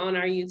gonna be on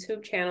our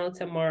YouTube channel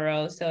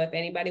tomorrow. So if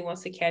anybody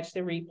wants to catch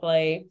the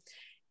replay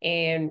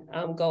and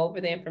go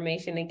over the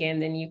information again,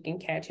 then you can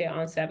catch it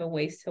on 7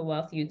 Ways to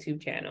Wealth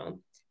YouTube channel.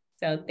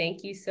 So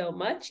thank you so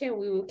much, and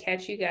we will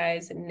catch you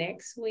guys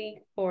next week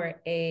for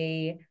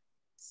a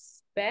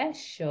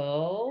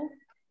special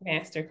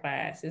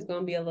masterclass. It's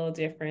gonna be a little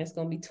different. It's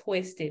gonna be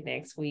twisted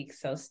next week,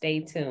 so stay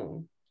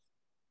tuned.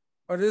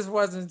 Oh, this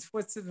wasn't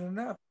twisted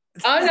enough.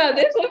 Oh no,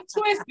 this was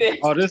twisted.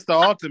 Oh, this the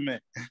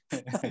ultimate.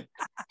 Like,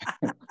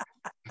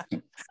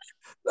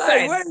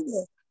 wait a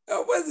minute.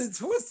 It wasn't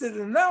twisted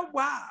enough.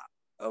 Wow.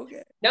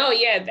 Okay. No,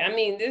 yeah. I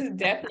mean, this is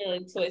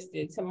definitely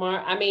twisted.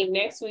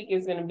 Next week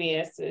is gonna be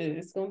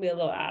it's gonna be a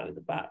little out of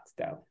the box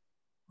though.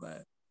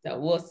 Right. So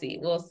we'll see.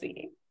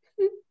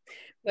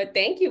 But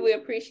thank you. We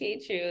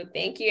appreciate you.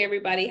 Thank you,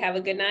 everybody. Have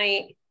a good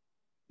night.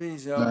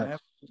 Peace, y'all. Have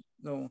a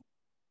good one.